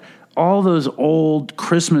all those old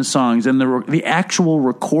Christmas songs and the actual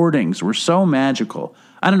recordings were so magical.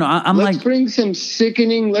 I don't know. Let's bring some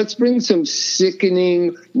sickening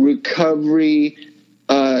recovery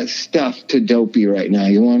stuff to Dopey right now.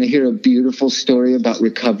 You want to hear a beautiful story about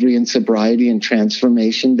recovery and sobriety and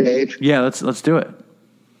transformation, Dave? Yeah, let's do it.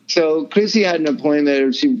 So Chrissy had an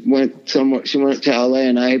appointment. She went somewhere. She went to LA,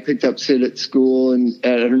 and I picked up Sid at school. And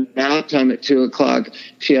at her nap time at 2:00,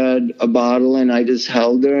 she had a bottle, and I just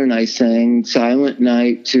held her, and I sang "Silent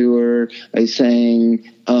Night" to her. I sang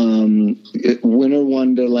 "Winter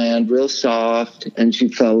Wonderland" real soft, and she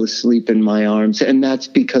fell asleep in my arms. And that's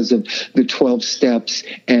because of the 12 steps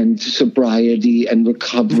and sobriety and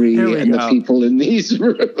recovery and the people in these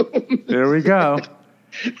rooms. There we go.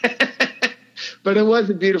 But it was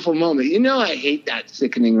a beautiful moment. I hate that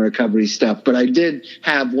sickening recovery stuff, but I did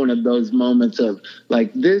have one of those moments of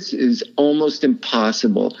this is almost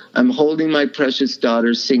impossible. I'm holding my precious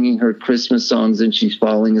daughter singing her Christmas songs and she's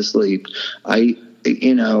falling asleep. And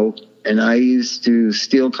I used to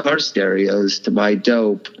steal car stereos to buy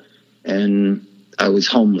dope, and I was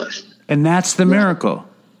homeless. And that's the miracle.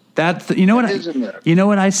 You know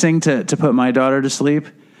what I sing to put my daughter to sleep?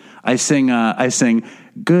 I sing,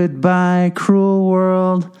 "Goodbye, cruel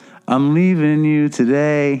world, I'm leaving you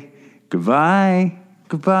today. Goodbye,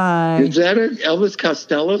 goodbye." Is that an Elvis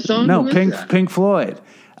Costello song? No, Pink Floyd.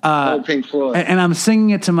 Pink Floyd. And I'm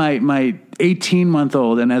singing it to my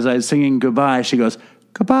 18-month-old, and as I was singing goodbye, she goes,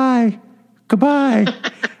 "Goodbye, goodbye."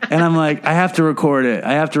 And I'm like, I have to record it.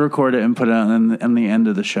 And put it on the end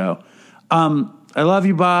of the show. I love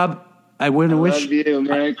you, Bob. I want to wish you a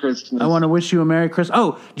Merry Christmas. I want to wish you a Merry Christmas.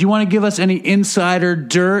 Oh, do you want to give us any insider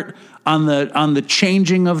dirt on the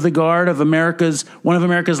changing of the guard of one of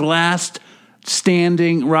America's last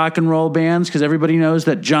standing rock and roll bands? Because everybody knows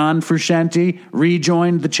that John Frusciante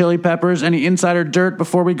rejoined the Chili Peppers. Any insider dirt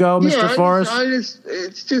before we go, Mr. Forrest?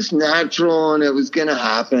 It's just natural, and it was going to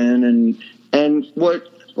happen. And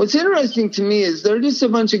what's interesting to me is they're just a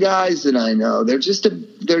bunch of guys that I know.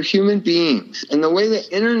 They're human beings. And the way the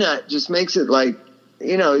internet just makes it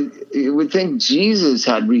you would think Jesus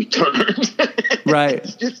had returned. Right.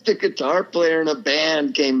 It's just a guitar player in a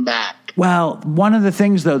band came back. Well, one of the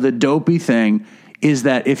things, though, the dopey thing is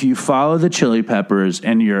that if you follow the Chili Peppers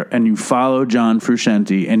and you follow John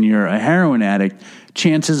Frusciante and you're a heroin addict,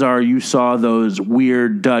 chances are you saw those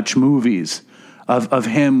weird Dutch movies of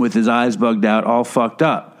him with his eyes bugged out, all fucked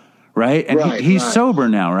up, right? And he's sober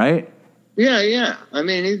now, right? Yeah. I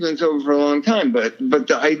mean, he's been sober for a long time, but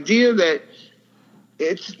the idea that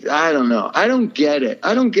I don't know. I don't get it.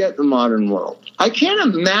 I don't get the modern world. I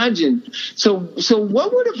can't imagine. So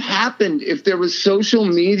what would have happened if there was social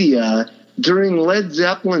media during Led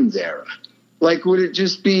Zeppelin's era? Like, would it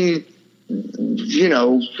just be,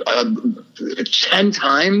 10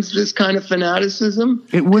 times this kind of fanaticism?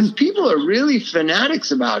 It wouldn't. People are really fanatics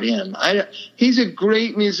about him. He's a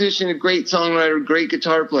great musician, a great songwriter, great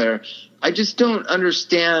guitar player. I just don't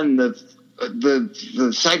understand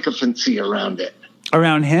the sycophancy around it.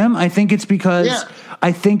 Around him, I think it's because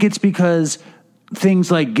things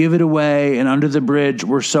like Give It Away and Under the Bridge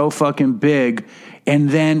were so fucking big, and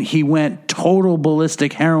then he went total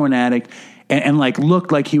ballistic heroin addict and like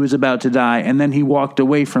looked like he was about to die, and then he walked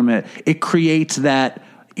away from it. It creates that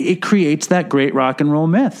great rock and roll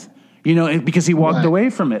myth. Because he walked away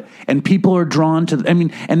from it, and people are drawn to.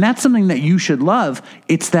 And that's something that you should love.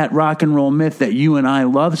 It's that rock and roll myth that you and I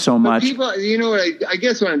love so much. People, I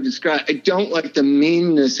guess what I'm describing, I don't like the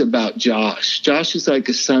meanness about Josh. Josh is like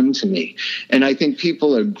a son to me, and I think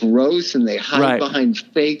people are gross and they hide behind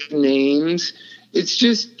fake names. It's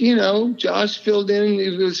just, Josh filled in.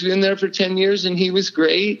 He was in there for 10 years, and he was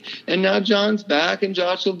great. And now John's back, and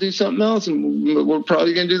Josh will do something else, and we're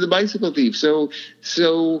probably going to do The Bicycle Thief. So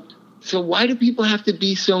why do people have to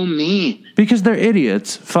be so mean? Because they're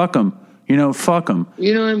idiots. Fuck them. Fuck them.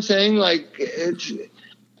 You know what I'm saying? Like,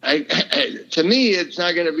 to me, it's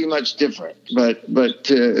not going to be much different. But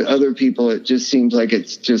to other people, it just seems like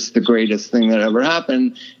it's just the greatest thing that ever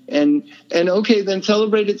happened. And okay, then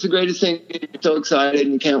celebrate. It's the greatest thing. You're so excited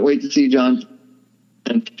and you can't wait to see John.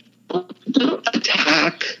 And don't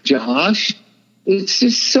attack Josh. It's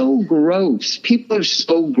just so gross. People are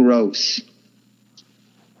so gross.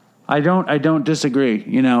 I don't disagree,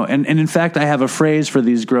 and in fact, I have a phrase for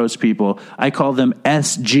these gross people. I call them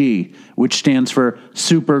SG, which stands for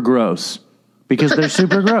super gross, because they're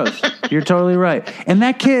super gross. You're totally right. And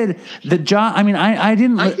that kid,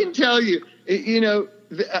 I can tell you,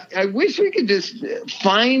 I wish we could just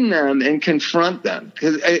find them and confront them,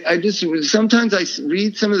 because sometimes I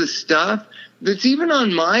read some of the stuff that's even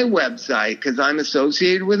on my website because I'm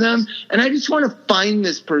associated with them, and I just want to find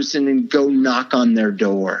this person and go knock on their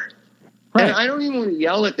door. Right. And I don't even want to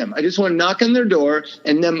yell at them. I just want to knock on their door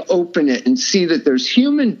and them open it and see that there's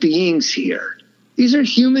human beings here. These are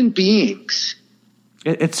human beings.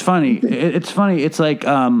 It's funny. It's funny. It's like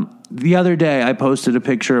the other day I posted a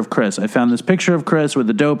picture of Chris. I found this picture of Chris with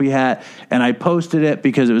the dopey hat, and I posted it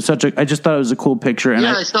because it was I just thought it was a cool picture. And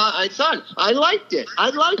I saw it. I liked it.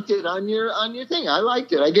 I liked it on your thing. I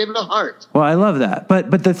liked it. I gave it a heart. Well, I love that.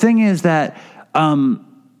 But the thing is that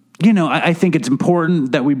I think it's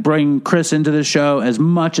important that we bring Chris into the show as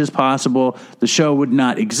much as possible. The show would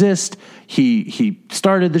not exist. He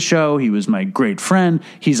started the show. He was my great friend.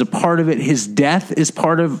 He's a part of it. His death is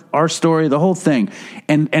part of our story, the whole thing.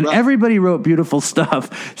 And everybody wrote beautiful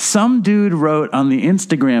stuff. Some dude wrote on the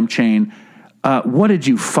Instagram chain, what did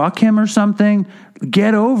you fuck him or something?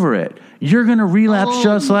 Get over it. You're going to relapse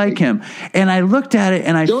just like him. And I looked at it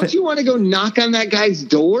and don't you want to go knock on that guy's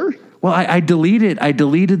door? Well, I deleted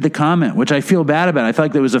the comment, which I feel bad about. I felt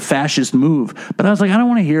like there was a fascist move, but I was like, I don't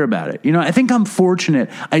want to hear about it. I think I'm fortunate.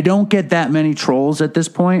 I don't get that many trolls at this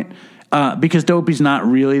point because Dopey's not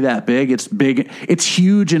really that big. It's big. It's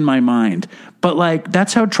huge in my mind, but like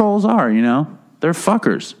that's how trolls are. They're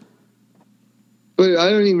fuckers. But I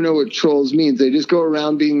don't even know what trolls means. They just go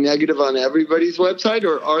around being negative on everybody's website,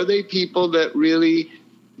 or are they people that really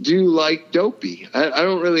do like Dopey? I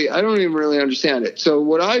don't even really understand it. So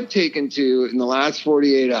what I've taken to in the last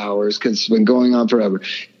 48 hours, because it's been going on forever,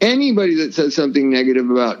 anybody that says something negative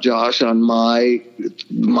about Josh on my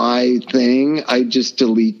thing, I just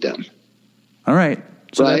delete them. All right.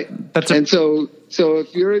 So right. So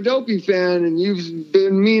if you're a Dopey fan and you've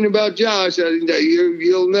been mean about Josh,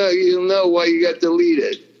 you'll know why you got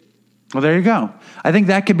deleted. Well, there you go. I think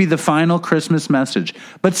that could be the final Christmas message.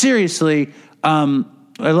 But seriously,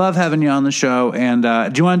 I love having you on the show, and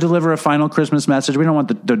do you want to deliver a final Christmas message? We don't want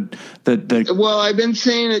the Well, I've been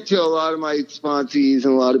saying it to a lot of my sponsees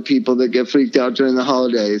and a lot of people that get freaked out during the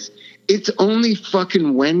holidays. It's only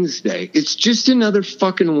fucking Wednesday. It's just another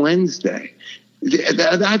fucking Wednesday.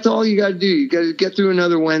 That's all you got to do. You got to get through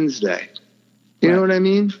another Wednesday. You know what I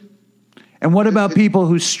mean? And what about people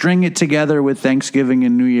who string it together with Thanksgiving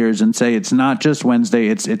and New Year's and say it's not just Wednesday,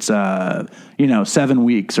 it's 7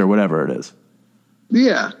 weeks or whatever it is?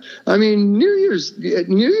 Yeah. I mean, New Year's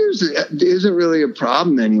isn't really a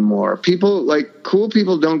problem anymore. Cool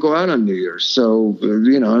people don't go out on New Year's. So,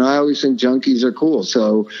 and I always think junkies are cool.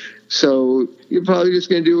 So you're probably just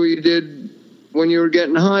going to do what you did when you were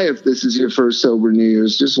getting high. If this is your first sober New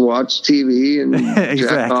Year's, just watch TV and exactly.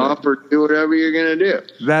 jack off or do whatever you're going to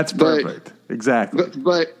do. That's perfect. Exactly.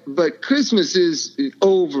 But Christmas is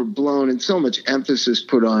overblown and so much emphasis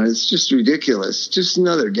put on it. It's just ridiculous. Just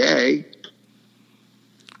another day.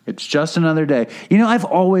 It's just another day. I've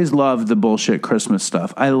always loved the bullshit Christmas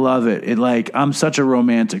stuff. I love it. I'm such a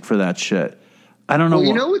romantic for that shit. I don't know. Well,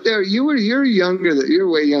 you know what? You're younger. You're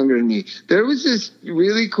way younger than me. There was this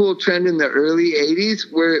really cool trend in the early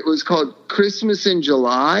 '80s where it was called Christmas in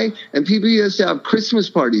July, and people used to have Christmas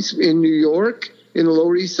parties in New York. In the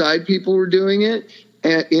Lower East Side, people were doing it.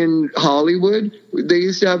 And in Hollywood, they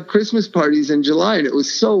used to have Christmas parties in July, and it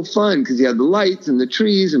was so fun because you had the lights and the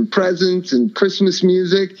trees and presents and Christmas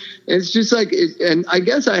music. And it's just like, and I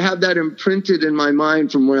guess I have that imprinted in my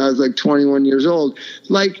mind from when I was like 21 years old.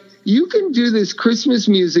 Like, you can do this Christmas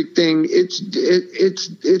music thing. It's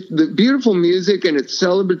the beautiful music, and it's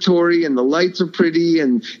celebratory, and the lights are pretty,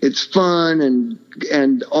 and it's fun,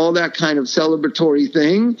 and all that kind of celebratory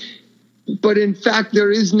thing. But in fact,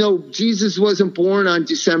 Jesus wasn't born on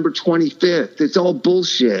December 25th. It's all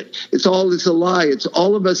bullshit. It's a lie. It's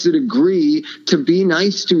all of us that agree to be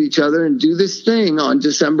nice to each other and do this thing on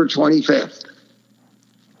December 25th.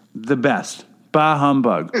 The best. Bah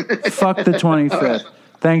humbug. Fuck the 25th.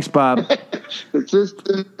 Thanks, Bob. It's just...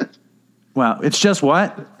 Wow. It's just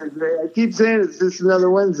what? I keep saying it's just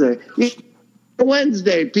another Wednesday.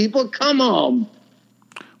 Wednesday, people, come home.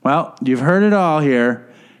 Well, you've heard it all here.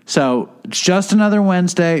 So it's just another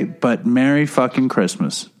Wednesday, but Merry fucking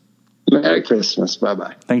Christmas. Merry Christmas.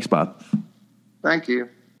 Bye-bye. Thanks, Bob. Thank you.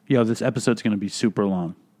 Yo, this episode's going to be super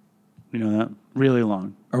long. You know that? Really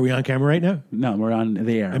long. Are we on camera right now? No, we're on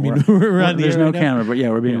the air. I mean, we're on the air. There's no right camera, but yeah,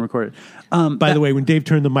 we're being recorded. By the way, when Dave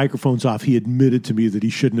turned the microphones off, he admitted to me that he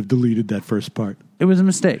shouldn't have deleted that first part. It was a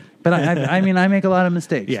mistake. But I mean, I make a lot of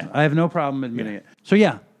mistakes. Yeah. I have no problem admitting it. So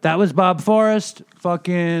yeah, that was Bob Forrest,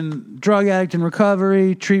 fucking drug addict in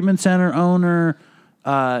recovery, treatment center owner,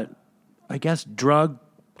 I guess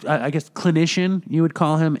clinician, you would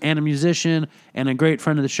call him, and a musician, and a great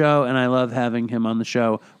friend of the show, and I love having him on the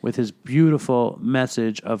show with his beautiful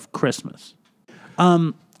message of Christmas.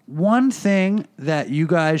 One thing that you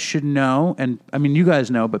guys should know, and I mean you guys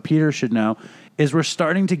know, but Peter should know, is we're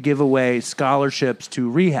starting to give away scholarships to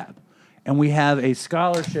rehab. And we have a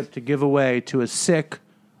scholarship to give away to a sick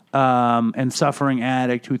and suffering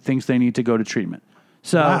addict who thinks they need to go to treatment.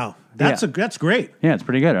 So, wow. That's great. Yeah, it's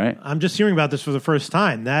pretty good, right? I'm just hearing about this for the first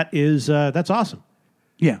time. That's awesome.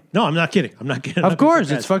 Yeah. No, I'm not kidding. I'm not kidding. Of course,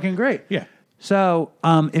 it's fucking great. Yeah. So,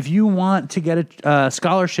 if you want to get a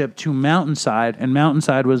scholarship to Mountainside, and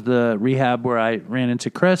Mountainside was the rehab where I ran into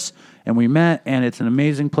Chris and we met, and it's an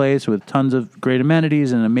amazing place with tons of great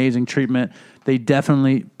amenities and amazing treatment. They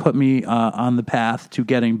definitely put me on the path to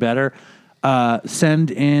getting better.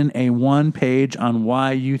 Send in a 1-page on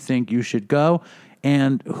why you think you should go.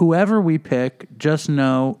 And whoever we pick, just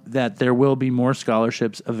know that there will be more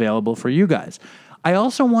scholarships available for you guys. I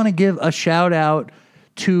also want to give a shout out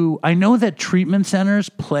to, I know that treatment centers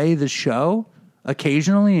play the show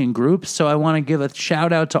occasionally in groups, so I want to give a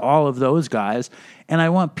shout out to all of those guys. And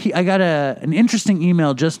I got an interesting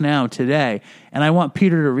email just now today, and I want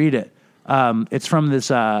Peter to read it. It's from this,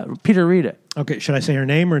 Peter, read it. Okay, should I say her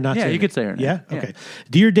name or not? Yeah, you could say her name. Yeah? Okay.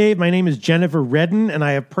 Dear Dave, my name is Jennifer Redden, and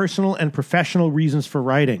I have personal and professional reasons for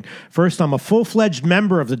writing. First, I'm a full-fledged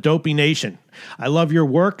member of the Dopey Nation. I love your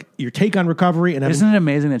work, your take on recovery, and isn't it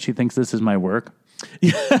amazing that she thinks this is my work?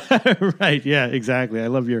 Right. Yeah, exactly. I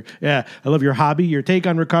love your hobby, your take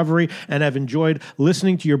on recovery, and I've enjoyed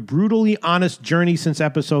listening to your brutally honest journey since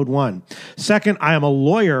episode 1. Second, I am a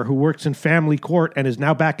lawyer who works in family court and is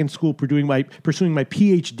now back in school pursuing my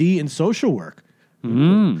PhD in social work.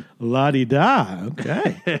 La-di-da.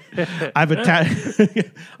 Okay. I'm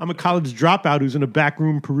a college dropout who's in a back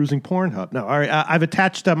room perusing Pornhub. No, all right. I've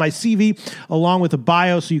attached my CV along with a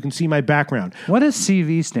bio so you can see my background. What does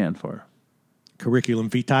CV stand for? Curriculum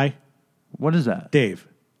vitae. What is that? Dave.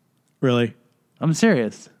 Really? I'm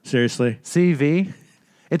serious. Seriously? CV?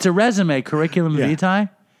 It's a resume, curriculum vitae?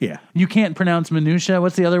 Yeah. You can't pronounce minutia.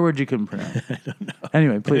 What's the other word you couldn't pronounce? I don't know.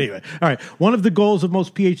 Anyway, please. Anyway, all right. One of the goals of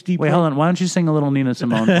most PhD Wait, hold on. Why don't you sing a little Nina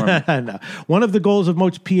Simone for me? No. One of the goals of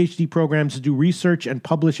most PhD programs is to do research and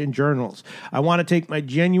publish in journals. I want to take my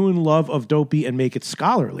genuine love of Dopey and make it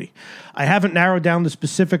scholarly. I haven't narrowed down the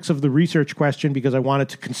specifics of the research question because I wanted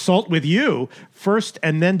to consult with you first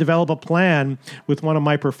and then develop a plan with one of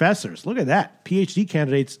my professors. Look at that. PhD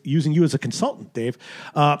candidates using you as a consultant, Dave.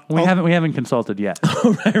 We haven't consulted yet.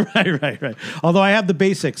 Right. Although I have the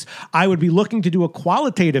basics, I would be looking to do a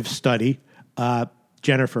qualitative study.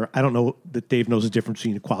 Jennifer, I don't know that Dave knows the difference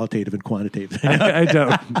between qualitative and quantitative. I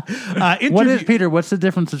don't. What's the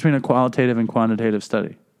difference between a qualitative and quantitative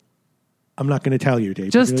study? I'm not going to tell you,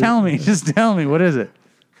 Dave. Just tell me. What is it?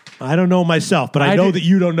 I don't know myself, but I know that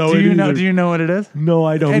you don't know it either. Do you know what it is? No,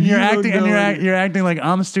 I don't. And you're acting like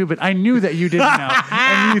I'm stupid. I knew that you didn't know.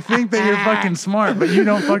 And you think that you're fucking smart, but you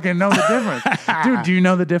don't fucking know the difference. Dude, do you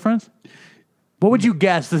know the difference? What would you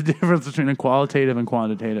guess the difference between a qualitative and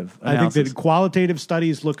quantitative analysis? I think that qualitative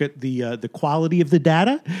studies look at the quality of the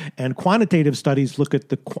data, and quantitative studies look at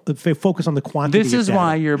focus on the quantity. This is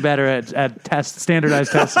why you're better at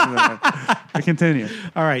standardized testing. Continue.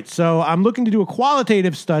 All right, so I'm looking to do a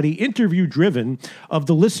qualitative study, interview-driven, of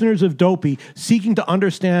the listeners of Dopey, seeking to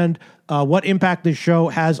understand what impact this show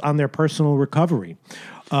has on their personal recovery.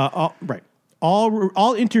 Right.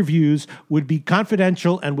 All interviews would be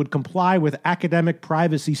confidential and would comply with academic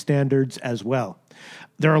privacy standards as well.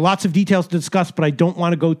 There are lots of details to discuss, but I don't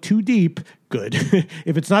want to go too deep. Good.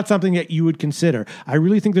 If it's not something that you would consider. I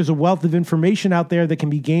really think there's a wealth of information out there that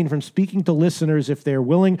can be gained from speaking to listeners if they're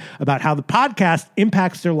willing about how the podcast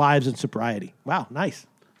impacts their lives in sobriety. Wow, nice.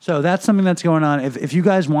 So that's something that's going on. If you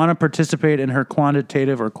guys want to participate in her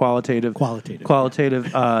quantitative or qualitative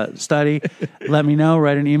study, let me know.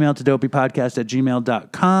 Write an email to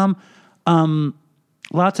dopeypodcast@gmail.com.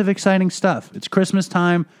 Lots of exciting stuff. It's Christmas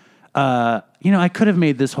time. I could have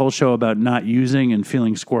made this whole show about not using and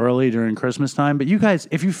feeling squirrely during Christmas time. But you guys,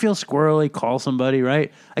 if you feel squirrely, call somebody,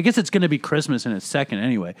 right? I guess it's going to be Christmas in a second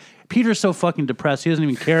anyway. Peter's so fucking depressed. He doesn't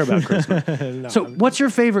even care about Christmas. No. So what's your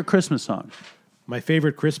favorite Christmas song? My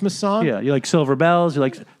favorite Christmas song? Yeah, you like Silver Bells, you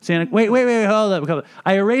like Santa... Wait, hold up.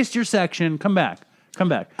 I erased your section. Come back.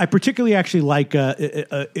 I particularly actually like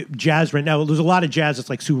jazz right now. There's a lot of jazz that's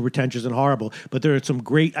like super pretentious and horrible, but there are some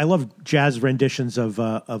great... I love jazz renditions of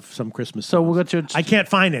some Christmas songs. So we'll get you... I can't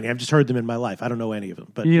find any. I've just heard them in my life. I don't know any of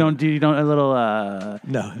them. But you don't a little...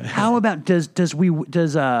 No. How about... Does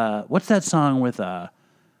what's that song with...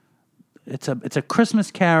 It's a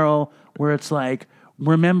Christmas carol where it's like...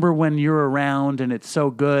 Remember when you're around and it's so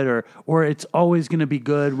good, or it's always going to be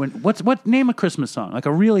good. What name a Christmas song? Like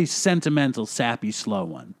a really sentimental, sappy, slow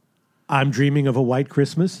one. I'm Dreaming of a White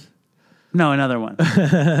Christmas. No, another one.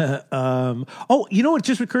 You know what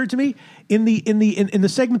just occurred to me in the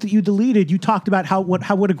segment that you deleted? You talked about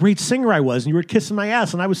what a great singer I was, and you were kissing my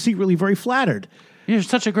ass, and I was secretly very flattered. You're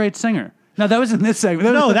such a great singer. No, that was in this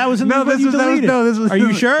segment. That was in the one you deleted. Are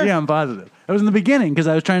you sure? Yeah, I'm positive. It was in the beginning because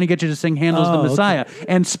I was trying to get you to sing Handel's The Messiah. Okay.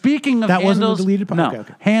 And speaking of that Handel's... That wasn't the deleted part? No,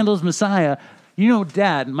 okay. Handel's Messiah...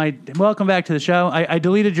 Dad, welcome back to the show. I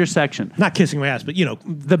deleted your section. Not kissing my ass, but,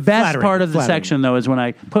 the best part of the section, though, is when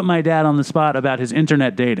I put my dad on the spot about his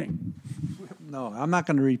internet dating. No, I'm not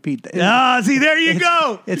going to repeat that. See, there you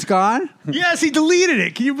go. It's gone? Yes, he deleted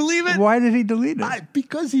it. Can you believe it? Why did he delete it?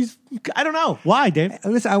 Because I don't know. Why, Dave?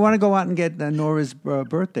 Listen, I want to go out and get Nora's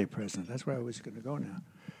birthday present. That's where I was going to go now.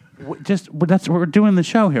 We're doing the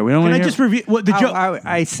show here. We don't. Can I just review what the joke?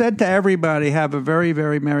 I said to everybody, have a very,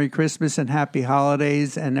 very Merry Christmas and Happy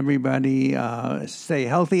Holidays, and everybody stay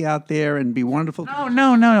healthy out there and be wonderful.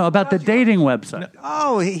 No. About the dating website.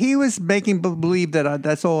 Oh, he was making believe that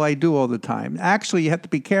that's all I do all the time. Actually, you have to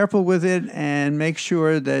be careful with it and make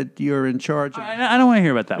sure that you're in charge. I don't want to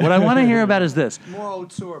hear about that. What I want to hear about is this. More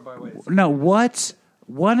old sore, by the way. No, what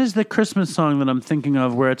is the Christmas song that I'm thinking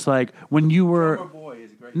of where it's like when you were...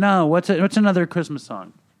 No, what's another Christmas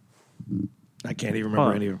song? I can't even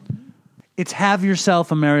remember any of them. It's Have Yourself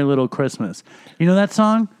a Merry Little Christmas. You know that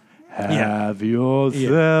song? Have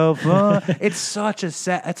yourself a... It's such a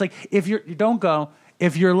sad... It's like, if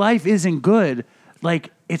your life isn't good,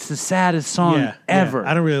 like, it's the saddest song ever.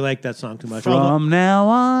 I don't really like that song too much. From now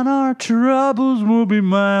on, our troubles will be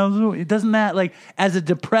miles away. Doesn't that, like, as a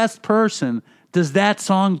depressed person, does that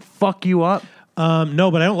song fuck you up? No,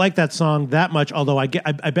 but I don't like that song that much. Although I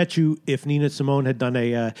bet you if Nina Simone had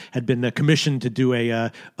been commissioned to do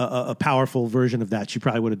a powerful version of that, she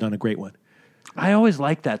probably would have done a great one. I always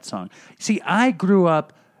liked that song. See, I grew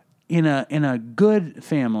up in a good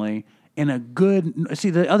family in a good. See,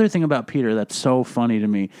 the other thing about Peter that's so funny to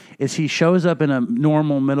me is he shows up in a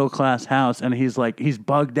normal middle class house and he's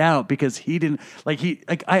bugged out because he didn't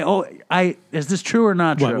is this true or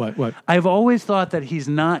not true? What? I've always thought that he's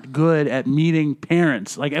not good at meeting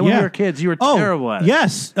parents. Like when we were kids, you were terrible at it.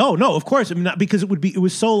 Yes. Oh no, of course. I mean, not because it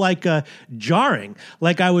was so like jarring.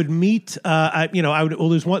 Like I would meet,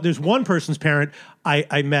 there's one person's parent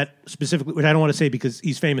I met specifically, which I don't want to say because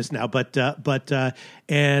he's famous now, but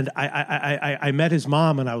and I met his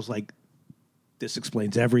mom and I was like, this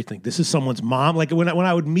explains everything. This is someone's mom. Like when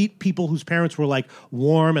I would meet people whose parents were like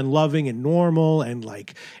warm and loving and normal and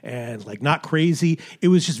like not crazy, it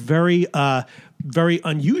was just very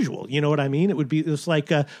unusual. You know what I mean? It was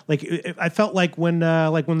like I felt like when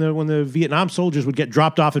the Vietnam soldiers would get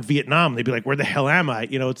dropped off at Vietnam, they'd be like, where the hell am I?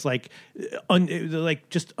 You know, it's like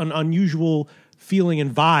just an unusual feeling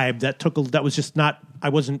and vibe that was just not, I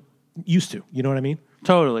wasn't used to. You know what I mean?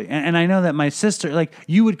 Totally. And I know that my sister, like,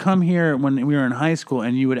 you would come here when we were in high school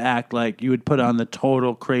and you would act like you would put on the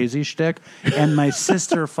total crazy shtick. And my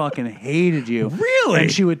sister fucking hated you. Really?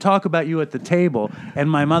 And she would talk about you at the table. And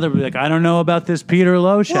my mother would be like, I don't know about this Peter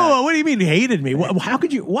Loshak. Whoa, what do you mean hated me? How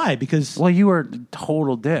could you? Why? Because. Well, you were a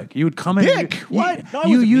total dick. You would come in. Dick? What? No, I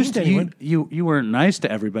you wasn't used mean to anyone. you weren't nice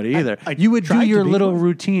to everybody either. I you would do tried your to be. little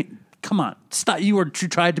routine. Come on. Stop. You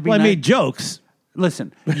tried to be Well, nice. I made jokes.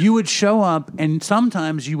 Listen, you would show up, and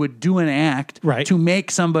sometimes you would do an act to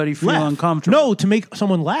make somebody feel uncomfortable. No, to make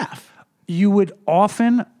someone laugh. You would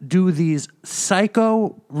often do these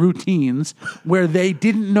psycho routines where they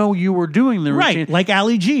didn't know you were doing the routine. Right, like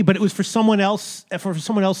Ali G, but it was for someone else, for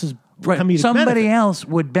someone else's comedic Somebody benefit. else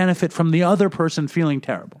would benefit from the other person feeling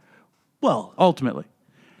terrible. Well, ultimately.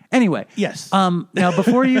 Anyway. Yes. Now,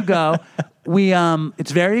 before you go,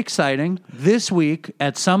 it's very exciting. This week,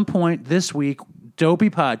 at some point this week, Dopey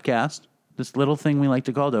Podcast, this little thing we like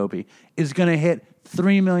to call Dopey, is going to hit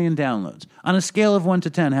 3 million downloads. On a scale of 1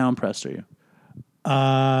 to 10, how impressed are you?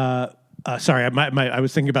 Sorry, I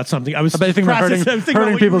was thinking about something. I was thinking about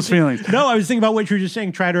hurting people's feelings. No, I was thinking about what you were just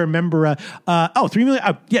saying. Try to remember. 3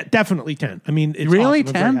 million. Yeah, definitely 10. I mean, it's really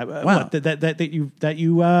awesome. 10? Wow. What, that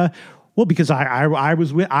you. Well, because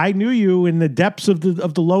I knew you in the depths of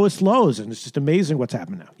the lowest lows, and it's just amazing what's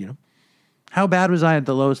happened now. You know. How bad was I at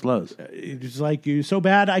the lowest lows? It was like you so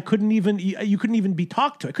bad you couldn't even be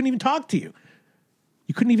talked to. I couldn't even talk to you.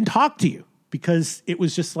 You couldn't even talk to you because it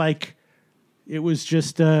was just like it was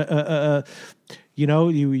just you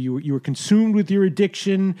were consumed with your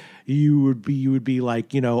addiction. You would be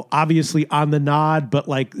like, obviously on the nod, but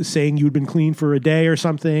like saying you'd been clean for a day or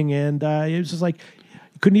something, and it was just like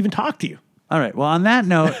you couldn't even talk to you. All right. Well, on that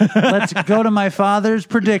note, let's go to my father's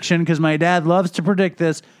prediction because my dad loves to predict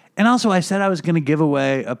this. And also, I said I was going to give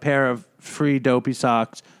away a pair of free Dopey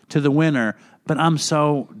socks to the winner, but I'm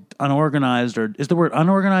so unorganized, or is the word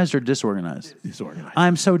unorganized or disorganized? Disorganized.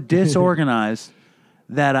 I'm so disorganized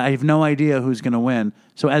that I have no idea who's going to win.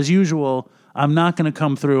 So as usual, I'm not going to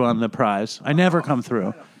come through on the prize. I never come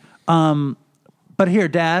through. But here,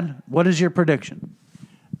 Dad, what is your prediction?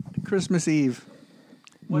 Christmas Eve.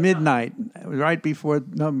 Midnight, right before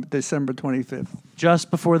December 25th. Just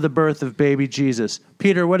before the birth of baby Jesus.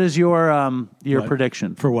 Peter, what is your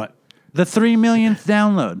prediction? For what? The 3 millionth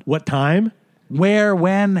download. What time? Where,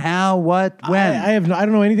 when, how, what, when? I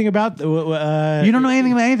don't know anything about. You don't know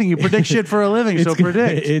anything about anything. You predict shit for a living, so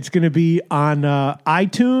predict. It's going to be on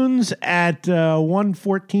iTunes at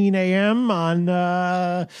 1:14 a.m. on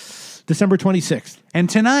December 26th. And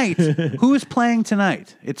tonight, who's playing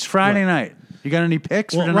tonight? It's Friday night. You got any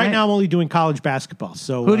picks for tonight? Right now I'm only doing college basketball.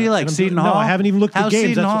 So who do you like, Seton Hall? No, I haven't even looked at the games.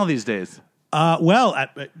 How's Seton Hall these days? Do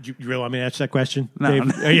you really want me to answer that question? No.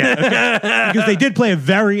 Dave? Yeah, okay. Because they did play a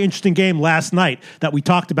very interesting game last night that we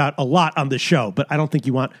talked about a lot on the show, but I don't think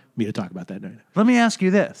you want me to talk about that right now. Let me ask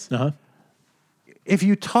you this. Uh-huh. If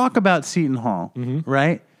you talk about Seton Hall,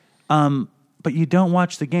 right, but you don't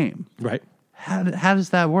watch the game, right? How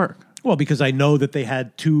does that work? Well, because I know that they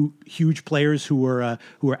had two huge players who were out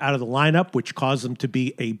of the lineup, which caused them to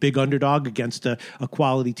be a big underdog against a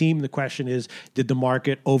quality team. The question is, did the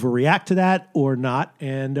market overreact to that or not?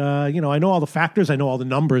 And, I know all the factors. I know all the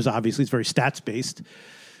numbers, obviously. It's very stats-based.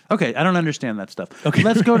 Okay, I don't understand that stuff. Okay.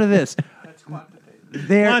 Let's go to this. That's quantitative.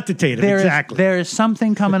 Quantitative, exactly. There is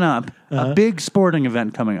something coming up, a big sporting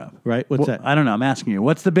event coming up. Right, what's that? I don't know. I'm asking you.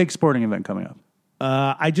 What's the big sporting event coming up?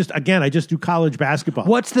 I just do college basketball.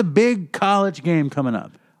 What's the big college game coming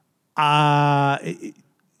up?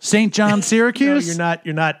 St. John, Syracuse? No,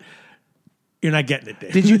 you're not. You're not getting it,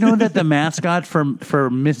 Dave. Did you know that the mascot for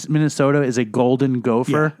Minnesota is a golden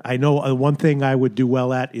gopher? Yeah, I know one thing I would do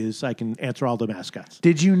well at is I can answer all the mascots.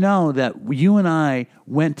 Did you know that you and I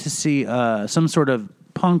went to see some sort of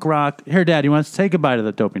punk rock? Here, Dad, you want to take a bite of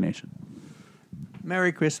the Dopey Nation?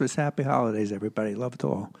 Merry Christmas, happy holidays, everybody. Love it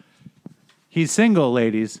all. He's single,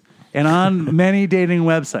 ladies, and on many dating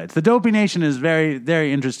websites. The Dopey Nation is very,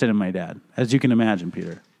 very interested in my dad, as you can imagine,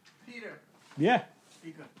 Peter. Yeah.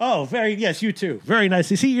 Oh, yes, you too. Very nice.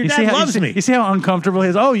 You see, your dad loves me. You see how uncomfortable he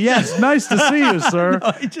is? Oh, yes, nice to see you, sir.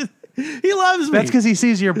 No, he loves me. That's because he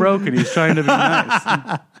sees you're broken. He's trying to be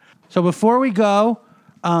nice. So before we go,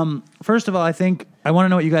 first of all, I want to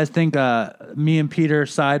know what you guys think me and Peter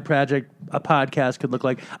side project, a podcast could look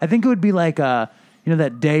like. I think it would be like,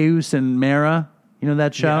 that Deus and Mera,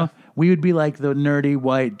 that show? Yeah. We would be like the nerdy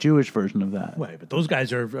white Jewish version of that. Right, but those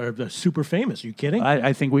guys are super famous. Are you kidding?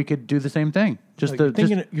 I think we could do the same thing.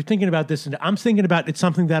 You're thinking about this, and I'm thinking about it's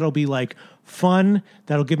something that'll be like fun,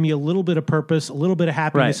 that'll give me a little bit of purpose, a little bit of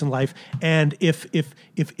happiness in life. And if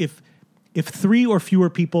 3 or fewer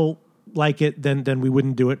people like it, then we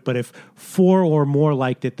wouldn't do it. But if 4 or more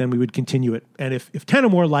liked it, then we would continue it. And if 10 or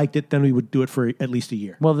more liked it, then we would do it for at least a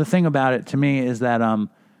year. Well, the thing about it to me is that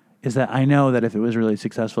I know that if it was really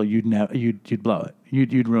successful, you'd blow it.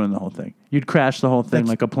 You'd ruin the whole thing. You'd crash the whole thing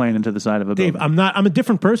like a plane into the side of a building. Dave, I'm a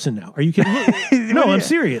different person now. Are you kidding? No, I'm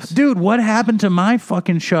serious. Dude, what happened to my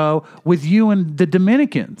fucking show with you and the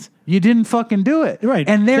Dominicans? You didn't fucking do it. Right.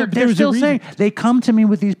 And they're still saying, they come to me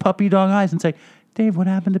with these puppy dog eyes and say, Dave, what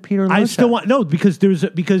happened to Peter Locha? I still want because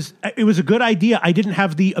it was a good idea. I didn't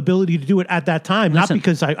have the ability to do it at that time, not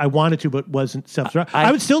because I wanted to, but wasn't self-directed.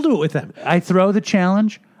 I would still do it with them. I throw the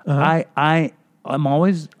challenge. I'm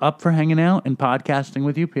always up for hanging out and podcasting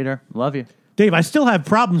with you, Peter. Love you. Dave, I still have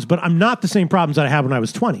problems, but I'm not the same problems that I had when I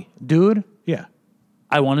was 20. Dude. Yeah.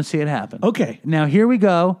 I want to see it happen. Okay. Now, here we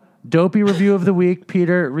go. Dopey review of the week.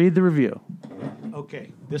 Peter, read the review.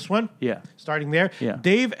 Okay. This one? Yeah. Starting there? Yeah.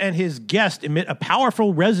 Dave and his guest emit a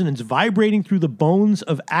powerful resonance vibrating through the bones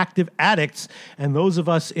of active addicts and those of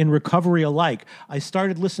us in recovery alike. I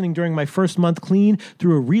started listening during my first month clean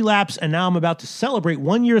through a relapse, and now I'm about to celebrate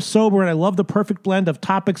 1 year sober, and I love the perfect blend of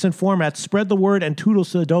topics and formats. Spread the word and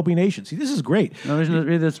toodles to the Dopey Nation. See, this is great. No,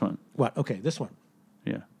 read this one. What? Okay, this one.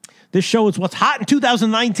 Yeah. This show is what's hot in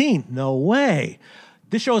 2019. No way.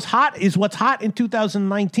 This show is what's hot in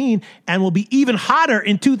 2019 and will be even hotter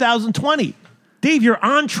in 2020. Dave, you're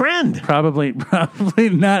on trend. Probably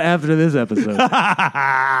not after this episode.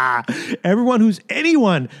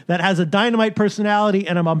 Anyone that has a dynamite personality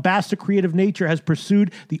and an bombastic creative nature has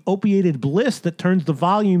pursued the opiated bliss that turns the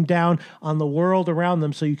volume down on the world around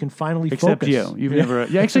them so you can finally focus. Except you. You've never...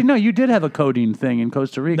 Yeah, actually, no, you did have a codeine thing in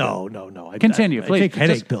Costa Rica. No. Continue, please. I take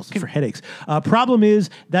headache pills for headaches. Problem is,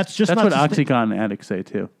 that's what Oxycontin addicts say,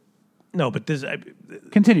 too. No, but this...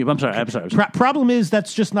 Continue. I'm sorry. Problem is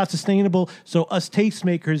that's just not sustainable. So us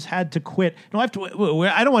tastemakers had to quit. No, I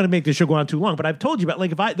don't want to make this show go on too long, but I've told you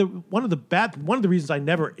about one of the reasons I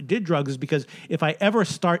never did drugs is because if I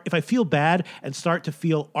feel bad and start to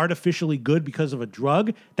feel artificially good because of a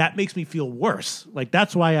drug, that makes me feel worse. Like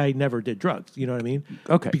that's why I never did drugs. You know what I mean?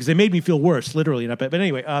 Okay. Because they made me feel worse, literally. Not bad. But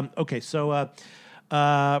anyway, okay. So.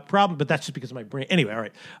 Problem, but that's just because of my brain. Anyway, all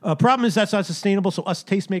right. Problem is that's not sustainable, so us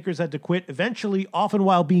tastemakers had to quit eventually, often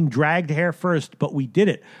while being dragged hair first, but we did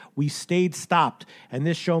it. We stayed stopped, and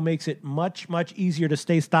this show makes it much, much easier to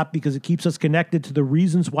stay stopped because it keeps us connected to the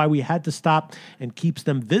reasons why we had to stop and keeps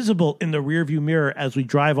them visible in the rearview mirror as we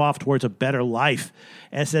drive off towards a better life.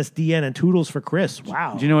 SSDN and toodles for Chris.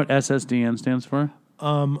 Wow. Do you know what SSDN stands for?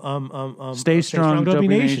 Stay Strong Dopey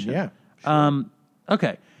Nation. Yeah.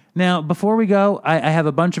 Okay. Now, before we go, I have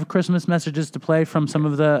a bunch of Christmas messages to play from some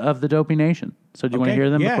of the Dopey Nation. So do you want to hear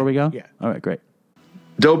them before we go? Yeah. All right, great.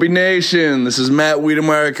 Dopey Nation, this is Matt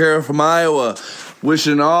Wiedemeyer from Iowa.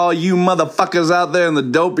 Wishing all you motherfuckers out there in the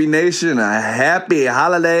Dopey Nation a happy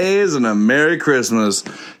holidays and a Merry Christmas.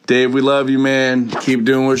 Dave, we love you, man. Keep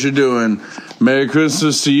doing what you're doing. Merry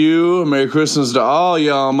Christmas to you. Merry Christmas to all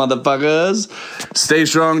y'all motherfuckers. Stay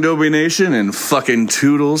strong, Dopey Nation, and fucking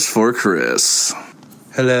toodles for Chris.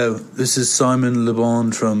 Hello, this is Simon Le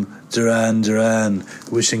Bon from Duran,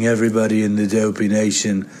 wishing everybody in the Dopey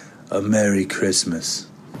Nation a Merry Christmas.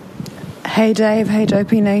 Hey Dave, hey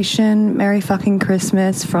Dopey Nation, Merry fucking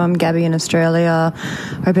Christmas from Gabby in Australia.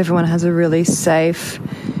 Hope everyone has a really safe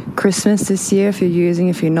Christmas this year if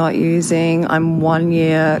you're not using. I'm 1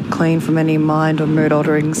 year clean from any mind or mood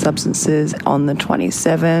altering substances on the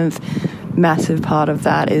 27th. Massive part of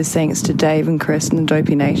that is thanks to Dave and Chris and the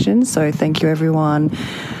Dopey Nation. So thank you everyone.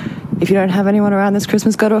 If you don't have anyone around this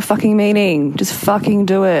Christmas, go to a fucking meeting. Just fucking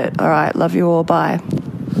do it. All right, love you all. Bye.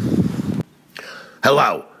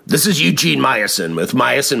 Hello, this is Eugene Meyerson with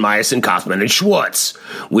Meyerson, Kaufman, and Schwartz,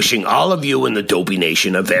 wishing all of you in the Dopey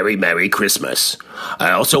Nation a very Merry Christmas.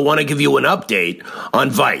 I also want to give you an update on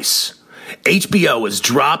Vice. HBO has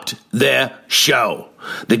dropped their show.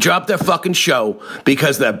 They dropped their fucking show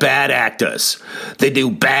because they're bad actors. They do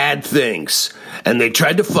bad things. And they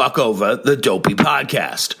tried to fuck over the Dopey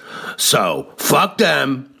podcast. So, fuck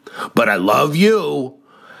them. But I love you.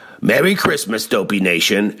 Merry Christmas, Dopey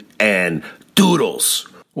Nation. And doodles.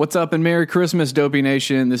 What's up, and Merry Christmas, Dopey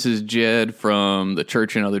Nation. This is Jed from the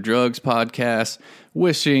Church and Other Drugs podcast.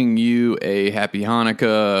 Wishing you a happy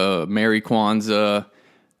Hanukkah, Merry Kwanzaa.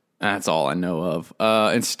 That's all I know of.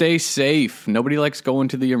 And stay safe. Nobody likes going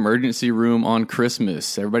to the emergency room on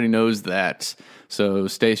Christmas. Everybody knows that. So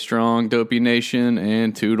stay strong, Dopey Nation,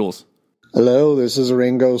 and toodles. Hello, this is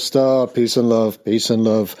Ringo Starr. Peace and love, peace and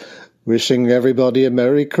love. Wishing everybody a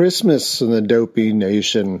Merry Christmas in the Dopey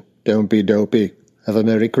Nation. Don't be dopey. Have a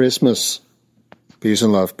Merry Christmas. Peace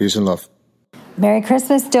and love, peace and love. Merry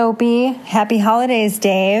Christmas, Dopey. Happy holidays,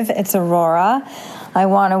 Dave. It's Aurora. I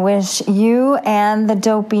want to wish you and the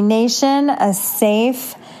Dopey Nation a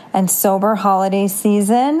safe and sober holiday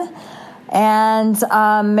season. And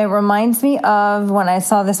it reminds me of when I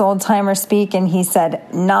saw this old timer speak and he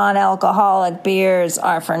said, non-alcoholic beers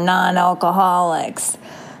are for non-alcoholics.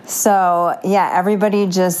 So, yeah, everybody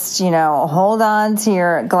just, hold on to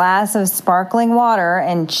your glass of sparkling water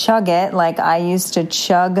and chug it like I used to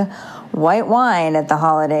chug white wine at the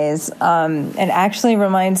holidays. It actually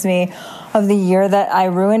reminds me of the year that I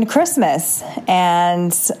ruined Christmas.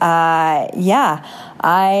 And,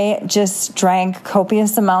 I just drank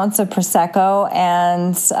copious amounts of Prosecco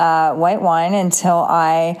and white wine until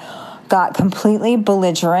I got completely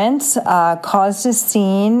belligerent, caused a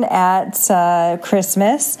scene at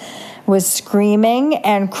Christmas, was screaming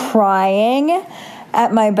and crying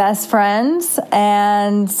at my best friends,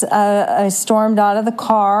 and I stormed out of the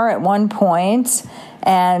car at one point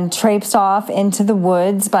and traipsed off into the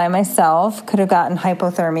woods by myself, could have gotten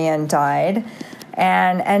hypothermia and died,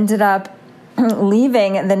 and ended up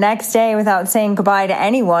leaving the next day without saying goodbye to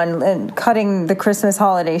anyone and cutting the Christmas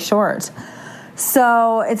holiday short.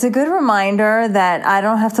 So it's a good reminder that I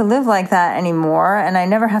don't have to live like that anymore, and I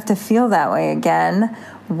never have to feel that way again.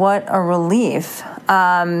 What a relief.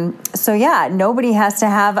 Nobody has to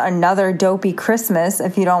have another dopey Christmas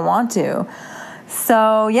if you don't want to.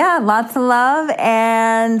 So, lots of love,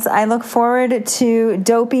 and I look forward to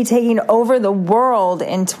Dopey taking over the world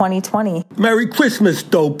in 2020. Merry Christmas,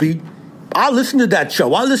 Dopey. I listened to that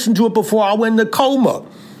show. I listened to it before I went into coma.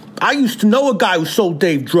 I used to know a guy who sold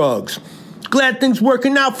Dave drugs. Glad things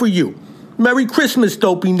working out for you. Merry Christmas,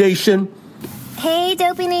 Dopey Nation. Hey,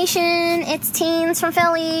 Dopey Nation. It's Teens from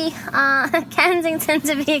Philly, Kensington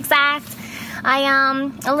to be exact.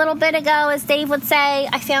 A little bit ago, as Dave would say,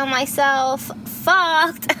 I found myself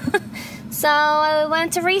fucked. So I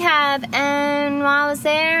went to rehab, and while I was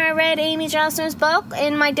there, I read Amy Johnson's book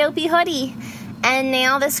in my dopey hoodie. And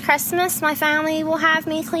now this Christmas, my family will have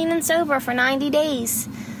me clean and sober for 90 days.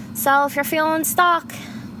 So if you're feeling stuck,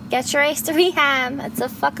 get your ass to rehab. It's a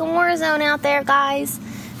fucking war zone out there, guys.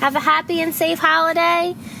 Have a happy and safe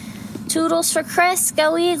holiday. Toodles for Chris.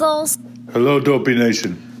 Go Eagles. Hello, Dopey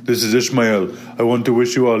Nation. This is Ishmael. I want to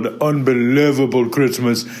wish you all an unbelievable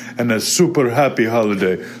Christmas and a super happy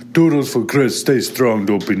holiday. Toodles for Chris. Stay strong,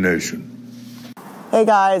 Dopey Nation. Hey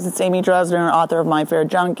guys, it's Amy Dresner, author of My Fair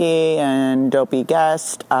Junkie and Dopey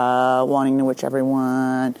Guest, wanting to wish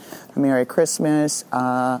everyone a Merry Christmas.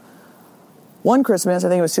 One Christmas, I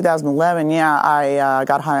think it was 2011, I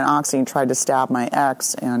got high on oxy and tried to stab my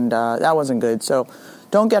ex, and that wasn't good. So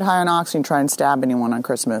don't get high on oxy and try and stab anyone on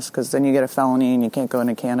Christmas, because then you get a felony and you can't go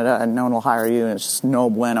into Canada and no one will hire you, and it's just no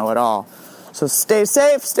bueno at all. So stay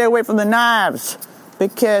safe, stay away from the knives.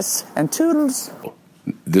 Big kiss, and toodles.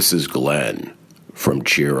 This is Glenn from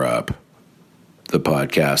Cheer Up, the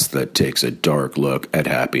podcast that takes a dark look at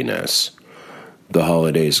happiness. The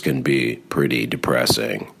holidays can be pretty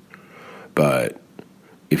depressing, but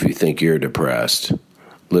if you think you're depressed,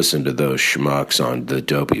 listen to those schmucks on the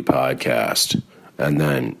Dopey podcast, and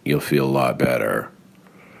then you'll feel a lot better.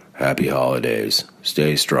 Happy holidays.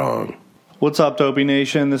 Stay strong. What's up, Dopey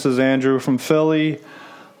Nation? This is Andrew from Philly.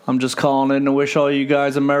 I'm just calling in to wish all you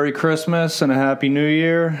guys a Merry Christmas and a Happy New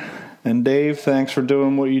Year. And Dave, thanks for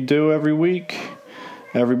doing what you do every week.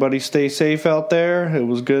 Everybody stay safe out there. It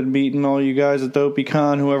was good meeting all you guys at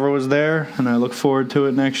DopeyCon, whoever was there, and I look forward to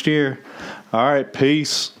it next year. All right,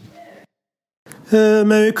 peace.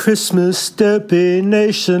 Merry Christmas, Dopey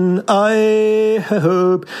Nation. I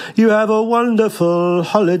hope you have a wonderful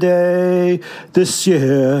holiday this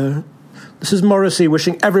year. This is Morrissey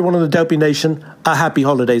wishing everyone in the Dopey Nation a happy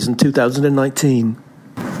holidays in 2019.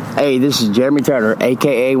 Hey, this is Jeremy Turner,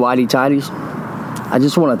 a.k.a. Whitey Tidies. I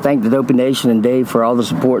just want to thank the Dopey Nation and Dave for all the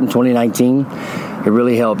support in 2019. It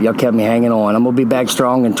really helped. Y'all kept me hanging on. I'm going to be back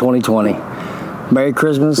strong in 2020. Merry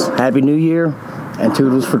Christmas, Happy New Year, and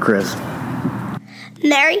toodles for Chris.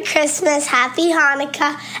 Merry Christmas, Happy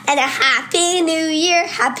Hanukkah, and a Happy New Year,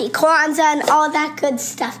 Happy Kwanzaa, and all that good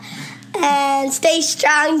stuff. And stay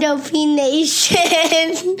strong, Dopey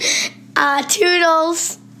Nation.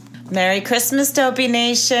 Toodles. Merry Christmas, Dopey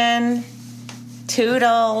Nation.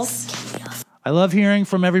 Toodles. I love hearing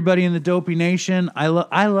from everybody in the Dopey Nation.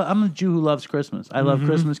 I'm a Jew who loves Christmas. I love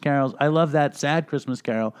Christmas carols. I love that sad Christmas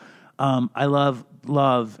carol. I love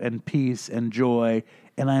love and peace and joy,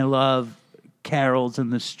 and I love carols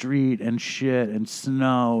in the street and shit and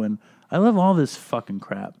snow, and I love all this fucking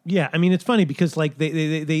crap. Yeah, I mean, it's funny because like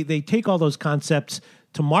they take all those concepts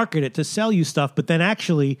to market it, to sell you stuff, but then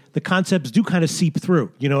actually the concepts do kind of seep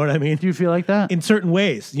through. You know what I mean? Do you feel like that? In certain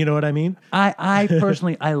ways, you know what I mean? I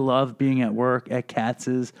personally, I love being at work at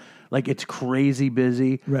Katz's. Like, it's crazy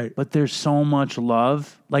busy. Right. But there's so much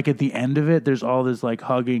love. Like, at the end of it, there's all this, like,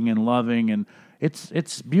 hugging and loving, and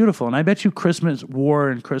it's beautiful. And I bet you Christmas, war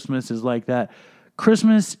and Christmas is like that.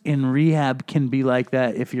 Christmas in rehab can be like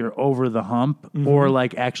that if you're over the hump or,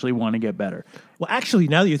 like, actually want to get better. Well, actually,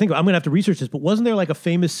 now that you think about it, I'm going to have to research this, but wasn't there like a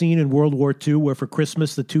famous scene in World War II where for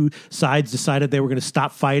Christmas the two sides decided they were going to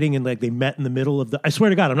stop fighting and like they met in the middle of the... I swear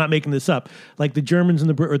to God, I'm not making this up. Like the Germans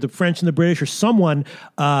and or the French and the British or someone...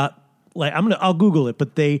 I'll Google it,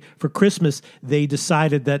 but for Christmas they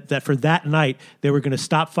decided that for that night they were going to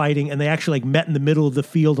stop fighting, and they actually like met in the middle of the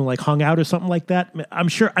field and like hung out or something like that. I'm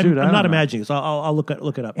sure. I'm not imagining this. I'll look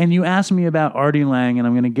it up. And you asked me about Artie Lang, and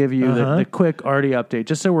I'm going to give you the quick Artie update,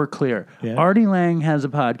 just so we're clear. Yeah. Artie Lang has a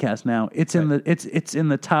podcast now. It's in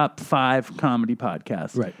the top 5 comedy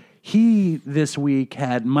podcasts. Right. He this week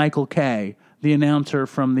had Michael Kay, the announcer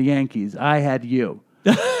from the Yankees. I had you.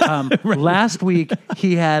 Last week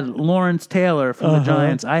he had Lawrence Taylor from the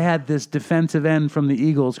Giants. I had this defensive end from the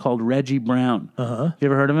Eagles called Reggie Brown. You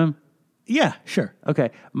ever heard of him? Yeah, sure. Okay.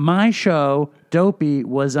 My show, Dopey,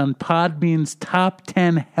 was on Podbean's top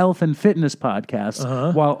 10 health and fitness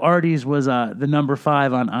podcast, while Artie's was the number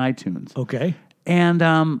 5 on iTunes. Okay. And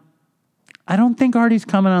I don't think Artie's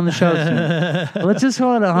coming on the show soon. Let's just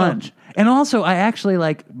call it a hunch. And also, I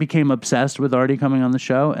actually became obsessed with Artie coming on the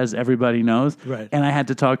show, as everybody knows. Right. And I had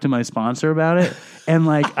to talk to my sponsor about it. And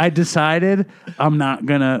I decided I'm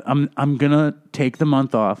gonna take the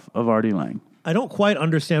month off of Artie Lang. I don't quite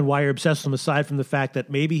understand why you're obsessed with him, aside from the fact that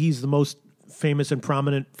maybe he's the most famous and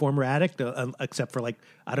prominent former addict, except for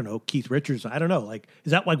I don't know, Keith Richards. I don't know.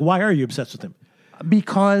 Is that why are you obsessed with him?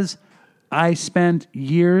 Because I spent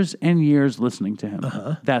years and years listening to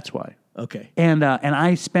him. That's why. Okay. And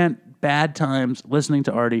I spent bad times listening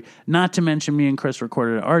to Artie, not to mention me and Chris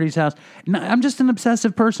recorded at Artie's house. I'm just an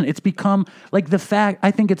obsessive person. It's become the fact. I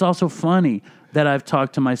think it's also funny that I've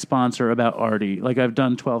talked to my sponsor about Artie. I've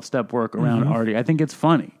done 12-step work around Artie. I think it's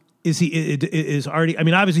funny. Is Artie? I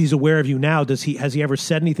mean, obviously he's aware of you now. Has he ever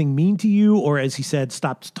said anything mean to you, or has he said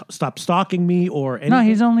stop stalking me, or anything? No,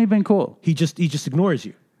 he's only been cool. He just ignores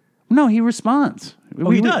you. No, he responds.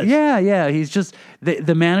 He does? Yeah. He's just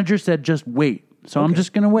the manager said just wait. So I'm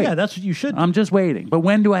just going to wait. Yeah, that's what you should do. I'm just waiting. But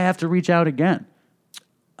when do I have to reach out again?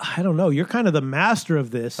 I don't know. You're kind of the master of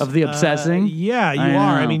this. Of the obsessing? Yeah, you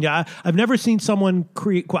are. I mean, I've never seen someone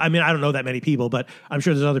create... I mean, I don't know that many people, but I'm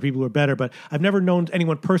sure there's other people who are better, but I've never known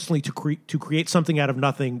anyone personally to create something out of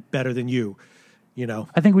nothing better than you, you know?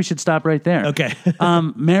 I think we should stop right there. Okay.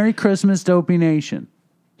 Merry Christmas, Dopey Nation.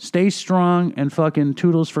 Stay strong and fucking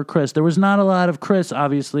toodles for Chris. There was not a lot of Chris,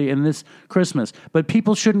 obviously, in this Christmas. But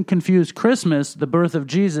people shouldn't confuse Christmas, the birth of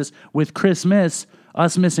Jesus, with Christmas,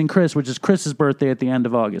 us missing Chris, which is Chris's birthday at the end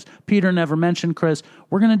of August. Peter never mentioned Chris.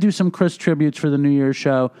 We're going to do some Chris tributes for the New Year's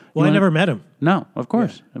show. Well, I never met him. No, of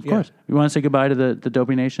course. Of course. You want to say goodbye to the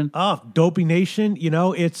Dopey Nation? Oh, Dopey Nation. You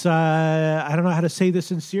know, it's, I don't know how to say this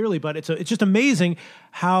sincerely, but it's just amazing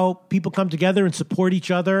how people come together and support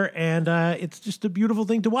each other, and it's just a beautiful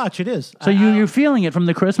thing to watch. It is. So you're feeling it from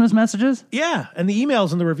the Christmas messages? Yeah, and the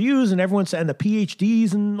emails and the reviews, and everyone's and the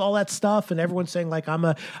PhDs and all that stuff, and everyone's saying I'm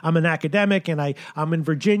an academic, and I'm in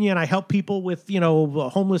Virginia, and I help people with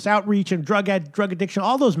homeless outreach and drug addiction.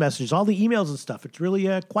 All those messages, all the emails and stuff. It's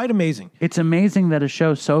really quite amazing. It's amazing that a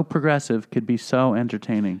show so progressive could be so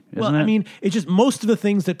entertaining. Isn't it? I mean, it's just most of the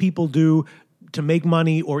things that people do to make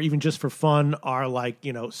money or even just for fun are like,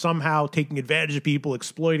 somehow taking advantage of people,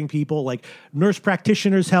 exploiting people. Like nurse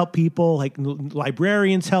practitioners help people, like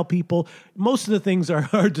librarians help people. Most of the things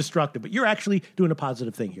are destructive, but you're actually doing a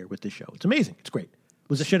positive thing here with this show. It's amazing. It's great.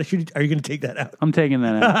 Are you going to take that out? I'm taking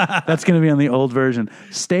that out. That's going to be on the old version.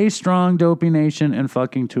 Stay strong, Dopey Nation, and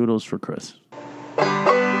fucking toodles for Chris.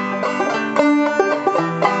 Wanna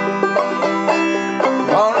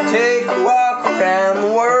take a walk around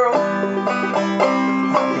the world.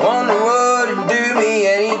 Wonder would it do me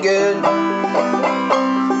any good.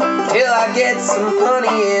 Till I get some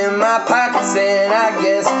money in my pockets, and I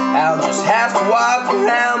guess I'll just have to walk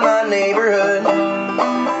around my neighborhood.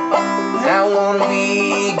 I wanna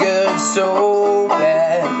be good so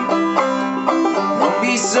bad. Wanna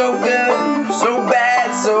be so good, so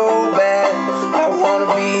bad, so bad. I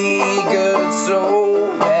wanna be good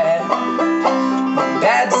so bad.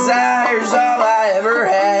 Bad desire's all I ever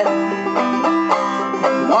had.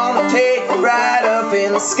 Wanna take a ride up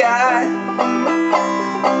in the sky.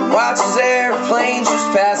 Watch as airplanes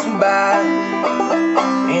just passing by.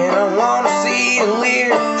 And I wanna see a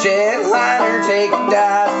Lear jetliner take a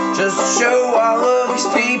dive, just to show all of these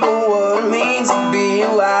people what it means to be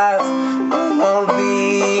alive. I wanna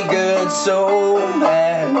be good so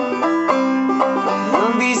bad. I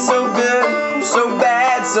wanna be so good, so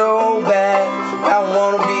bad, so bad. I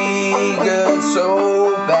wanna be good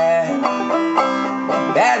so bad.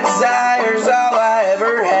 Bad desire's all I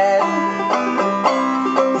ever had.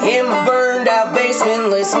 In my burned out basement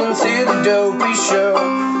listening to the Dopey Show.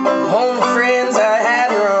 Only friends I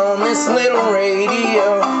had are on this little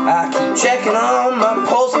radio. I keep checking on my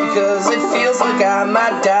pulse because it feels like I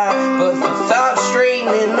might die. But the thought of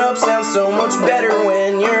straightening up sounds so much better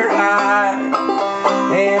when you're high.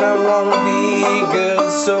 And I wanna be good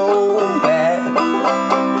so bad. I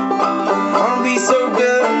wanna be so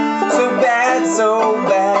good, so bad, so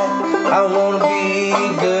bad. I wanna be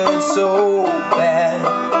good so bad.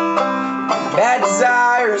 Bad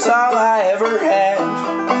desire's all I ever had.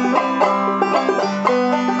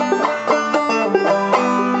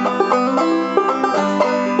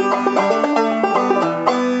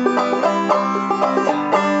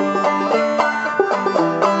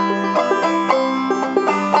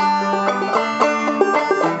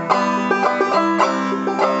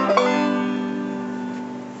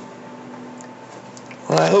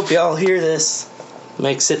 Well, I hope y'all hear this.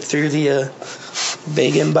 Makes it through the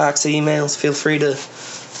big inbox of emails. Feel free to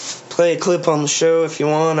play a clip on the show if you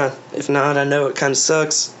want. If not, I know it kind of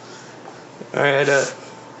sucks. All right,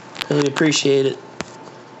 really appreciate it.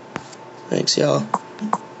 Thanks, y'all.